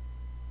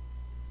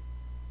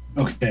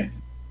 okay?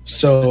 But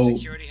So the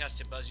security has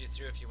to buzz you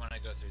through if you want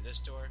to go through this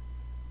door,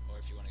 or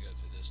if you want to go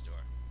through this door.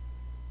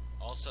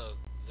 Also,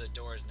 the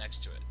door is next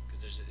to it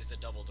because it's a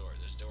double door.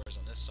 There's doors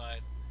on this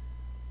side,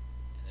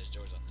 and there's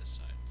doors on this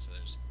side. So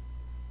there's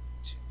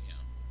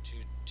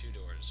two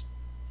doors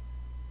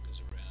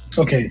goes around.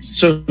 Okay,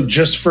 so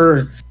just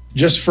for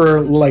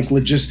like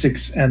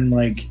logistics and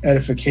like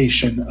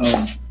edification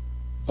of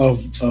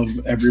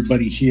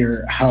everybody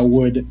here, how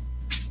would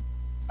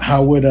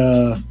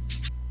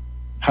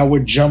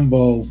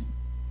Jumbo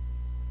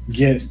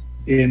get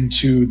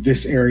into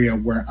this area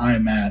where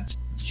I'm at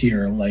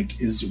here? Like,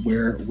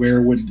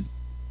 where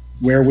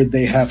would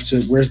they have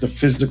to? Where's the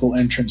physical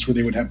entrance where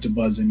they would have to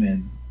buzz him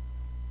in?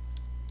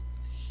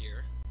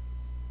 Here.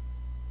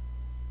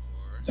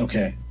 Or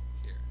Okay.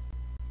 here.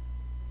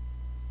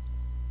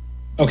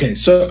 Okay,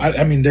 so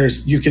I mean,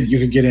 there's you could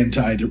get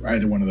into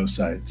either one of those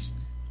sides.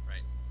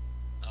 Right.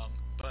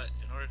 But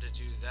in order to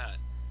do that,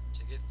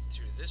 to get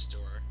through this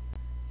door,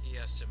 he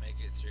has to make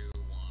it through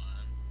 1,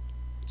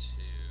 2,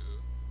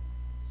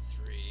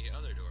 3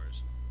 other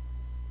doors.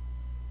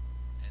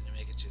 And to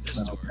make it to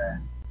this door,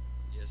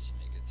 he has to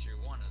make it through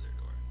 1 other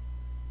door.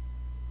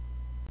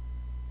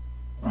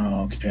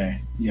 Oh,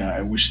 okay. Yeah,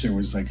 I wish there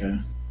was like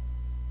a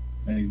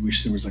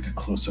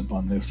close up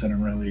on this. I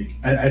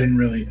didn't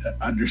really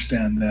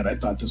understand that. I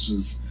thought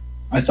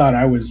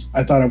I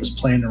was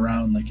playing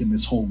around like in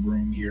this whole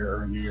room here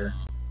earlier.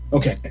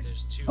 Okay.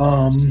 There's 2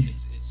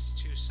 it's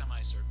 2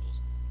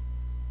 semicircles.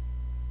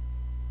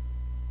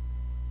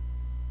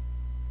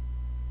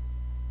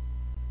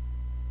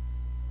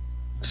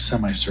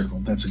 Semicircle.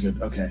 That's a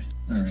good. Okay.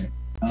 All right.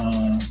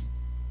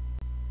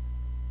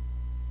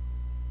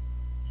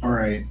 All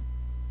right.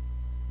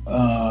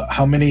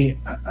 How many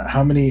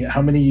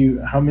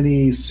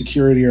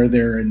security are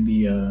there in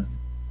the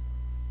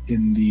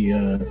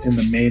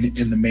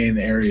main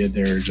area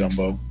there,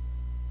 Jumbo?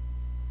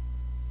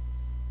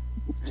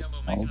 Jumbo,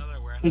 make another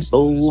awareness.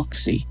 Oh,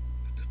 look-see.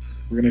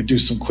 We're gonna do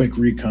some quick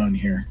recon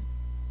here.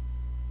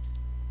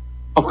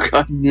 Oh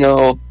God,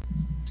 no!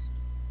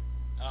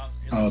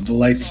 It The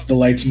looks lights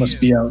all must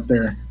clear be to out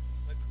there. you.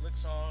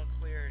 Looks all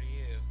clear to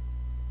you.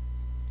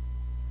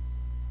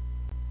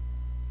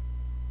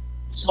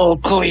 It's all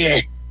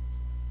clear.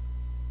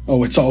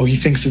 Oh, he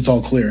thinks it's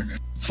all clear.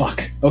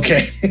 Fuck.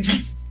 Okay.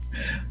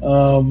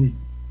 All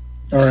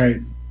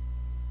right.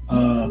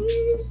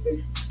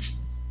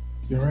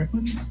 You all right,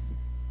 buddy?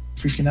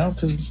 Freaking out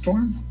because of the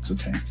storm? It's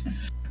okay.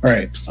 All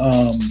right.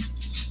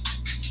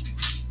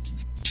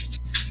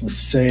 Let's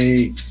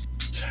say,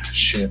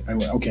 shit.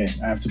 Okay,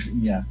 I have to.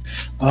 Yeah.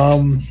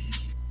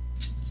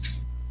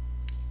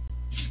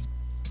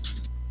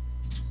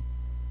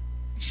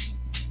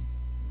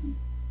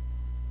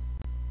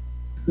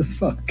 The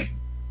fuck.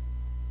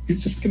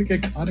 He's just gonna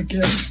get caught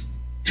again.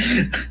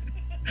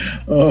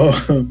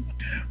 Oh,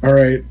 all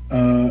right.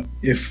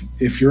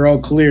 If you're all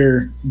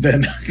clear,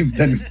 then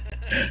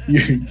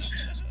you.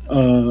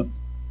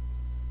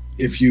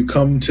 If you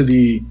come to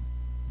the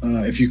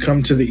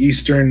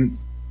eastern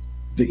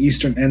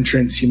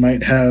entrance, you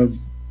might have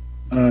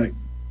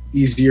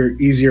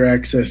easier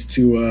access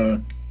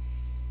to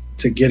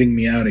getting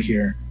me out of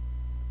here.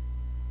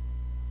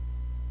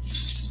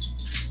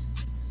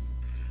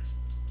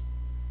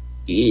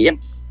 Yep.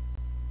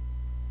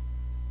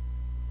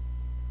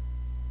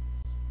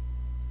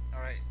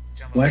 Alright,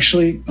 Jumbo. Well,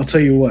 actually, I'll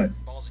tell you what.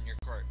 Ball's in your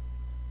court.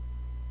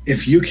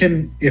 If you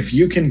can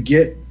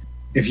get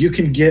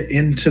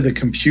into the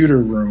computer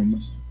room,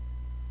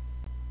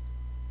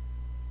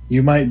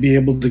 you might be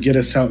able to get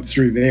us out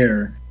through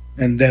there,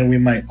 and then we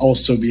might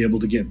also be able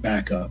to get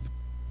back up.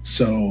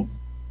 So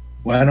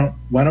why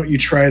don't you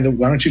try the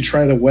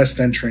west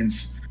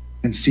entrance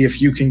and see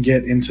if you can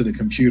get into the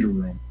computer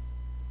room?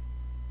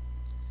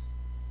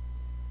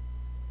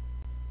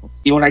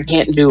 See what I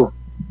can't do.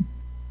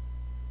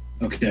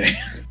 Okay.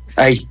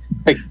 I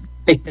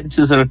head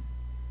to the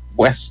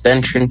west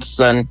entrance,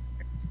 and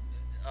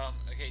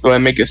Okay. do I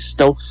make a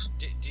stealth?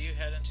 Do you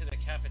head into the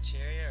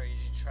cafeteria, or you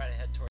try to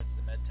head towards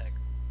the medtech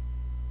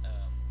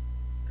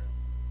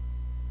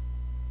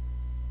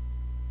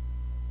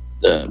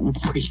room?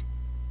 Wait.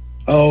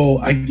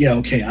 Oh,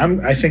 okay.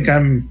 I think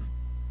I'm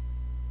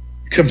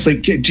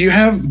complete. Do you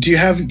have?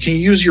 Can you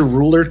use your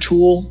ruler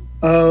tool,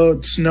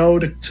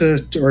 Snowed,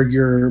 or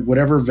your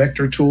whatever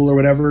vector tool or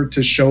whatever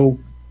to show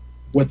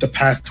what the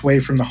pathway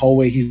from the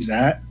hallway he's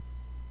at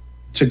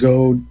to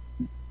go?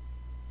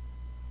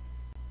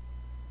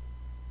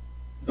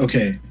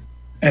 Okay,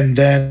 and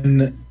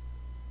then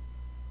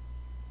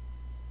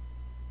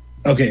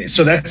okay,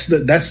 so that's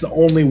the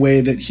only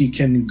way that he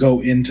can go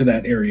into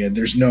that area.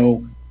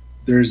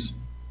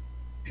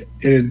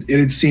 It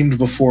had seemed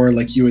before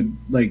like you had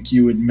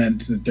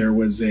meant that there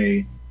was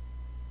a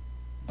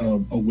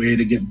way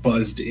to get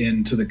buzzed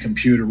into the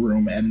computer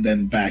room and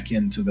then back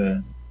into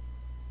the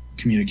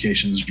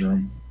communications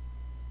room.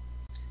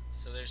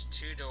 So there's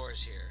 2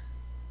 doors here.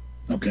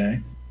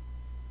 Okay.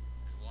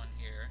 There's one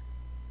here.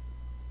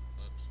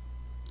 Whoops.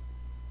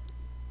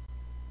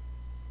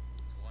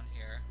 There's one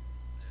here.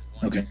 There's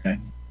one Okay. here.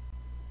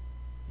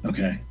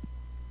 Okay.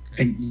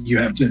 And you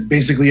have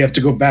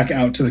to go back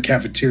out to the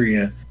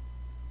cafeteria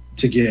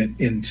to get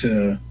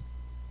into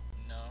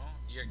No,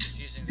 you're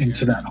confusing the air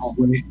that ducts.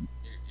 hallway.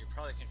 You're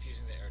probably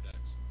confusing the air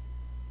ducts.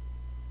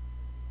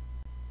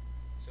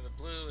 So the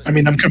blue. I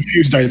mean, I'm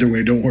confused either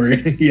way. Don't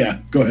worry. Yeah,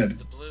 go ahead.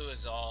 The blue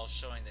is all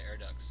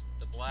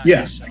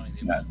Yeah. showing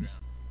the above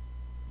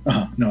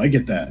ground. No, I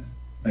get that.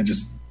 I'm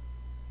just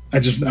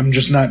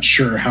not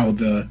sure how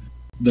the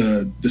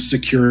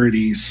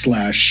security /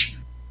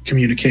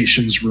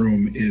 communications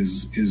room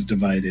is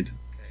divided.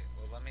 Okay,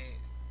 well, let me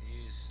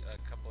use a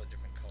couple of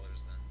different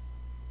colors then.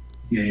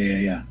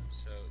 Yeah.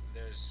 So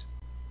there's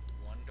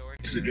one door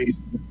Because here.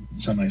 it's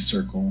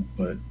semicircle,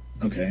 but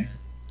okay. And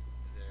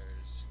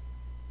there's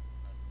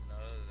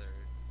another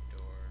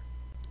door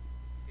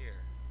here.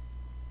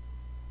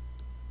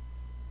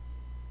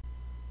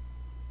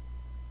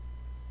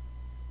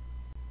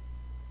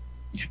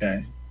 Okay.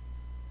 Okay.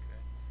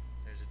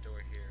 There's a door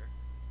here.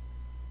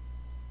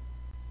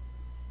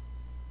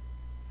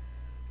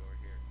 And a door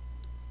here.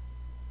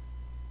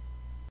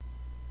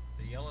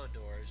 The yellow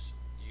doors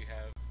you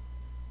have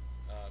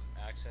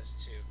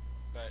access to,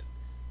 but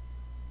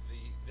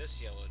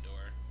this yellow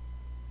door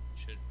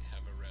should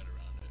have a red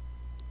around it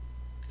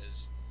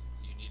because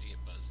you need to get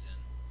buzzed in.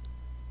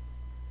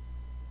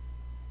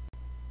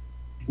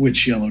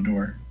 Which yellow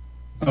door?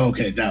 Oh,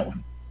 okay, that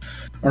one.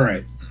 All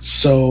right.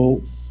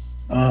 So,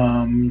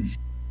 and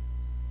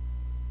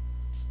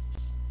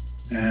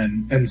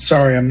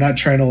sorry, I'm not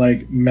trying to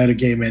like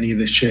metagame any of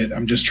this shit.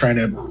 I'm just trying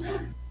to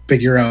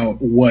figure out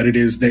what it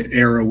is that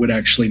Era would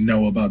actually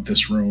know about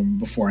this room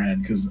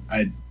beforehand, because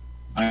I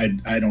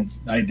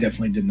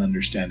definitely didn't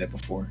understand it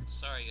before.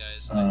 Sorry,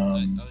 guys.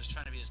 I was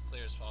trying to be as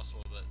clear as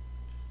possible, but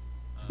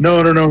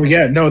No.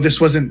 Yeah, no.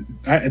 This wasn't.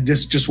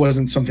 This just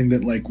wasn't something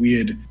that like we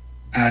had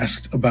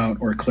asked about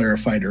or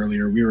clarified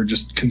earlier. We were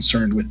just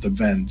concerned with the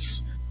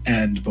vents,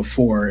 and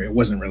before it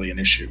wasn't really an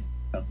issue.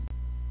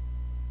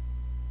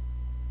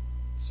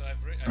 So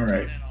I've All drawn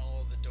right. in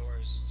all of the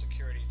doors,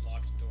 security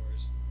locked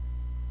doors,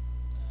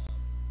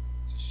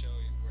 to show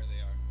you where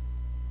they are.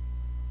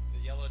 The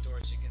yellow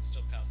doors you can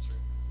still pass through.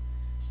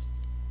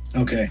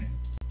 Okay.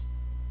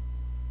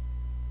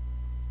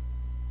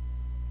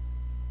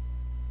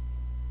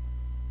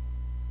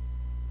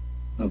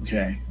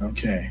 Okay.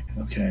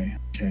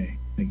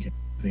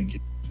 Thank you.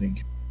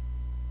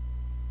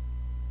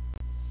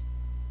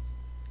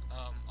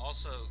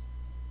 Also,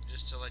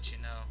 just to let you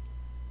know,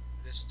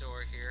 this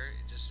door here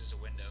just is a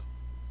window.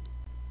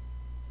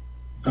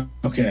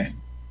 Okay.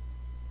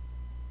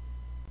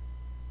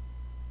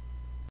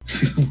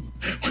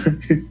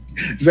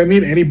 Does that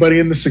mean anybody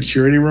in the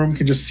security room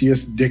can just see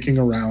us dicking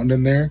around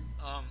in there?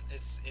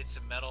 It's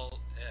a metal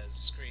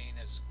screen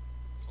as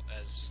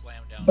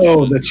slammed down.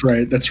 Oh, that's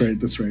right.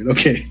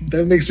 Okay,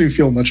 that makes me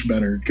feel much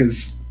better,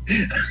 because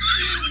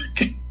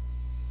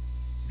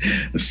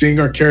seeing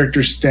our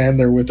characters stand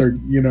there with their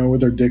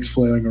dicks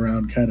flailing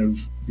around, kind of,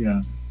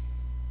 yeah.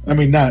 I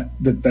mean, not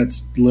that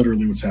that's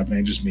literally what's happening.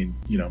 I just mean,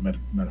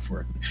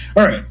 metaphorically.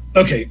 All right.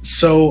 Okay.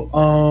 So,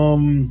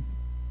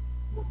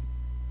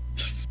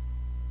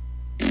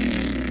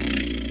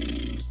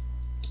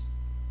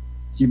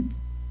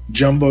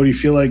 Jumbo, do you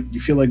feel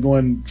like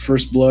going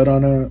first blood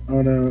on a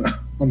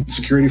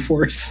security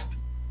force?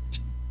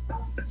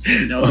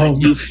 No, I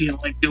do feel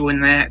like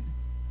doing that.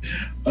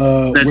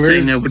 Not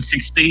saying I would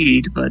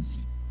succeed, but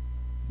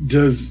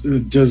does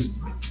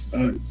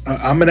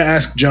I'm gonna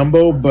ask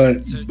Jumbo, but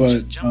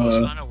Jumbo's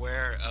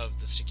unaware of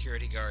the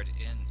security guard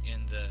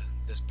in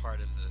this part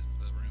of the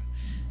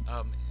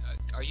room.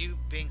 Are you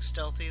being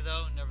stealthy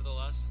though?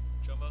 Nevertheless,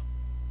 Jumbo.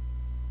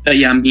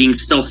 Yeah, I'm being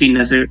stealthy.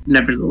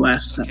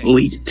 Nevertheless, Okay. at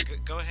least.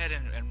 Go ahead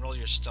and roll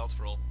your stealth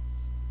roll.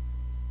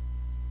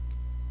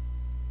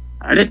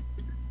 Got it.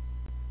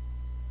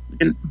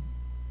 get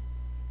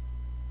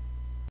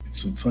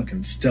some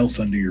fucking stealth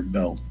under your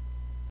belt.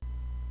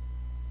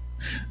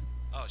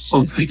 Oh shit!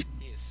 Oh, He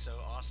is so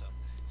awesome.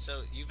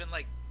 So you've been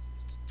like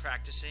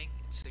practicing.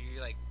 So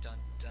you're like dun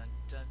dun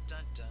dun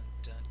dun dun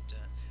dun dun,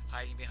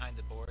 hiding behind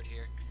the board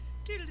here.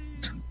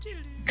 Diddle-doo,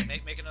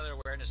 diddle-doo. Make another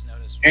awareness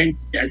notice. And,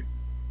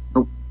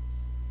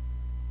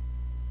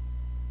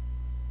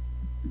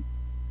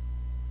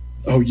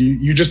 Oh,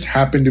 you just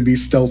happen to be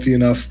stealthy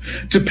enough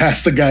to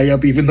pass the guy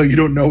up, even though you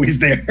don't know he's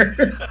there.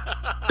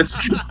 You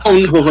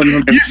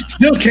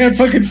still can't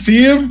fucking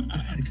see him.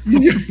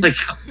 like,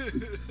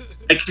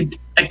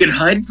 I could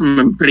hide from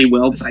him pretty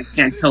well, but I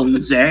can't tell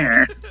he's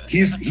there.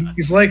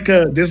 He's like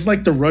this is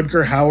like the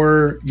Rutger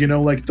Hauer,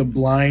 like the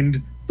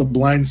blind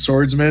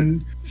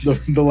swordsman, the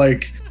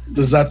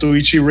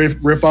Zatoichi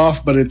rip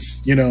off, but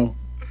it's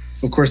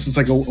of course it's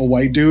like a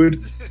white dude.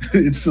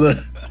 It's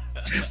the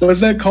what is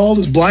that called?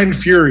 It's Blind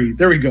Fury.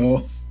 There we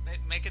go.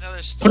 Make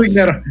another stealth.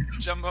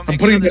 Jumbo, I'm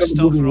putting that on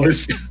the movie roll.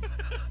 list.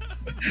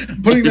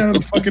 I'm putting that on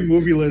the fucking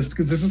movie list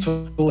because this is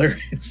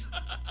hilarious.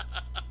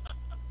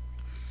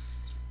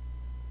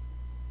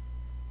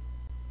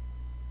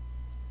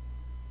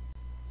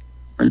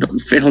 Don't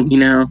fail me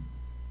now.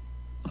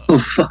 Oh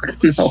fuck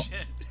no.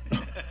 Shit.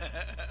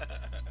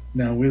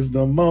 Now is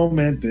the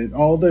moment that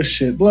all the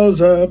shit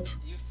blows up.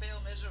 You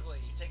fail miserably.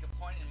 You take a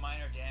point in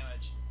minor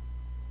damage.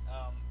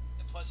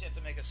 And plus you have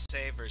to make a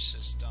save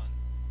versus stun.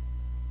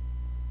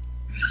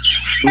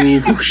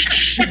 Oh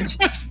shit.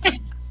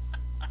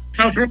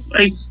 How do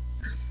I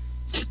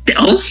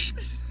stealth?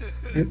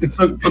 It's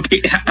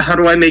Okay, how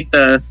do I make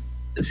the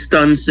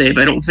stun save.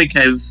 I don't think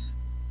I've...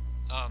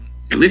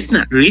 at least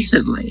not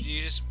recently.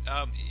 You just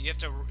you have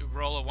to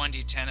roll a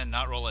 1d10 and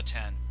not roll a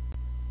 10.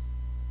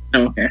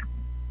 Okay.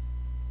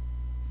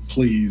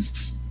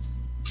 Please,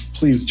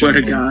 Swear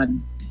to Jumbo.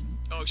 God.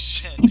 Oh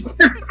shit!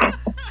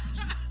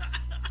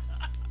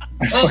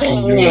 I fucking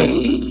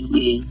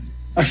knew it.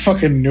 I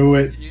fucking knew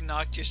it. You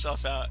knocked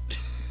yourself out.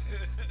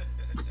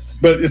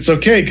 But it's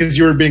okay because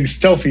you were being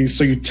stealthy,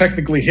 so you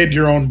technically hid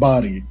your own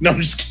body. No,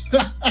 I'm just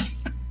kidding.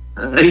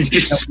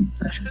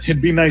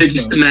 It'd be nice. I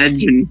just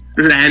imagine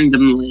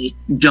randomly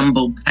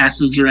Jumbo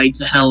passes right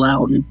the hell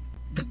out and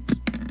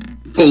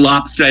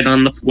flops right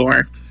on the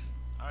floor.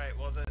 Alright,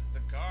 well the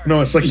guard... No,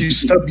 it's like you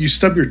stub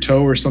your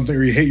toe or something,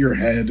 or you hit your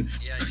head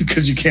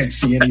because you can't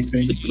see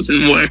anything. You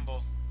Doesn't work.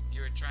 tumble.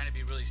 You were trying to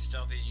be really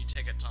stealthy, you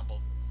take a tumble.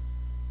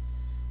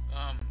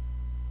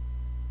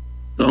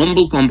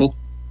 Tumble.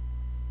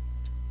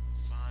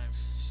 5,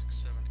 6,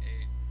 7, 8,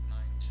 9,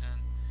 10.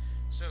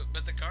 So,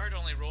 but the guard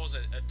only rolls a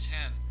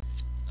 10.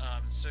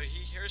 So he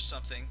hears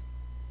something,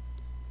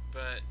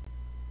 but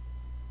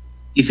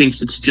He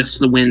thinks it's just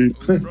the wind.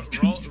 roll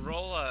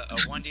a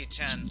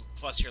 1d10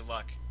 plus your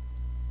luck.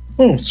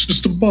 Oh, it's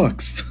just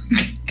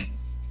 $1.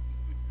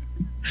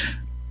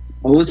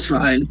 Oh, it's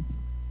fine.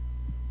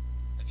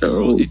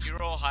 If you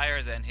roll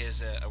higher than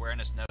his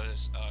awareness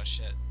notice, oh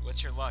shit.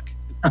 What's your luck?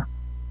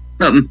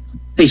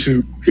 Hey,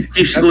 2. it's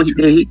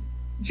usually 8,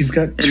 He's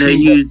got 2. and I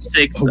use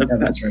 6. Oh, yeah, I've got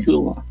that's right. 2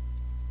 luck.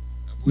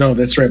 No,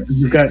 that's right.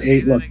 You've got Say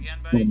 8 that luck. again,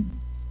 buddy?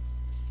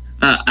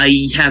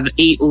 I have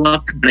 8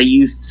 luck, but I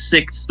used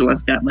 6, so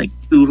I've got like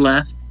 2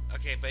 left.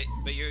 Okay, but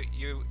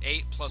you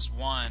 8 plus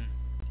 1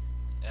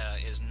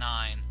 is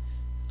 9.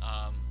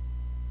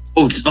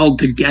 Oh, it's all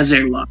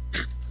together luck.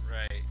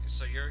 Right.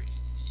 So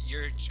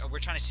we're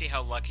trying to see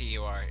how lucky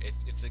you are,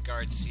 if the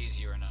guard sees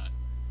you or not.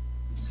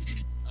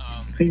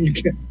 You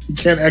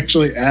can't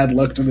actually add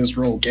luck to this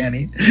roll, can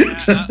he?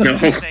 I'm No.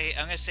 gonna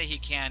say he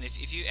can.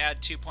 If you add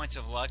 2 points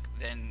of luck,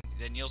 then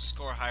you'll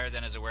score higher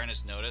than his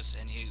awareness notice,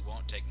 and he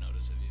won't take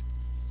notice of you.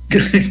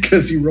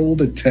 Because he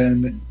rolled a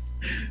 10.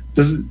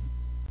 Does it?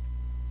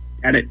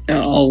 Got it.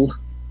 I'll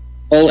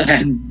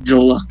add the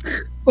luck.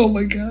 Oh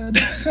my god!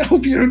 I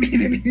hope you don't need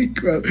anything.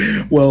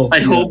 Well, I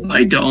yeah. hope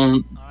I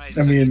don't. All right.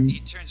 I So mean- he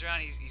turns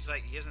around. He's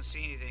like he doesn't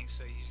see anything,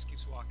 so he just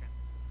keeps walking.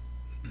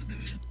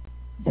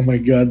 Oh my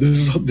god!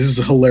 This is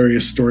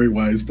hilarious story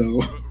wise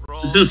though.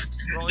 Roll, This is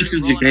roll the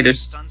another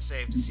greatest. stun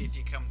save to see if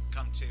you come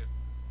to.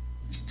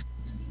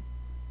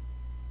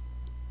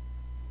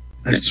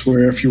 I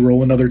swear, if you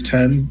roll another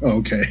 10, oh,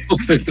 okay. Oh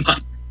my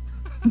God.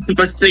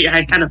 But see, I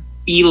had a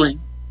feeling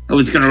I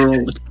was gonna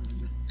roll it.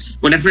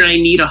 Whenever I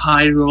need a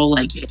high roll,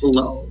 I get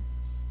low.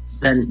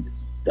 Then,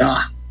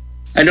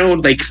 I know,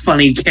 like,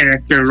 funny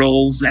character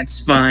rolls,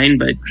 that's fine,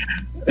 but...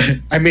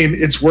 I mean,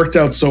 it's worked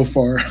out so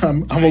far.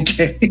 I'm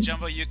okay.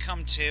 Jumbo, you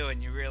come to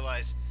and you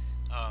realize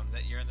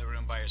that you're in the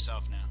room by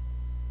yourself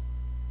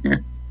now.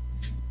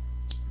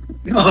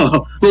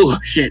 Oh,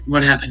 shit,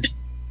 what happened?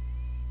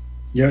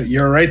 Yeah,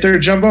 you're right there,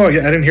 Jumbo. I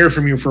didn't hear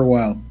from you for a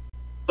while.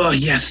 Oh,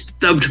 yes,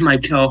 stubbed my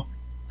toe.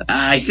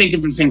 I think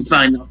everything's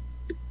fine, though.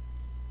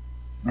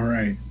 All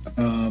right.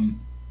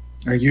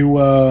 Are you?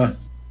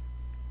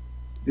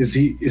 Is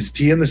he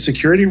in the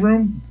security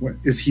room? What,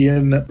 is he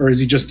in, or is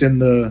he just in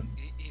the?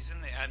 He's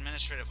in the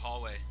administrative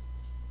hallway.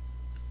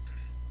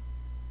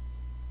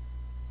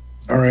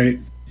 All right.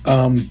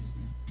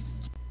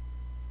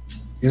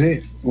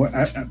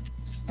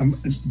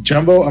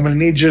 Jumbo, I'm going to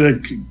need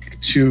you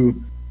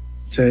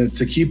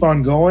to keep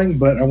on going,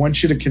 but I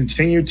want you to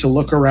continue to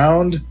look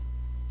around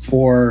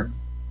for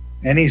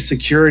any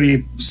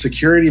security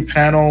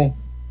panel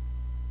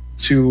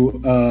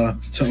to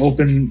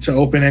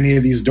open any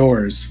of these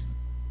doors.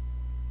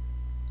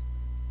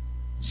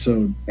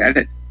 So Got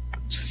it.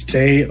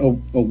 stay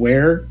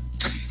aware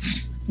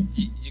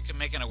You can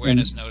make an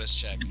awareness notice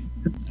check.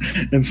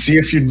 and see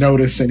if you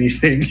notice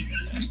anything.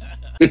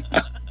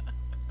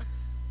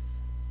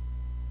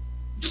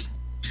 Come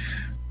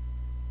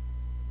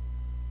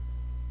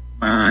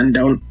on,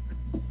 don't...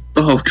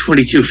 Oh,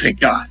 22, thank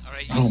God. All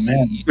right. Oh,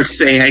 man. Let's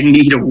say I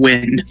need a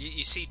win.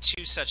 You see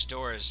 2 such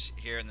doors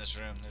here in this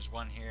room. There's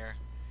one here,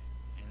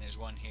 and there's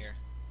one here.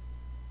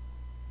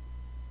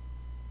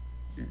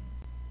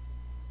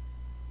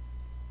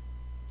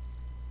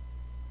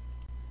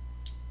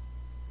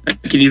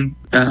 Can you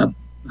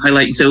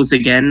highlight those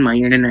again? My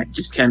internet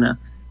just kind of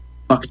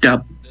fucked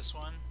up. This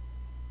one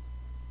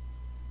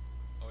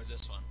or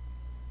this one.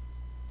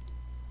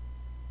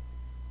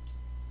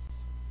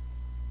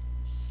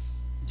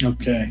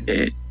 Okay.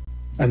 It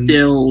And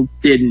still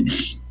didn't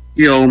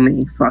show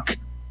me. Fuck.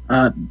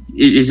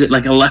 Is it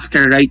like a left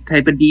or right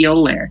type of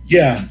deal there?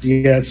 yeah,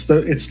 it's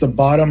the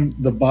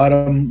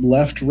bottom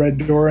left red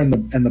door and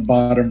the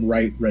bottom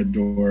right red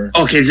door.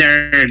 Okay,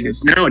 there it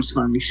is. Now it's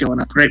finally showing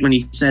up. Right when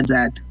you said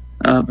that.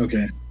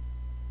 Okay.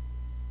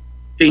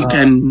 Think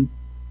I'm...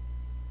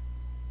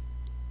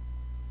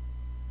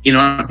 You know,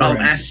 I'll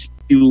Alright. ask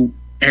you,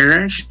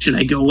 Era, should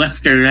I go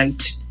left or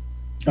right?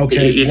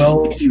 Okay. If,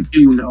 Well, if you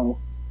do know.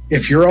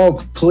 if you're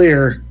all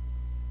clear,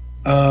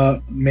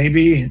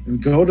 Maybe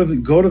go to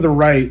the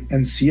right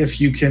and see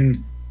if you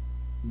can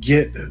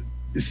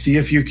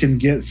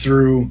get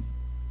through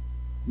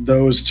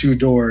those 2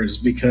 doors,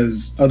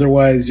 because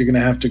otherwise you're gonna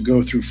have to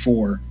go through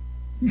 4.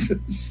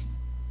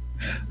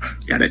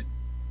 Got it.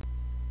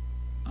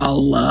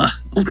 I'll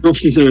go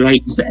to the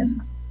right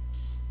then.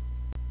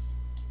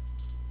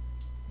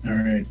 All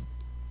right.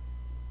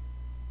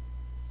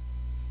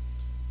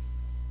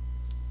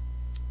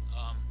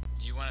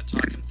 You want to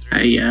talk him through?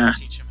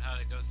 Teach him how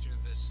to go through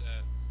this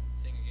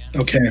thing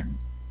again. Okay.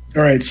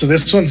 All right. So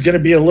this one's going to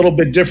be a little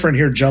bit different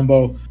here,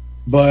 Jumbo,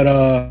 but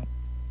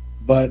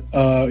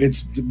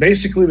it's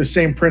basically the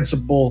same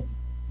principle.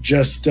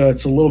 Just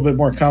it's a little bit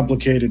more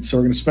complicated. So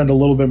we're going to spend a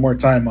little bit more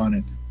time on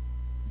it,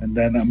 and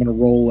then I'm going to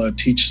roll a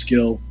teach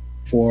skill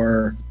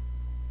for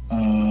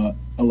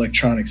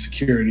electronic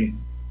security.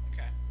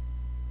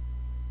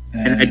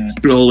 And I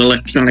roll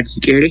electronic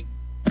security.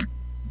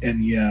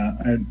 And yeah,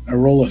 I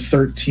roll a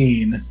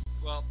 13.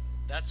 Well,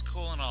 that's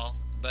cool and all,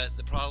 but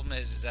the problem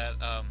is that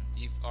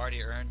you've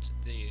already earned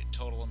the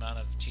total amount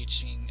of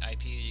teaching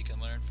IP you can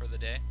learn for the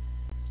day.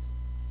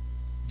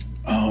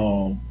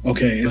 Oh,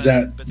 okay. But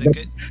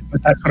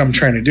that's what I'm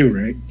trying to do,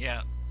 right?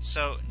 Yeah.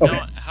 So, okay.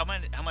 Noah,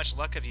 how much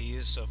luck have you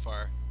used so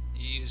far?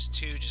 You used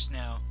 2 just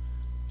now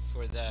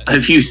for that.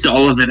 I've used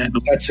all of it.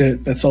 That's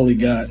it. That's all he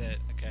got. That's it.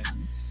 Okay.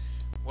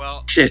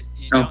 Well, shit.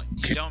 You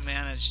don't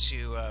manage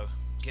to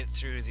get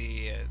through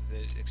the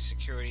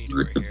security door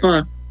what the here.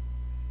 Fuck?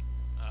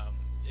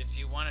 If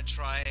you want to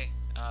try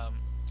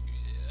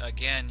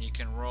again, you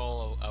can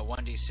roll a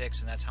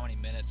 1d6, and that's how many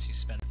minutes you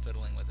spend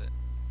fiddling with it.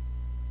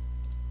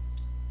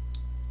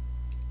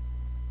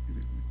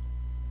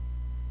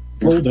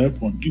 Roll that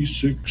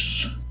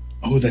 1d6.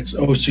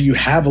 So you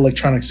have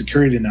electronic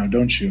security now,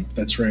 don't you?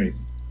 That's right.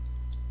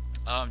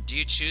 Do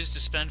you choose to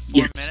spend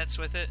 4 minutes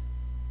with it?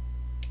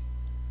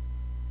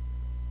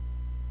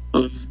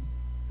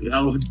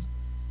 Oh,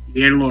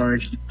 dear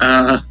Lord.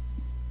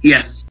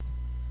 Yes.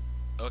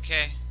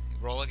 Okay,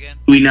 roll again.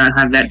 Do we not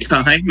have that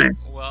time?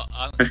 Well,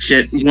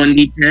 shit,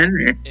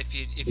 1d10? If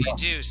you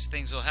do,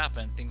 things will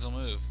happen. Things will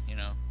move,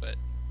 but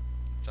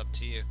it's up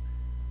to you.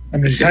 I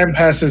mean, time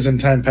passes and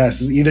time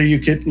passes. Either you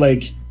could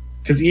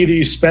because either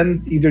you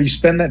spend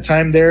that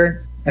time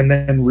there and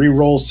then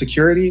re-roll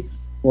security,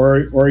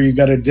 or you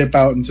got to dip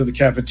out into the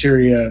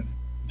cafeteria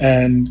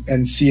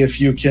and see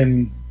if you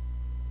can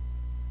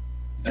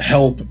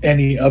help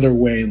any other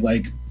way,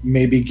 like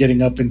maybe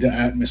getting up into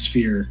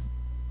atmosphere.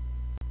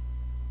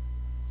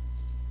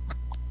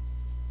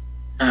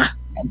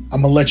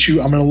 I'm gonna let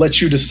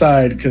you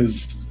decide,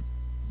 because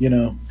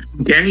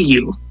dare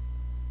you.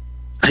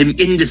 I'm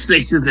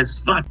indecisive as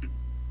fuck.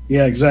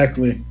 Yeah,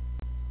 exactly.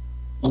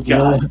 Oh,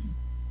 God.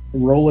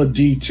 Roll a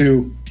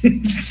D2.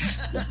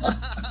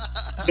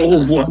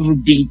 Oh,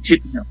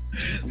 1d2. No.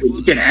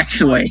 You can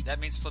actually. That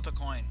means flip a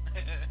coin.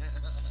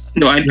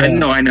 No, I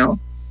know.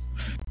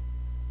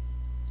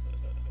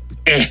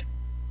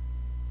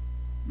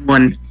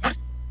 1.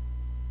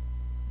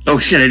 Oh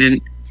shit, I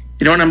didn't.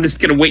 You know what? I'm just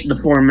gonna wait the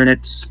 4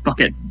 minutes.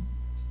 Fuck it.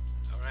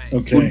 Alright.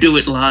 Okay. We'll do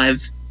it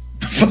live.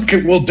 Fuck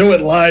it, we'll do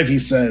it live, he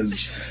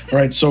says.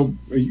 Alright, so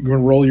are you gonna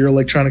roll your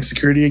electronic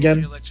security again?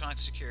 Your electronic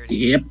security.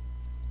 Yep.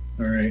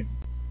 Alright.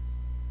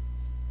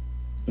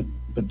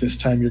 But this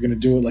time you're gonna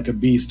do it like a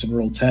beast and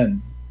roll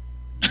 10.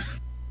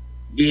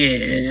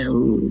 Yeah,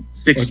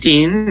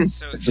 16.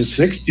 So it's a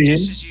 16.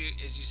 Just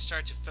as you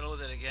start to fiddle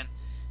with it again,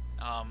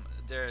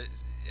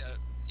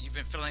 you've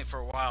been fiddling for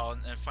a while,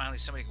 and finally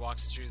somebody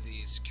walks through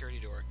the security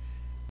door.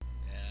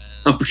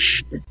 And Oh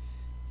shit.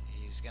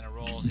 he's gonna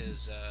roll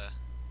his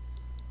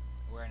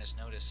awareness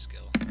notice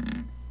skill.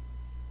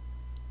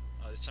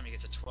 Oh, this time he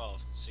gets a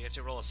 12. So you have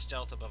to roll a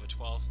stealth above a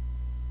 12,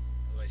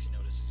 otherwise he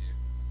notices you.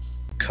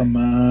 Come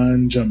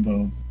on,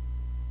 Jumbo.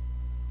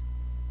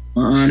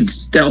 On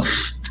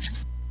stealth.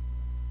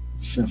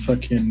 It's a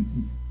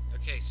fucking...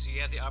 Okay, so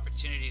you have the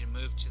opportunity to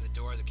move to the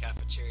door of the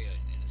cafeteria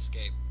and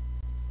escape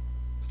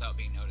without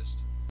being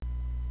noticed.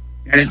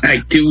 And if I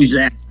do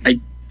that,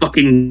 I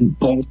fucking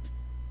bolt.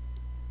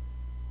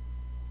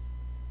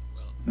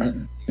 Well,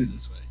 you go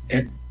this way.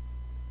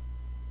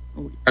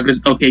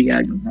 Okay, yeah,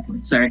 I go that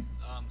way. Sorry.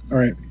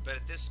 Alright. But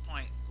at this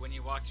point, when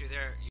you walk through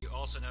there, you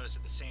also notice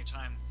at the same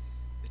time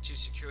the 2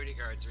 security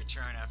guards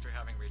return after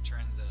having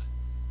returned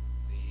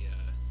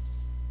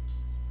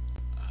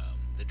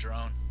the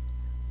drone,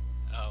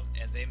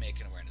 and they make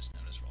an awareness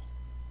notice roll.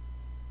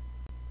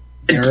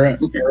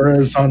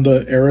 Era's on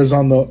the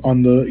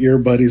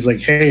earbud. He's like,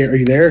 "Hey, are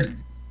you there?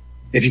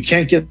 If you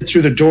can't get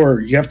through the door,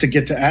 you have to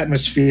get to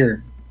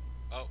atmosphere."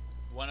 Oh,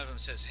 one of them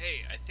says,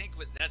 "Hey, I think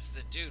that's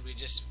the dude we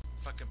just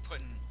fucking put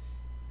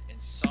in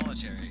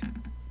solitary."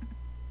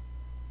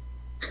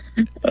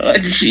 Oh,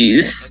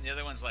 jeez. And the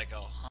other one's like,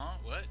 "Oh, huh?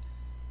 What?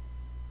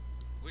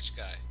 Which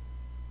guy?"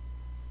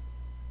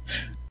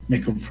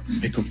 Make a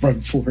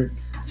run for it.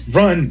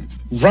 Run,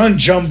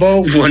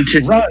 Jumbo. Run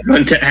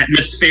to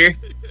atmosphere.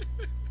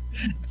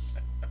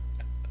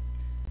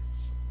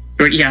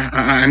 But yeah,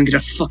 I'm gonna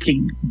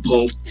fucking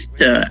bolt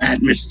the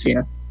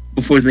atmosphere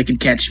before they can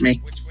catch me.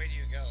 Which way do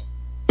you go?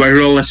 Do I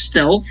roll a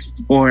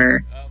stealth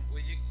or? Well,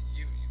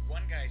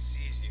 one guy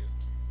sees you,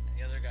 and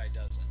the other guy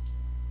doesn't.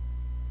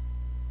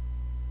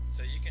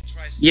 So you can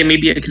try. Yeah,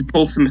 maybe I could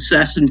pull some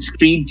Assassin's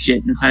Creed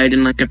shit and hide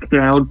in like a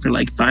crowd for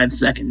like 5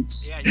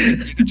 seconds. Yeah,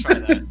 you can try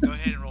that. Go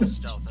ahead and roll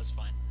stealth. That's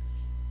fine.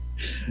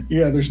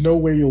 Yeah, there's no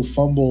way you'll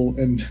fumble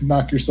and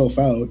knock yourself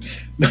out.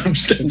 No, I'm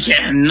just kidding.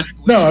 Again.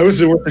 No, it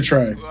was worth a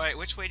try. Right,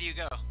 which way do you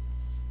go?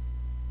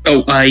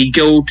 Oh, I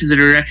go to the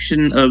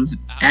direction of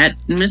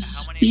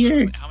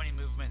atmosphere. How many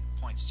movement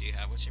points do you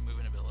have? What's your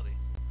movement ability?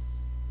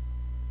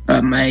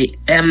 My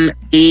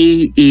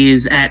MA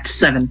is at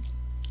 7.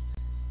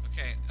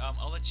 Okay,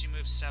 I'll let you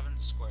move 7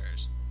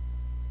 squares.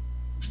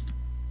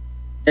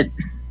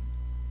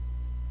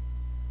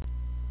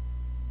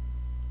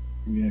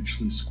 We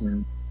actually square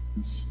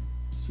this.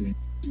 Let's see.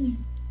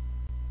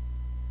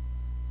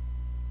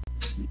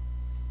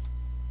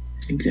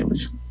 I think that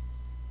was.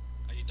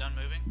 Are you done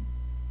moving?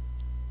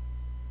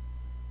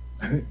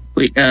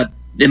 Wait,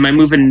 am I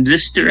moving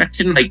this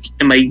direction? Like,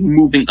 am I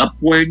moving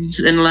upwards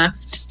and left?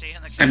 Stay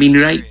in the I cafeteria.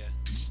 mean, right?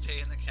 Stay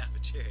in the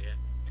cafeteria.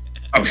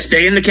 Oh,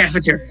 stay in the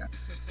cafeteria.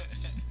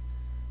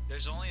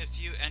 There's only a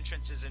few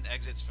entrances and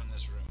exits from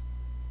this room.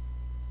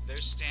 They're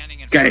standing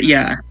in Got front it, of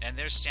yeah. And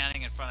they're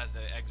standing in front of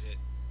the exit.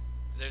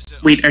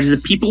 Wait, are the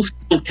people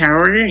still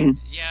towering?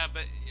 Yeah,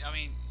 but, I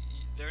mean,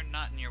 they're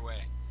not in your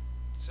way.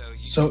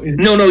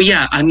 No,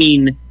 yeah, I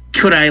mean,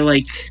 could I,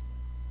 like,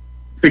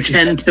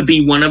 pretend to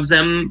be one of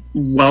them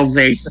while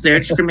they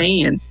search for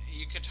me? And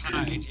you could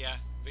hide, yeah.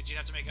 But you'd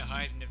have to make a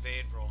hide and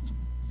evade roll.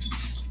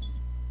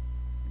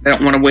 I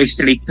don't want to waste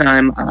any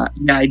time.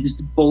 Yeah, I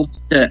just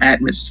bolt the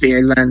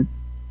atmosphere then.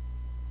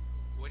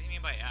 What do you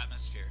mean by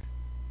atmosphere?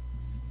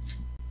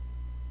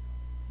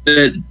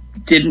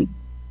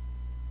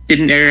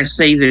 Didn't Era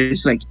say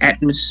there's like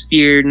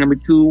atmosphere number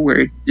 2,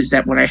 or is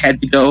that what I had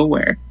to go?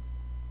 Where?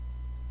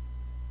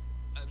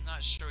 I'm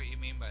not sure what you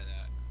mean by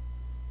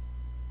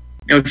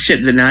that. Oh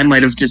shit! Then I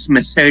might have just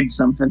misheard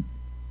something.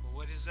 Well,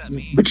 what does that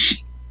mean?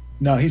 Which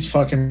No, he's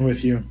fucking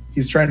with you.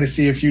 He's trying to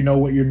see if you know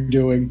what you're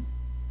doing.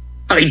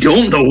 I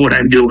don't know what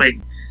I'm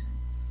doing.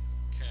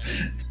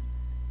 Okay.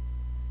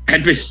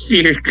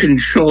 Atmosphere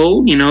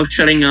control, you know,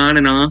 shutting on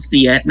and off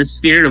the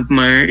atmosphere of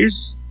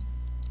Mars.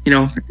 You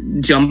know,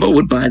 Jumbo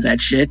would buy that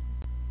shit.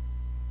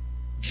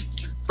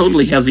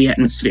 Totally how the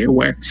atmosphere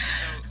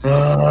works.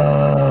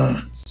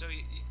 So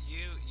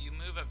you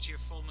move up to your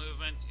full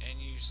movement and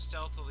you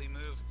stealthily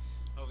move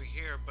over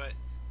here, but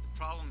the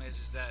problem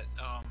is that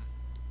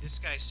this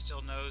guy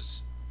still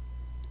knows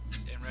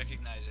and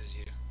recognizes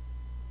you.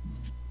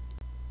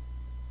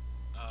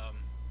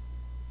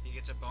 He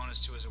gets a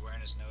bonus to his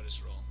awareness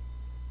notice roll,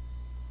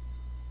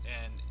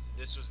 and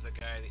this was the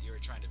guy that you were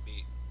trying to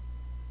beat.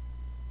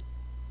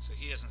 So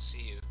he doesn't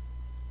see you,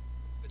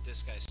 but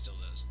this guy still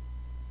does.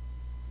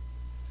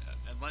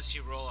 Unless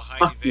you roll a hide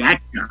Fuck evade,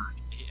 that guy.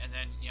 and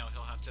then he'll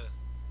have to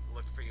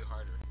look for you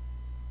harder.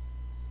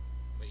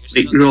 But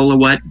Wait, roll a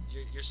what?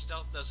 Your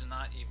stealth does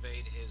not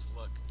evade his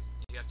look.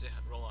 You have to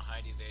roll a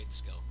hide evade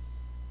skill.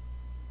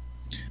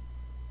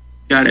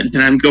 Got it.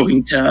 Then I'm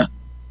going to.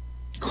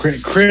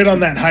 Crit on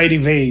that hide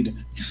evade.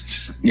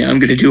 Yeah, I'm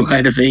gonna do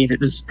hide evade at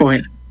this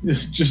point.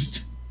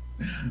 Just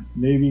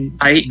maybe.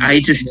 I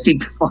just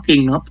keep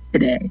fucking up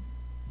today.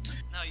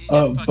 No, you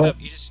didn't fuck up.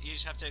 You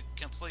just have to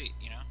complete.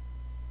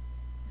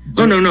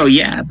 Oh no,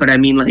 yeah, but I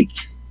mean, like,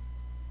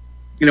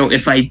 you know,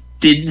 if I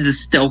did the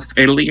stealth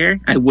earlier,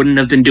 I wouldn't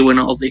have been doing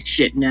all this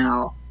shit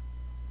now.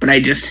 But I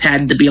just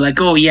had to be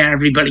like, oh yeah,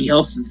 everybody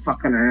else is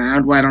fucking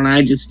around. Why don't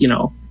I just,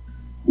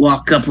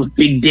 walk up with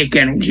big dick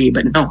energy?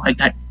 But no, I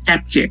got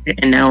captured,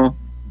 and now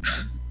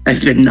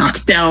I've been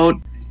knocked out.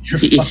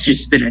 It's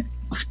just been a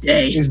tough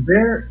day. Was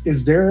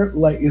there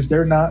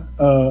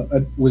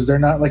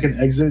not like an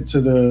exit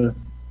to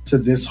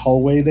this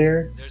hallway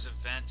there? There's a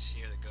vent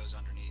here that goes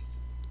underneath.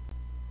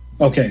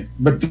 Okay,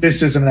 but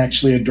this isn't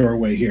actually a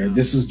doorway here.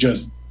 This is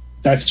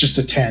that's just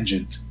a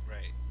tangent.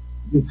 Right.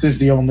 This is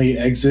the only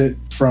exit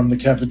from the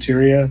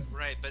cafeteria.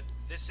 Right, but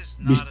this is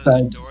not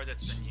a door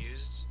that's been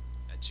used,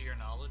 to your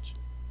knowledge.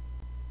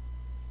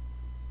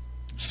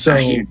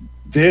 So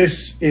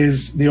this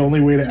is the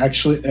only way to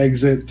actually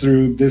exit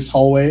through this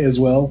hallway as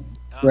well,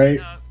 right?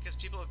 No, because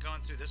people are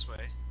going through this way,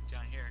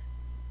 down here.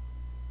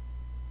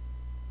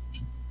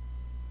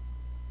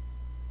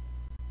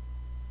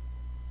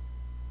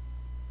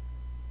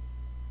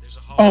 There's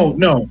a hallway. Oh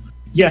no,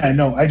 yeah,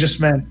 no. I just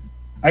meant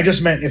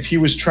if he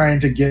was trying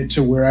to get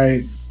to where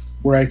I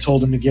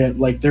told him to get.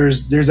 Like,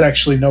 there's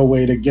actually no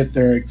way to get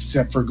there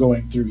except for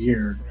going through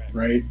here, Correct.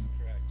 right?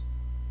 Correct.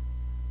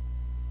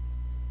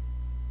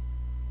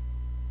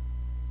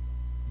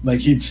 Like,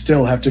 he'd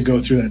still have to go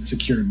through that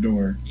secured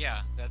door.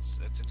 Yeah,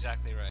 that's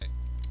exactly right.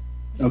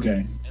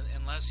 Okay.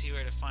 Unless he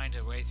were to find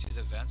a way through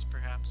the vents,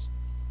 perhaps.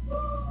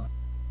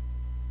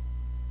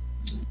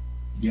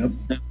 Yep.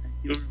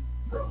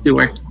 Do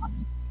it.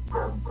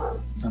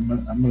 I'm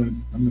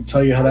gonna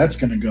tell you how that's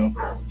gonna go.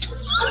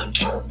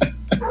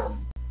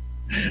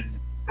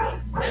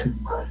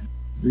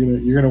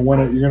 You're gonna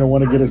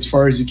want to get as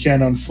far as you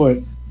can on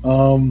foot.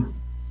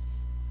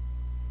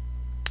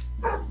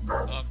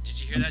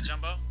 hear that,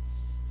 Jumbo?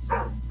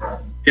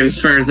 Get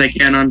as far as I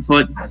can on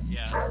foot.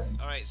 Yeah.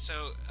 All right. So,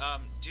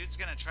 dude's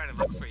gonna try to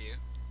look for you.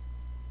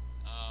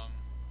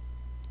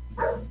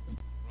 Rolling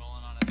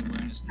on his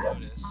awareness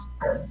notice.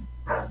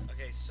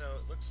 Okay. So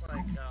it looks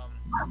like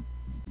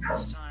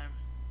this time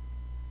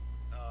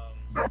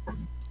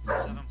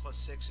 7 plus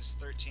 6 is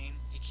 13.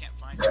 He can't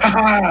find you.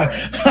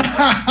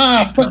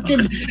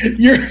 Fucking,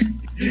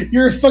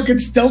 you're a fucking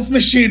stealth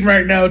machine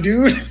right now,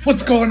 dude.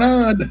 What's going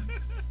on?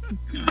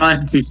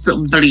 God,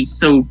 somebody's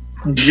so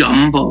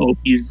jumbo.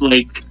 He's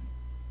like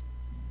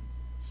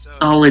So,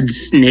 solid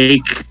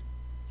snake.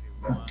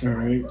 All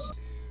right. 2, 3,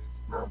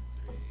 4,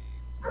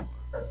 5.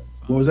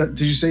 What was that?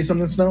 Did you say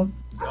something, Snow?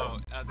 Oh,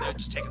 they're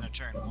just taking their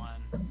turn.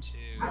 1, 2,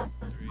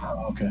 3,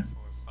 Okay.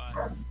 4,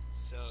 5.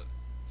 So,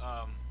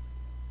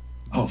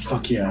 Oh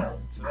fuck yeah.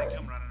 so they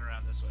come running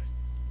around this way.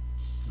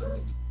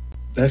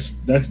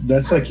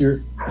 That's like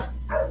your.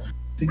 I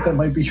think that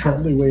might be your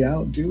only way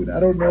out, dude. I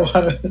don't know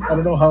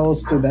how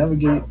else to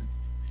navigate.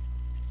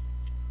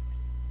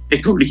 I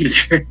don't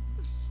either.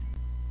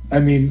 I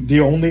mean,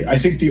 I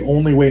think the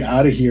only way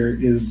out of here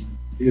is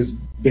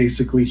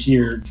basically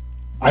here.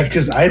 I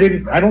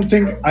don't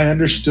think I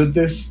understood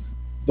this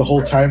the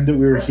whole time that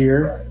we were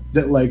here,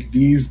 that like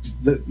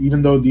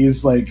even though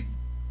these like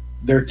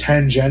they're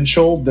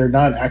tangential, they're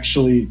not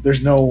actually,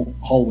 there's no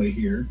hallway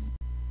here.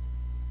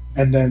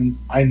 And then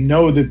I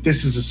know that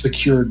this is a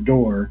secured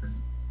door.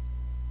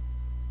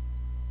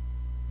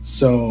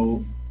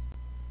 So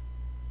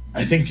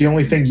I think the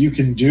only thing you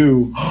can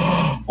do,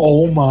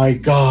 oh my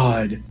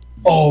god.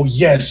 Oh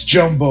yes,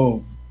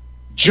 Jumbo.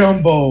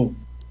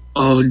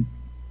 Oh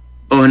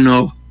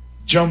no.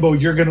 Jumbo,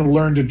 you're gonna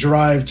learn to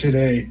drive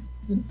today.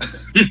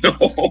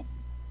 No.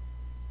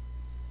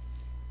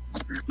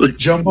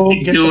 Jumbo,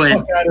 get the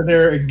fuck out of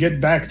there and get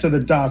back to the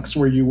docks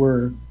where you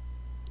were.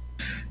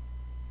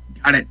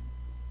 Got it.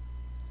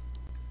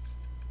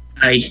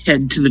 I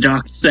head to the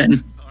docks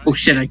then. Oh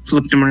shit, I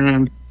flipped him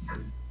around.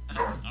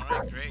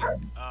 Alright, great.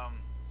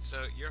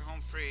 So you're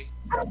home free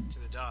to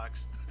the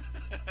docks.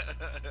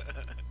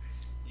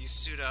 You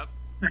suit up.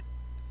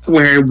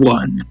 Where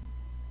one?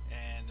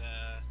 And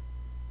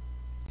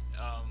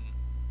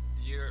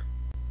you're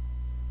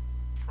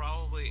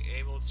probably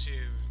able to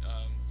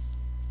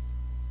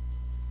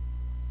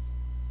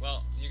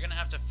well, you're gonna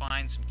have to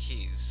find some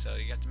keys, so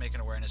you have to make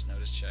an awareness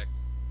notice check.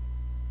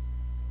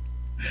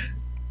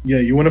 Yeah,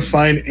 you want to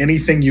find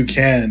anything you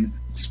can,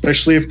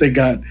 especially if they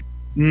got,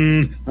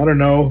 I don't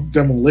know,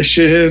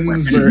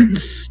 demolitions or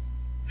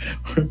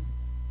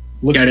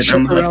look.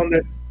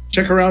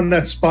 Check around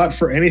that spot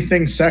for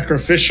anything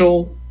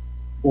sacrificial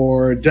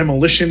or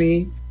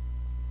demolition-y.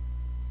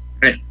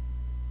 Right.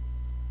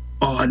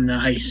 Oh,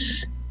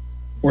 nice.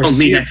 Or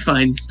Only I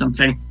find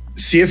something.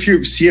 See if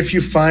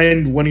you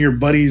find one of your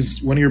buddies'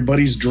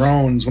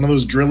 drones, one of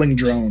those drilling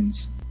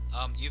drones.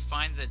 You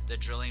find the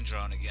drilling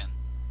drone again.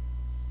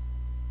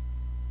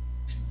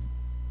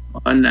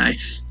 Oh,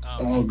 nice.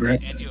 Oh,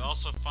 great. And you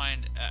also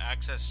find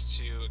access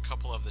to a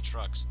couple of the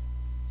trucks.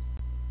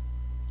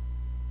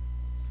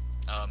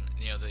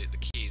 You know, the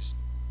keys.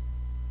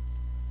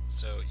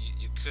 So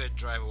you could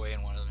drive away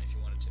in one of them if you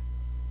wanted to.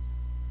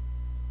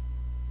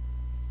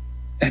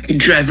 I can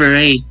drive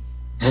away.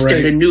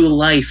 Start a new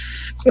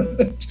life.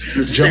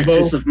 The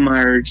surface of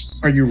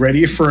Mars. Are you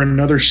ready for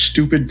another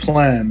stupid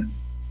plan?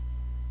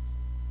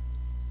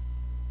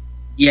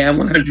 Yeah,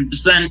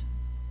 100%.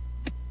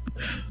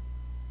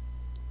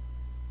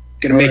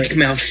 Gonna make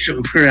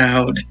Maelstrom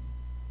proud.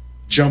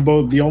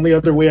 Jumbo, the only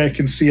other way I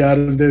can see out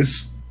of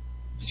this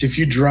is if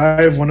you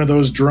drive one of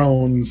those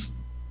drones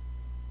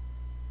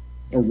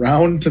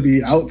around to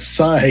the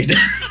outside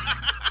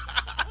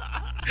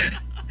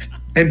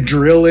and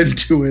drill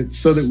into it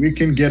so that we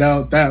can get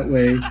out that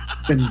way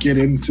and get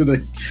into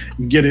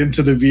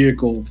the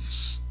vehicle.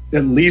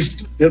 At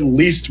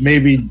least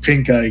maybe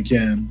Pink Eye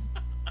can.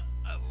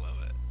 I love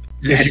it.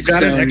 If you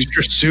got an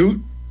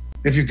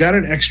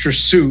extra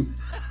suit,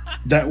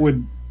 that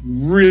would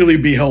really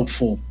be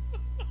helpful.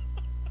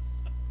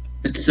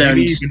 It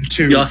sounds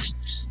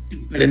just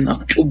stupid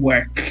enough to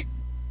work.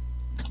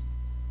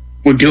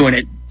 We're doing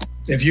it.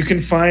 If you can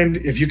find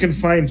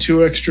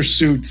 2 extra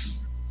suits,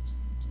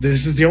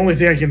 this is the only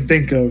thing I can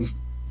think of.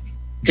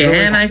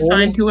 Can I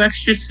find 2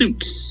 extra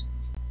suits?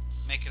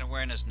 Make an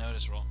awareness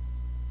notice roll.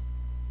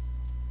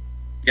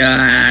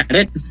 Got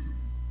it.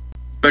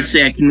 But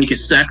say I can make a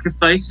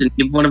sacrifice and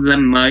give one of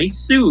them my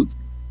suit.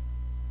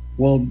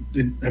 Well,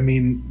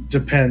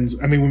 depends.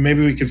 I mean,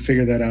 maybe we could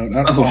figure that out.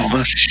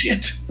 Oh,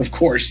 shit. Of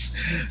course.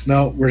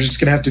 No, we're just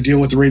going to have to deal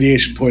with the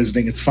radiation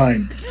poisoning. It's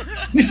fine.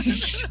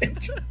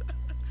 Shit.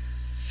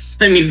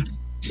 I mean,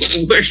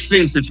 worse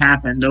things have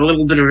happened. A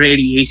little bit of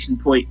radiation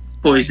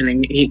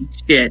poisoning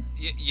ain't shit.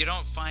 You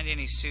don't find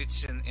any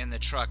suits in the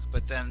truck,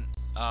 but then,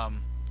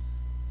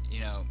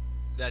 you know,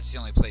 that's the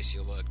only place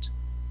you looked.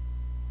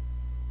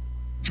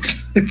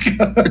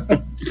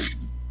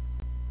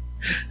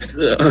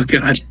 Oh,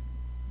 God.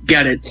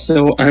 Got it.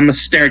 So I'm gonna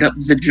start up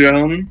the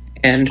drone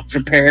and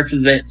prepare for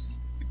this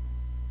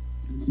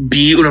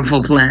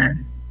beautiful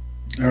plan.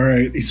 All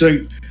right.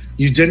 So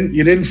You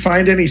didn't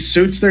find any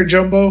suits there,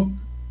 Jumbo?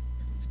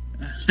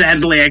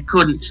 Sadly, I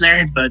couldn't,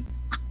 sir. But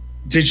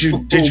did you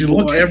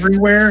look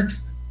everywhere?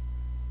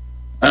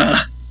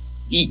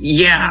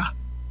 Yeah.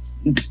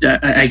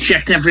 I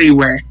checked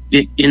everywhere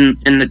in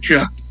the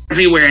truck.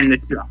 Everywhere in the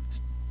truck.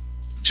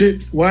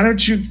 Why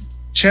don't you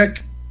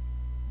check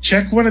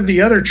one of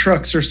the other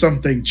trucks or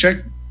something?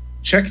 Check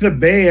the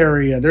Bay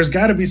Area. There's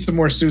got to be some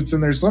more suits in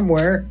there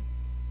somewhere.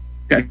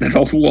 Got that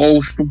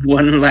whole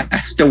one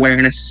last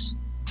awareness.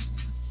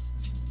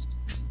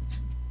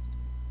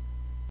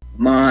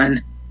 Come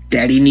on.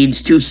 Daddy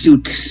needs 2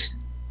 suits.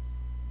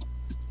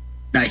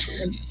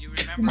 Nice. You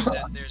remember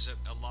that there's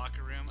a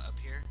locker room up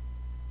here?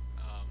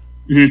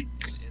 Mhm. In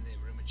the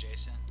room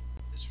adjacent?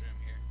 This room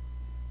here?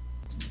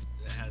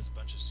 That has a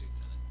bunch of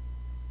suits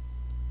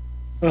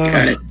in it.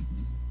 Got it.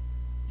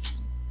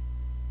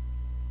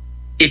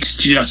 It's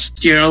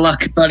just your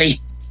luck, buddy.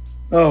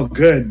 Oh,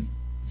 good.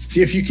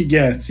 See if you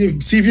could see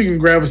if you can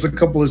grab us a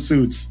couple of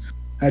suits.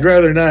 I'd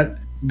rather not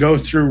go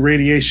through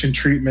radiation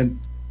treatment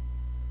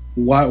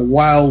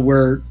while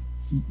we're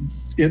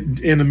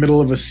in the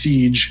middle of a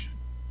siege.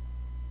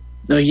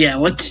 Oh yeah,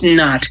 let's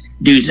not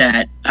do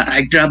that.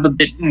 I grab a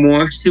bit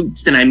more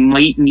suits than I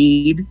might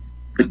need,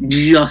 but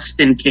just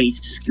in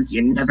case, because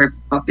you never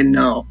fucking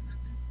know.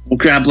 We'll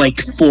grab like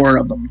 4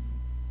 of them.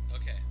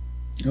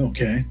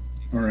 Okay.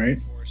 All right.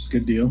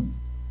 Good deal.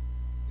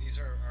 These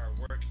are our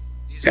work.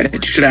 These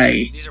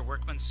are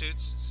workman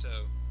suits, so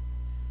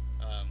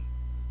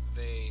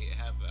they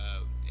have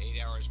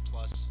 8 hours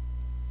plus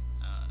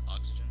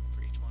oxygen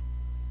for each one.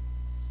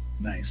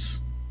 Nice.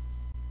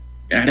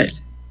 Got it.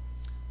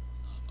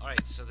 All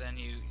right, so then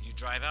you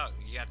drive out.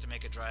 You have to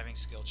make a driving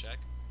skill check.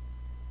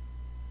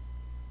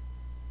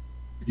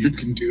 You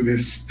can do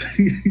this.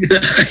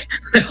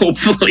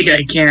 Hopefully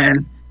I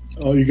can.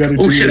 Oh, you gotta.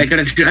 Oh shit! I got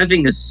a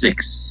driving a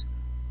 6.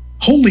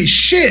 Holy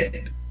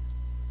shit!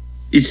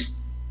 Is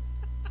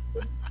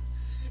that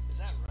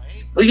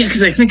right? Oh yeah,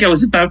 because I think I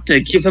was about to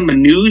give him a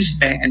news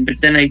van,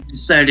 but then I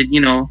decided,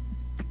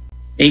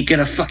 ain't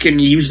gonna fucking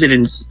use it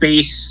in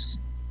space.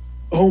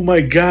 Oh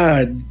my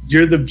god,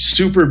 you're the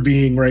super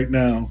being right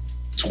now.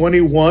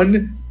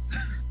 21?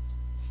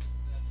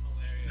 That's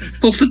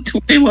hilarious. Well, the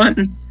 21.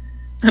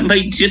 That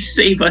might just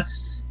save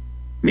us.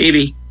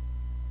 Maybe.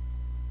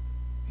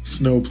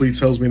 Snow, please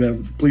tell me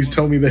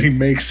that he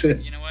makes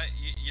it. You know what?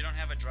 You don't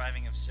have a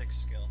driving of 6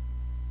 skill.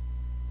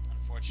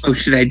 Unfortunately. Oh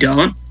shit, I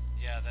don't?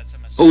 Yeah, that's a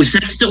mistake. Oh, is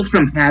that still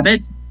from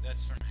habit?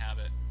 That's from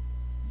habit.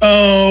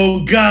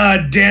 Oh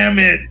god damn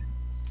it!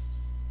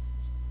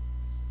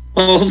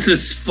 All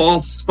this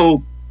false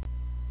hope.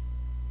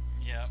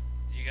 Yeah,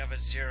 you have a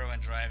 0 in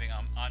driving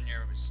on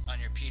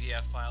your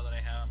PDF file that I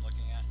have. I'm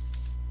looking at.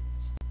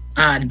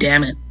 Ah,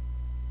 damn it.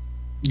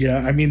 Yeah,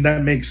 I mean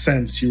that makes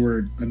sense. You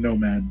were a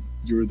nomad.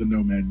 You were the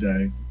nomad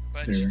guy.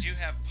 But there. You do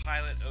have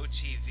pilot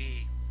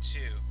OTV 2,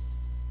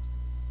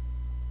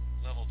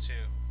 level 2.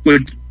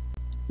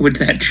 Would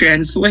that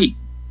translate?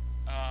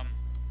 I'm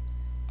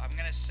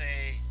gonna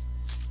say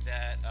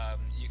that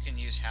you can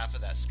use half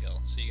of that skill,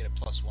 so you get a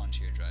 +1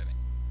 to your driving.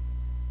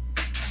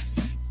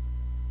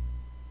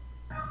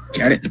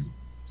 Got it.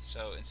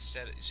 So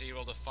you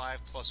rolled a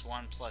 5 +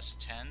 1 +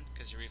 10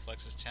 because your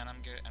reflex is 10.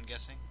 I'm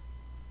guessing.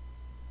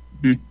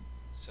 Hmm.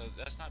 So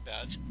that's not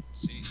bad.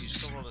 So you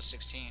still rolled a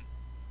 16.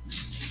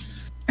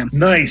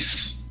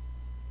 Nice.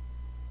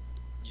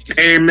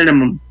 Bare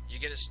minimum. You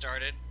get it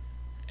started,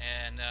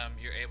 and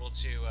you're able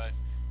to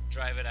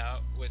drive it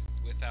out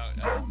without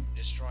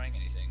destroying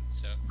anything.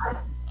 So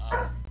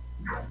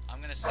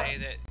I'm gonna say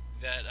that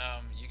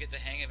you get the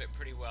hang of it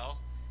pretty well,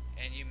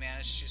 and you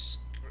manage to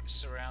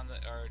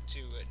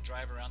to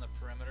drive around the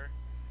perimeter.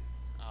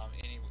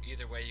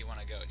 Either way you want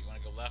to go. Do you want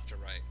to go left or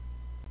right?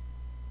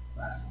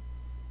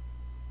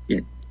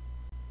 Yeah.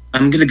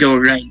 I'm gonna go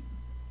right.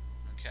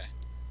 Okay.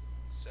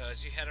 So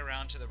as you head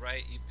around to the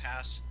right, you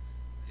pass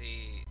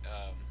the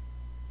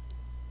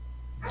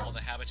all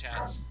the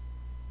habitats.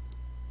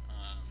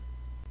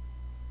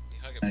 You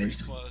hug it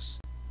pretty close.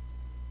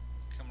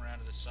 Come around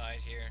to the side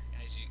here,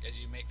 and as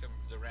you make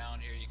the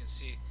round here, you can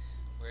see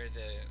where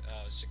the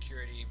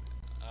security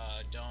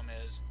dome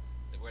is,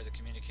 where the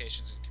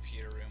communications and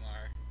computer room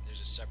are.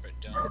 There's a separate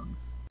dome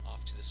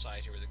off to the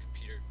side here where the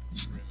computer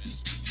room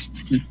is.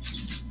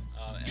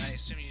 And I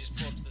assume you just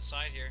pull up to the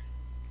side here,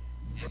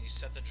 and you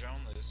set the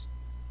drone loose,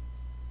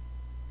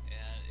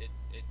 and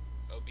it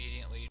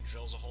obediently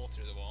drills a hole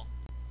through the wall.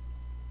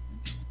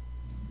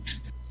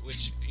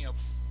 Which,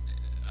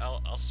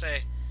 I'll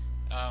say,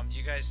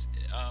 you guys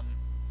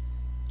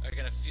are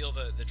going to feel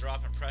the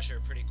drop in pressure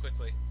pretty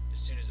quickly as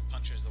soon as it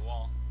punctures the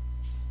wall.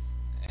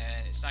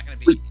 And it's not going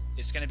to be.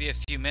 It's going to be a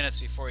few minutes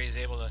before he's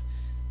able to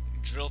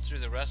drill through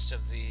the rest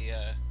of the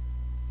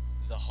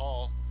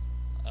hull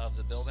of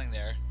the building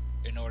there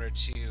in order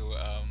to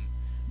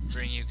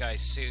bring you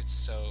guys suits.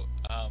 So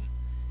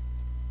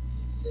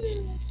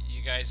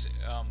you guys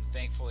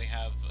thankfully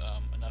have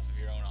enough of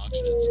your own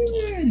oxygen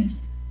supply.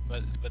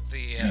 But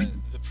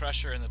the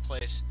pressure in the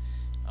place,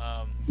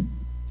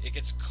 it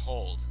gets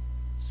cold.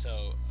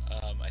 So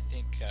I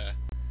think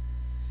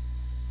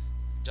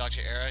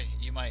Dr. Era,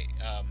 you might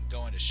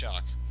go into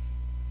shock.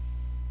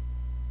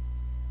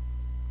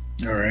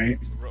 All right.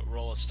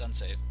 Roll a stun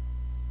save.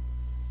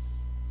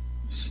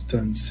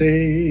 Stun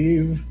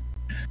save.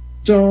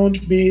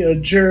 Don't be a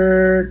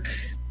jerk.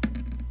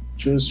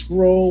 Just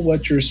roll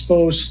what you're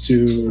supposed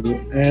to,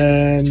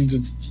 and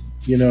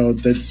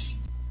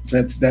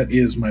that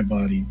is my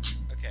body.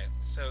 Okay,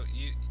 so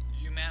you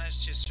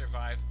managed to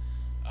survive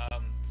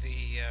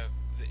the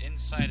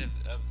inside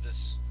of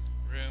this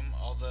room,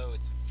 although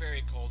it's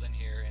very cold in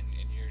here and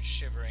you're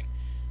shivering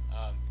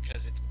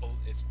because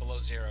it's below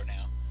zero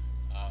now.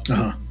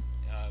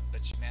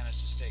 But you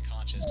managed to stay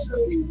conscious.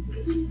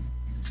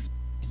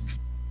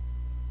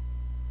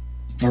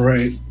 All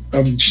right,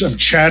 I'm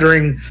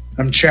chattering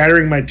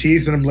my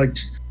teeth, and I'm like,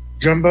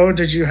 Jumbo,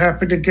 did you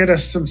happen to get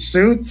us some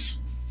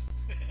suits?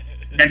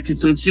 Got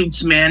some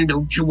suits, man.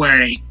 Don't you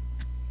worry.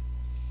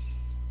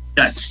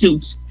 Got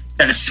suits.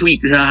 Got a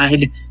sweet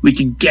ride. We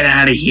can get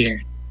out of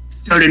here.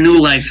 Start a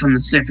new life on the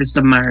surface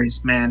of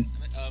Mars, man.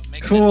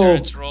 Make Cool. an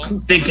endurance roll.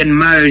 Thinking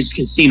Mars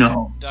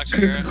Casino.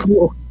 Dr. Era,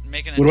 Cool.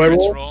 make an What do I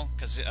endurance roll? roll,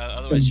 because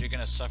otherwise you're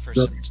going to suffer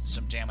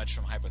some damage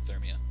from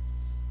hypothermia.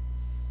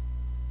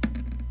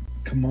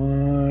 Come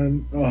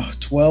on. Oh,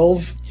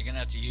 12. You're going to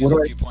have to use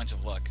a few points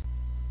of luck.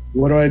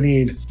 What do I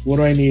need? What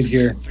do I need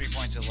here? 3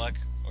 points of luck,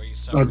 or you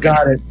suffer Oh,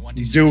 got it.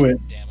 1d6 Do it.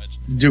 damage.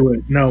 Do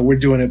it. No, we're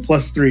doing it.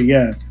 +3,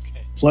 yeah.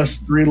 Okay.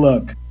 +3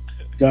 luck.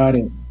 Got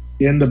it.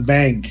 In the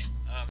bank.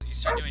 You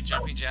start doing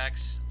jumping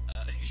jacks.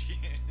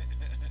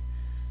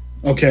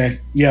 Okay,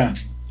 yeah.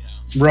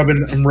 You know,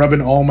 I'm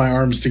rubbing all my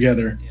arms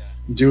together. yeah.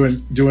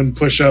 Doing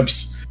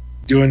push-ups,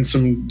 doing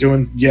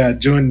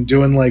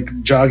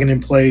like jogging in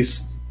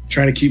place,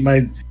 trying to keep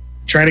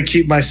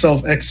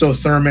myself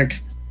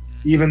exothermic,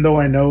 even though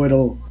I know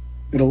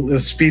it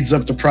speeds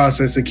up the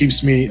process. It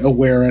keeps me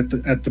aware at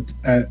the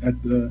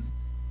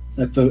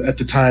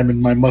time, and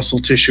my muscle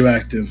tissue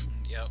active.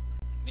 Yep.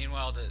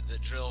 Meanwhile, the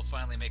drill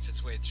finally makes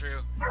its way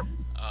through.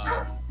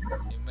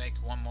 You make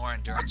one more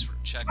endurance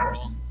check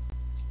roll.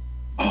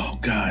 Oh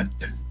God.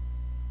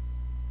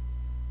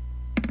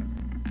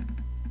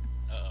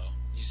 Uh-oh.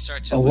 You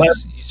start to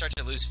 11.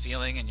 lose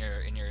feeling in your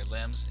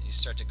limbs. You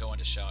start to go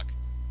into shock.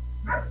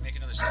 Make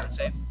another stun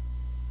save.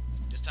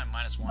 This time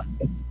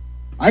 -1.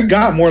 I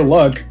got more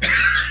luck.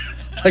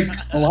 Like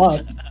a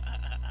lot.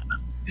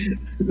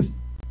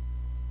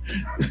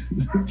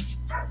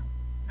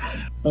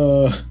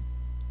 Well, do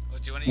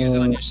you want to use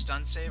it on your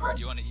stun save, or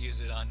do you want to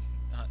use it on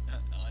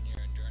your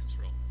endurance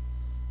roll?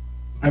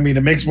 I mean,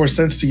 it makes more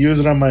sense to use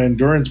it on my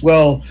endurance.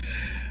 Well,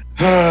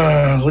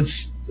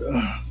 let's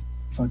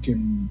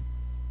fucking.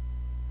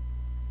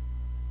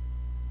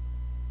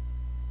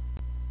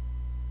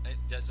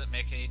 Does it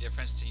make any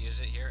difference to use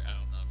it here? I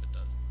don't know if it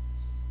does.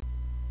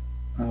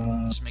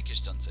 Just make your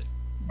stun save.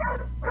 You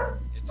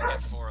have to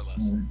get 4 or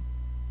less.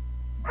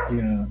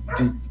 Yeah,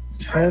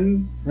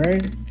 D10,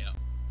 right? Yeah.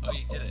 Oh,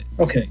 you did it.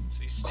 Okay.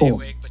 So you stay Cool.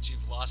 awake, but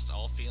you've lost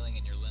all feeling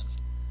in your limbs.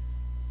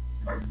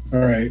 All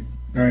right.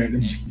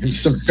 I'm You're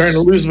starting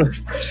to lose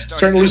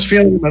starting to lose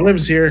feeling in my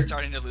limbs here.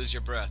 Starting to lose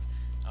your breath.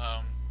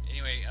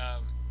 Anyway,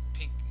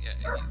 Pink,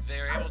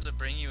 they're able to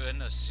bring you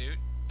in a suit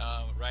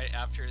right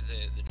after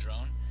the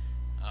drone.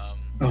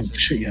 Oh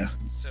shit! Yeah.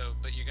 So,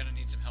 but you're gonna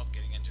need some help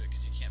getting into it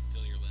because you can't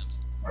feel your limbs.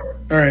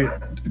 All right,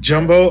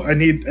 Jumbo. I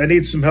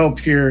need some help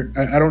here.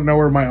 I don't know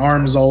where my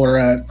arms all are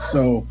at.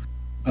 So,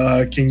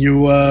 can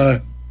you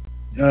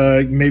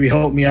maybe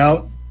help me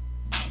out?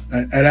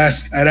 I'd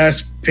ask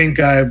Pink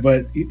Eye,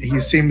 but he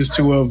seems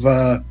to have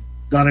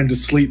gone into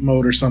sleep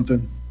mode or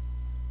something.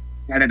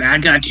 I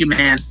got you,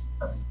 man.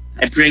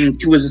 I bring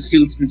 2 of the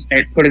suits and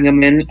start putting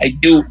them in. I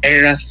do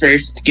Era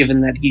first,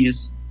 given that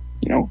he's,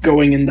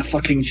 going into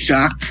fucking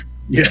shock.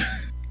 Yeah.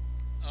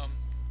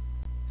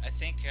 I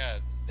think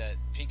that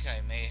Pink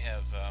Eye may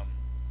have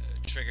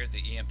triggered the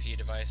EMP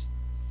device.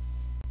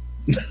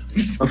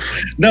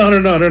 No.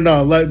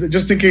 Like,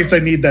 just in case I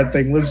need that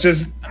thing, let's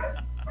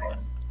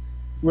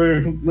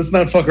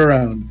not fuck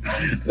around.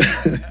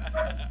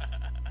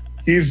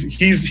 He's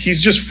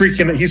just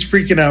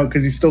freaking out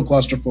because he's still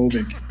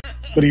claustrophobic,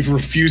 but he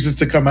refuses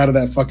to come out of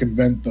that fucking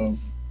vent though.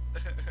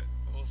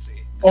 We'll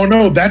see. Oh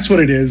no, that's what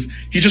it is.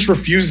 He just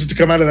refuses to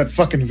come out of that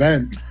fucking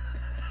vent.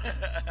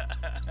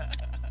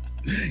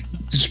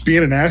 Just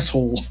being an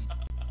asshole.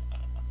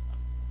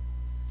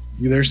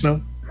 You there,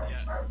 Snow? Yeah,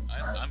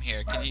 I'm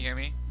here. Can you hear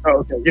me?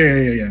 Oh,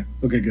 okay. Yeah.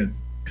 Okay, good.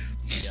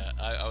 Yeah,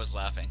 I was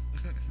laughing.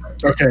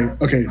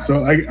 Okay.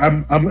 So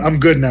I'm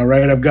good now,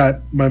 right? I've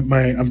got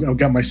I've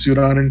got my suit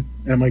on, and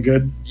am I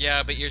good?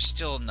 Yeah, but you're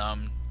still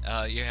numb.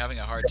 You're having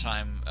a hard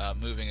time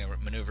moving or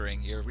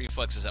maneuvering. Your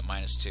reflex is at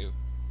 -2.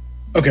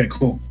 Okay,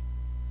 cool.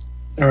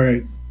 All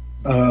right.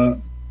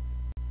 We're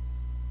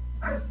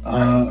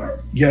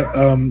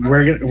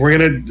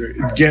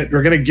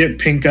gonna get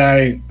Pink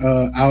Eye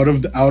out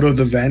of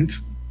the vent.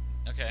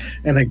 Okay.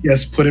 And I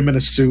guess put him in a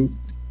suit,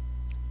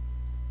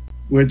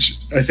 which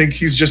I think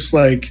he's just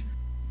like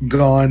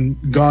gone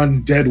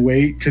dead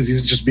weight because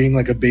he's just being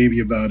like a baby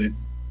about it.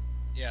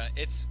 Yeah,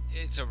 it's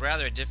a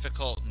rather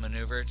difficult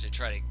maneuver to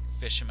try to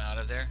fish him out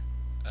of there.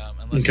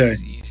 unless Okay.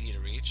 he's easy to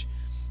reach.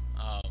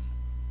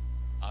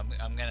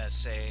 I'm gonna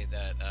say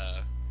that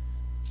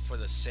for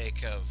the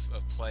sake of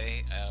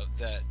play,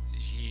 that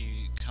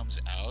he comes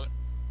out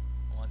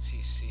once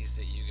he sees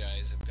that you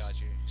guys have got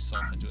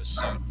yourself into a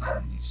suit,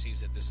 and he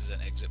sees that this is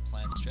an exit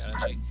plan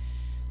strategy.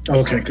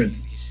 Okay, good.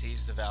 He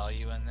sees the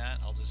value in that.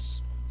 I'll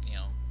just,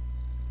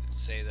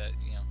 say that,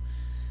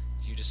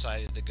 you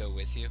decided to go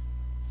with you.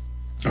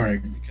 All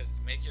right. Because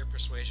make your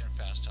persuasion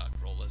fast talk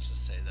roll, let's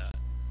just say that.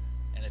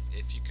 And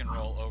if you can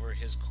roll over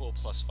his cool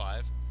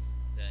 +5,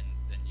 then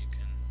you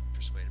can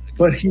persuade him to go.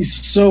 But he's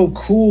so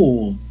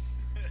cool.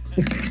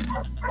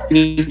 I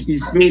mean,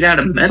 he's made out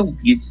of metal.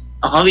 He's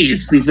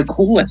obviously the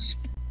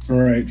coolest. All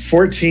right.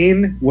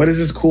 14. What is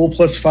his cool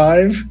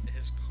 +5?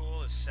 His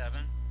cool is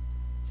 7,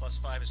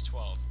 +5 is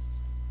 12.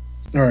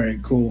 All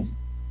right, cool.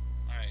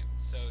 Alright,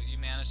 so you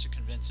managed to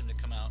convince him to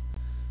come out.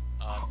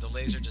 The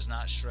laser does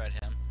not shred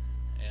him,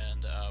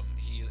 and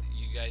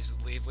you guys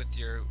leave with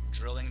your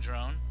drilling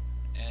drone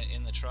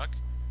in the truck,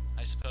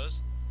 I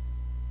suppose.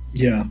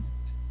 Yeah.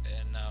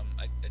 And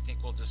I think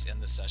we'll just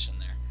end the session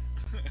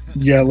there.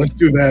 Yeah, let's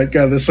do that.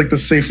 God, that's like the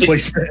safe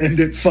place to end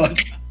it. Fuck.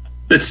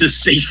 That's the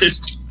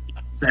safest,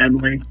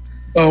 sadly.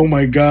 Oh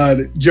my god.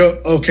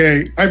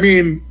 Okay. I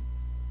mean,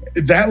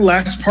 that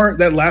last part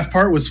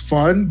was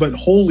fun, but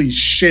holy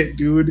shit,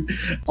 dude.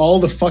 All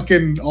the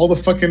fucking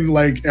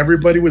like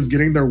everybody was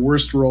getting their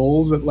worst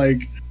rolls at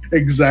like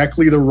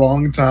exactly the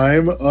wrong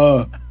time.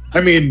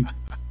 I mean,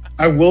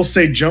 I will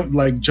say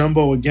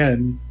Jumbo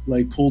again,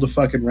 like pulled a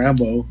fucking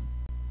Rambo.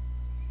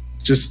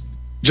 Just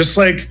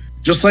like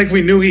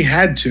we knew he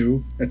had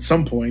to at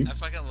some point. I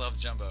fucking love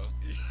Jumbo.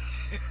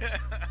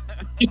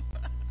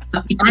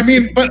 I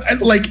mean,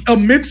 but like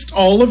amidst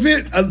all of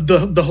it,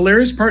 the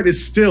hilarious part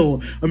is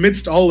still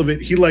amidst all of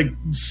it, he like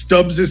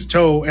stubs his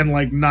toe and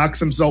like knocks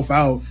himself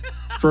out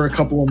for a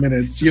couple of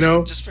minutes,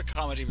 just for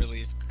comedy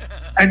relief.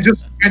 and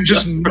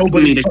just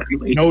nobody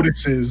fucking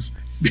notices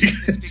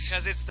It's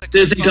because it's the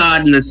There's a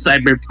god in the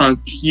cyberpunk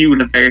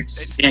universe,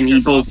 It's the and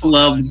he both Kerfuffle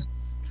loves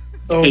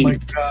oh my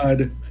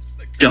god, It's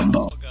the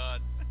Jumbo. Kerfuffle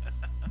god.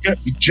 yeah,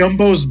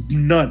 Jumbo's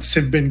nuts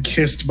have been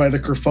kissed by the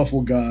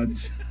Kerfuffle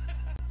gods.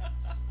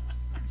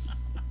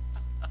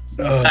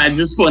 At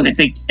this point, I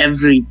think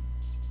every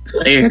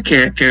player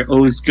character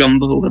owes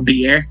Jumbo a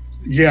beer.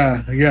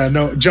 Yeah,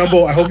 no,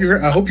 Jumbo. I hope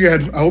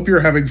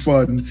you're having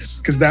fun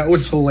because that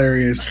was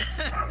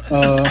hilarious.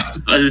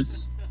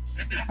 Because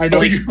I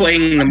know you.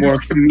 playing the more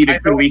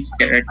comedic relief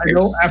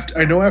characters.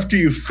 I know after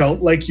you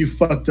felt like you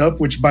fucked up,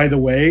 which by the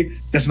way,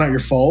 that's not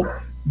your fault.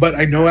 But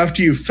I know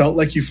after you felt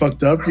like you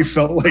fucked up, you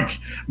felt like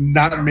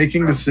not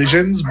making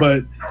decisions.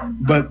 But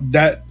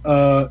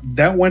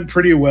that went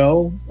pretty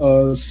well.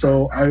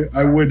 So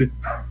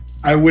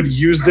I would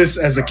use this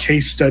as a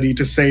case study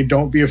to say,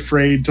 don't be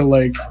afraid to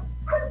like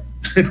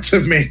to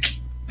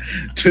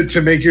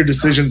make your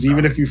decisions,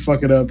 even if you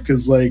fuck it up,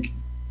 because like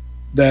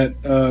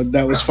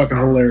that was fucking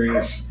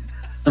hilarious.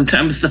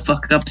 Sometimes the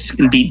fuck ups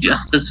can be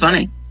just as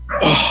funny.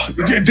 Oh,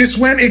 this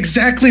went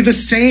exactly the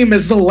same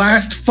as the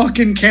last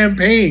fucking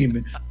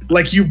campaign.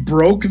 Like you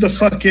broke the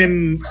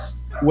fucking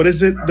what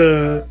is it,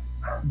 the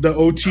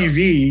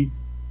OTV,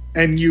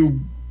 and you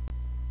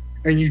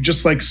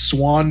just like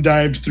swan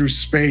dived through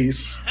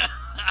space.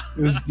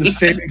 It was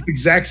the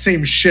exact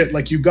same shit.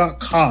 Like you got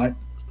caught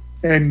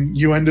and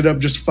you ended up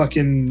just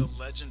fucking The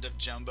Legend of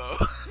Jumbo.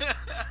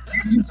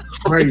 Jesus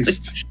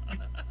Christ.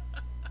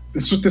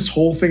 That's what this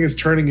whole thing is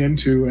turning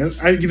into. And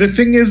the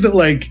thing is that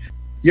like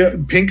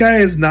Pink Eye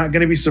is not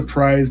going to be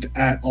surprised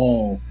at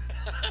all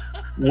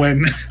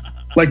when,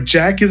 like,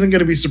 Jack isn't going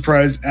to be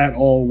surprised at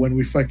all when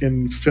we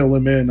fucking fill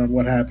him in on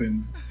what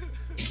happened.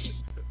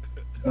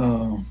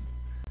 Oh,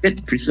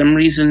 For some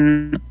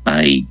reason,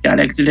 I got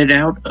exited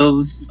out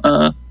of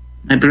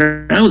my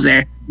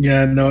browser.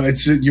 yeah, no,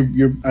 it's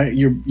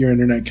your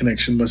internet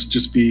connection must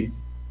just be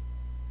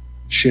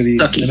shitty.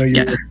 Sucky,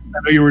 I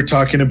know you were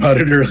talking about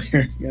it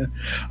earlier. Yeah,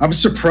 I'm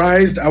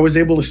surprised I was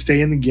able to stay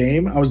in the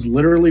game. I was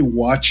literally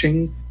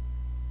watching,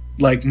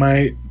 like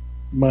my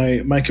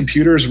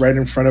computer is right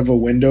in front of a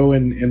window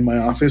in my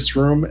office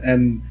room,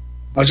 and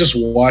I was just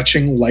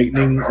watching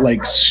lightning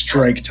like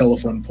strike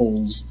telephone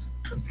poles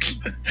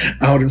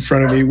out in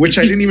front of me, which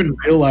I didn't even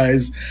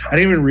realize. I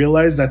didn't even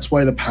realize that's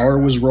why the power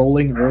was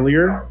rolling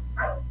earlier,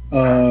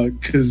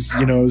 because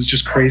it was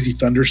just crazy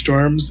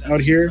thunderstorms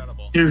out here.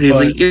 Incredible. It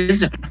really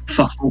is a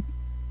fucking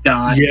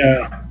god.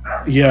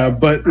 Yeah,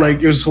 but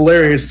like it was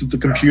hilarious that the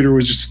computer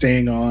was just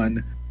staying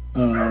on,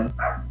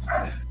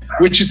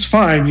 which is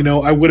fine.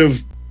 I would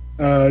have,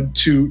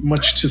 too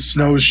much to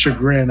Snow's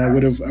chagrin, I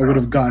would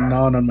have gotten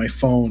on my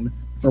phone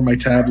or my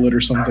tablet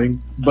or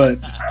something. But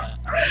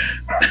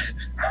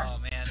Oh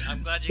man,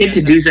 I'm glad you Get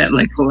guys to do that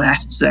like the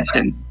last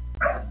session.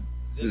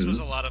 This was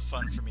a lot of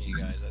fun for me, you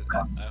guys.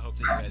 I hope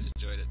that you guys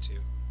enjoyed it too.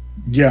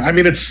 yeah, I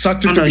mean it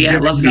sucked at the I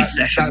beginning, love these not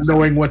sessions.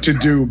 knowing what to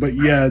do. But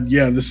yeah,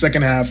 the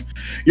second half,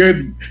 you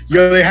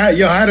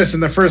had us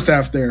in the first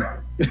half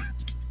there.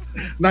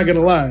 Not gonna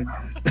lie.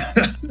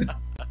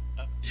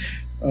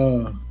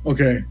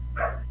 Okay.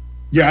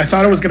 Yeah, I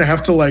thought I was gonna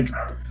have to like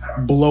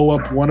blow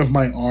up one of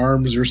my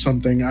arms or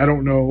something. I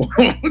don't know.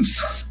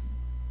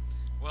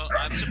 Well,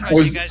 I'm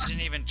surprised you guys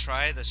didn't even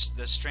try the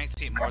strength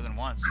feat more than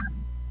once.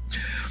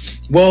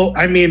 Well,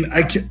 I mean,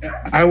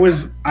 I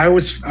was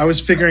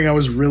figuring I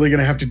was really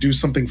gonna have to do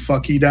something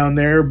fucky down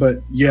there,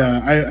 but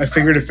yeah, I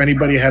figured if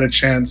anybody had a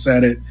chance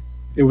at it,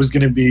 it was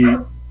gonna be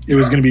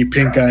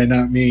Pink Eye,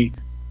 not me.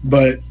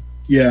 But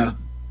yeah.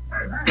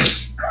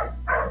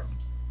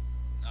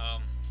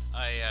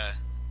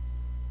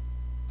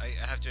 I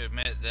have to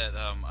admit that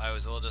I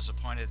was a little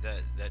disappointed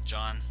that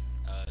John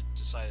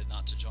decided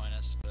not to join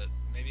us, but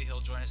maybe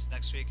he'll join us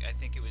next week. I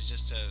think it was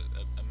just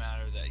a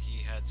matter that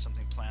he had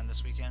something planned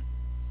this weekend.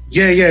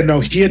 Yeah, no,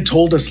 he had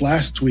told us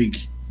last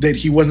week that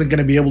he wasn't going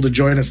to be able to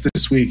join us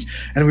this week,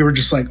 and we were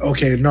just like,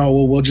 okay, no,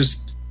 we'll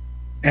just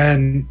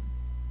and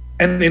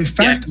in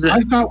fact, yeah,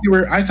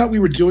 I thought we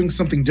were doing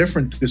something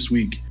different this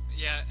week.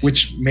 Yeah,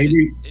 which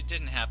maybe it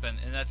didn't happen,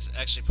 and that's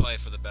actually probably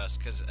for the best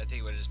because I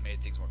think it would have just made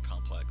things more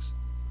complex.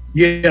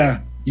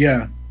 Yeah.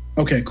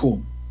 Okay,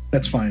 cool.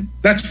 That's fine.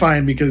 That's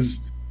fine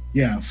because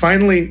yeah,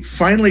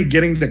 finally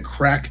getting to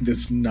crack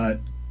this nut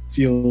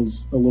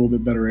feels a little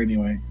bit better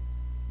anyway.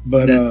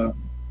 But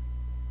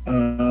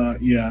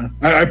yeah,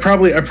 I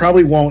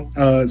probably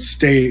won't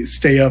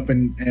stay up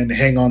and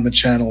hang on the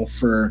channel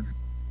for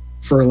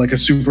like a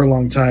super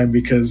long time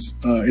because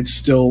it's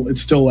still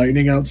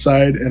lightning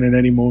outside and at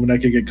any moment I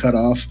could get cut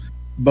off.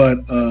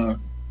 But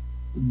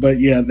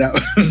yeah,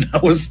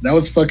 that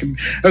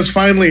was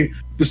finally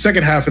the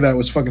second half of that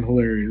was fucking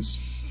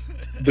hilarious.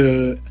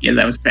 Yeah,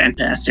 that was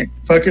fantastic.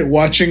 Fucking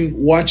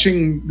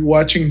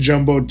watching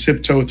Jumbo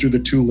tiptoe through the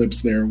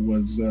tulips there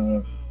was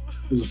a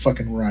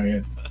fucking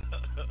riot.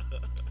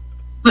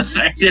 The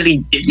fact that he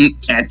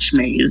didn't catch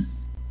me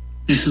is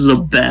the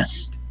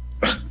best.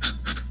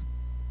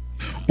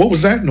 What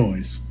was that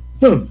noise?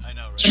 Oh, I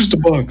know, right? It's just a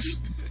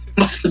bugs.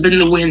 Must have been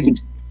the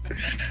wind.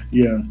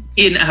 Yeah.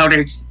 In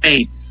outer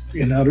space.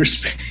 In outer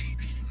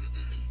space.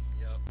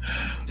 Yep.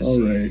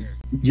 All right.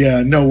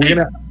 Yeah, no, we're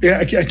gonna. Yeah,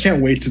 I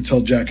can't wait to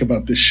tell Jack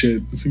about this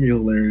shit. It's gonna be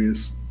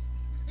hilarious.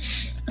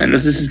 I know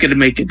this is gonna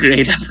make a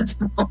great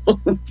episode.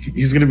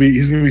 He's gonna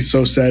be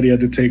so sad he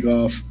had to take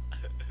off.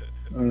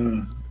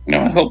 No,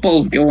 I hope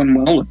all going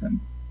well with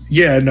him.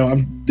 Yeah,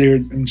 no, they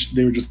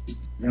were just.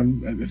 I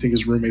think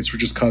his roommates were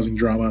just causing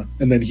drama,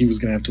 and then he was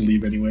gonna have to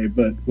leave anyway.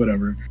 But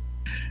whatever,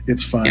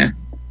 it's fine.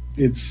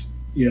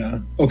 Yeah.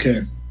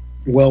 Okay.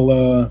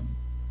 Well,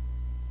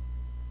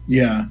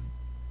 yeah.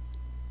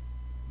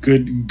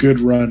 Good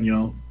run,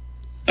 y'all.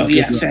 Oh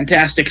yeah,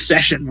 fantastic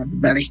session,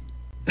 everybody.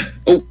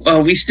 Oh,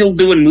 are we still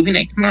doing movie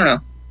night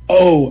tomorrow?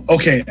 Oh,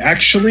 okay.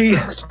 Actually,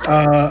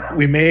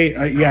 we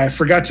may. Yeah, I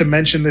forgot to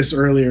mention this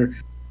earlier.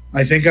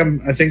 I think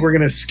we're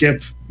gonna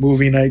skip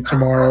movie night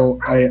tomorrow.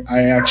 I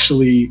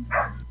actually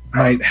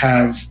might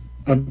have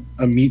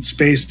a meat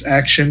space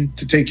action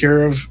to take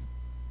care of.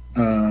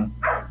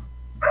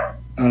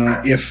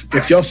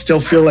 If y'all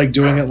still feel like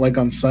doing it like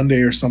on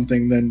Sunday or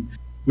something, then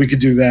we could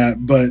do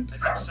that. But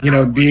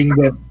being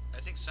that I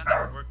think Sunday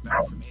would work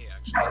better for me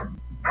actually.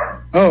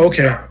 Oh,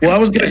 okay. Well, I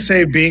was gonna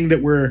say, being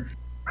that we're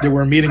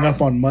meeting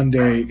up on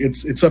Monday,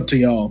 it's up to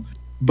y'all.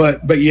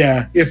 But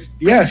yeah, if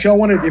y'all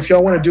want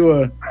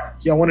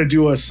to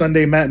do a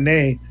Sunday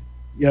matinee,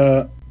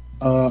 I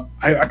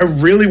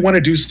really want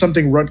to do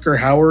something Rutger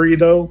Hauer-y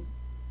though.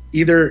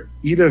 Either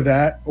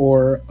that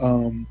or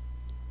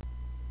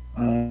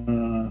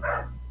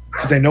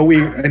because I know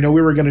we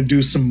were gonna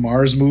do some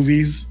Mars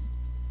movies,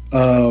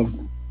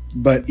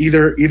 but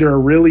either a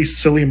really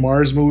silly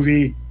Mars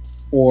movie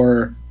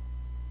or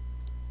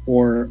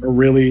a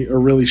really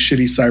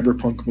shitty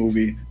cyberpunk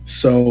movie.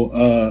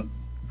 So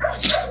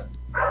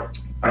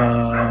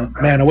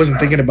man, I wasn't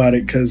thinking about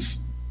it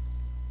because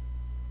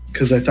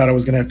I thought I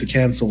was gonna have to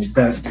cancel.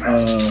 But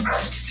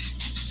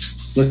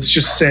let's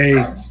just say,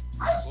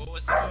 what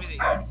was the movie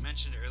that you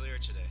mentioned earlier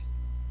today?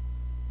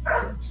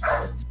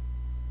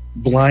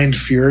 Blind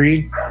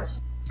Fury.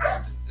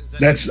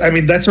 That's a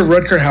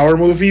Rutger Hauer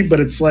movie, but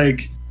it's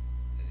like,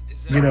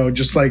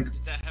 just like. Did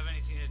that have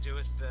anything to do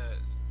with the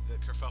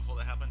kerfuffle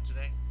that happened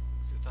today?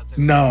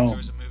 No. There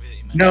was a movie that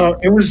you mentioned. No,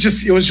 it was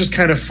just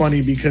kind of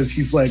funny because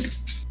he's like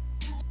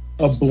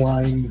a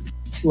blind,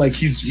 like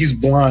he's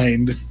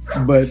blind,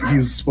 but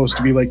he's supposed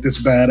to be like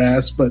this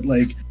badass, but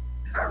like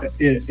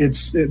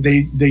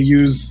they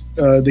use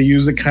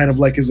it kind of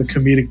like as a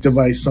comedic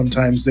device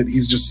sometimes, that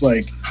he's just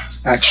like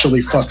actually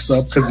fucks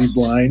up because he's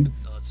blind.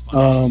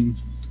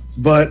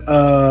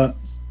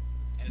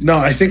 No,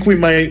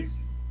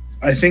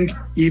 I think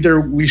either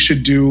we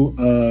should do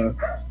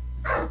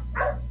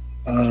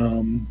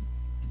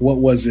what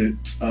was it?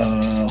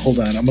 Hold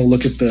on, I'm gonna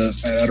look at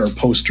our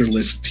poster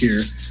list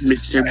here.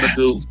 Mr.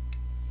 Magoo.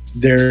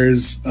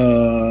 There's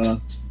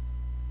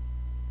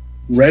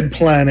Red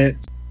Planet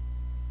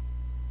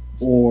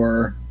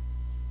or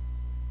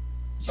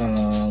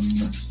oh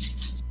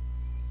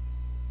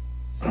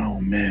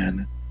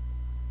man.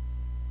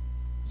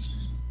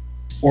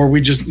 Or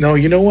we just no,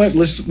 you know what?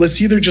 Let's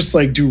either just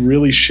like do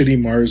really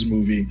shitty Mars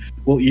movie.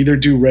 We'll either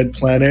do Red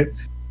Planet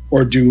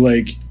or do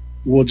like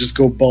we'll just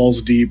go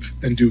balls deep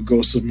and do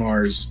Ghosts of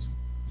Mars,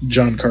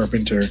 John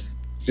Carpenter.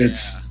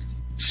 It's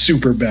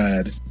super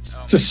bad.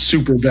 It's a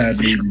super bad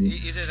movie.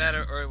 Either that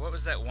or what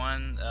was that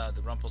one?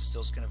 The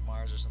Rumpelstiltskin of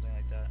Mars or something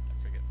like that.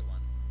 I forget the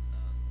one.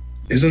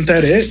 Isn't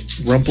that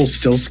it?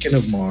 Rumpelstiltskin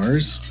of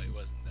Mars? No, it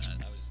wasn't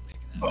that. I was just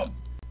making that up.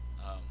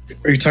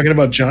 Are you talking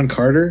about John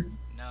Carter?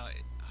 No, I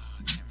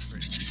can't remember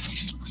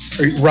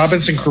his name.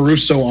 Robinson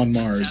Crusoe on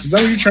Mars. Is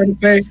that what you're trying to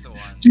say? That's the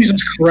one.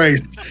 Jesus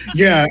Christ.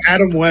 Yeah,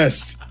 Adam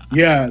West.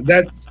 Yeah,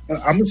 that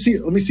I'm gonna see.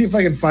 Let me see if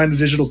I can find a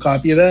digital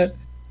copy of that.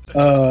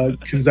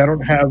 Because I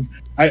don't have.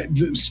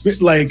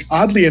 Like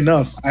oddly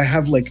enough, I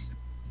have like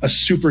a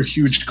super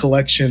huge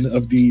collection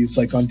of these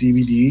like on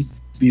DVD.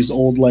 These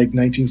old like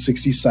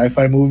 1960s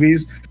sci-fi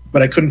movies,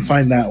 but I couldn't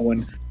find that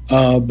one.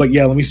 But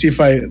yeah, let me see if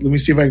I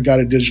got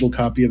a digital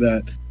copy of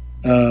that.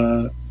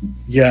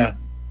 Yeah.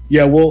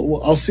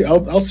 Well, I'll see.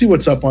 I'll see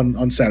what's up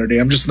on Saturday.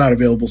 I'm just not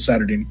available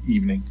Saturday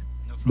evening.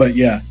 But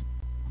yeah,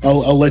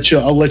 I'll let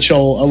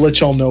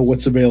y'all know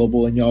what's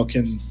available, and y'all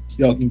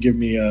can give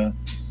me a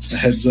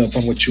heads up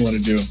on what you want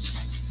to do.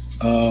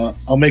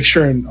 I'll make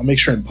sure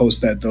and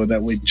post that though.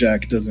 That way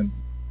Jack doesn't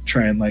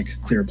try and like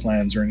clear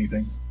plans or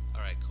anything.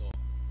 All right, cool.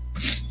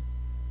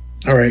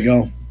 All right,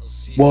 y'all. We'll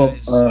see you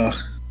guys. Have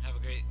a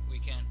great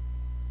weekend.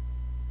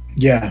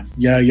 Yeah,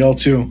 y'all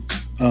too.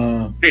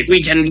 Great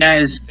weekend,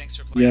 guys. Thanks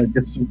for playing.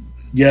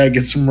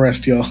 Get some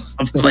rest, y'all.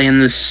 Of playing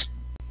this.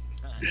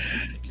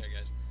 Take care,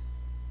 guys.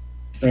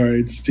 All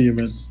right, see you,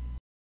 man.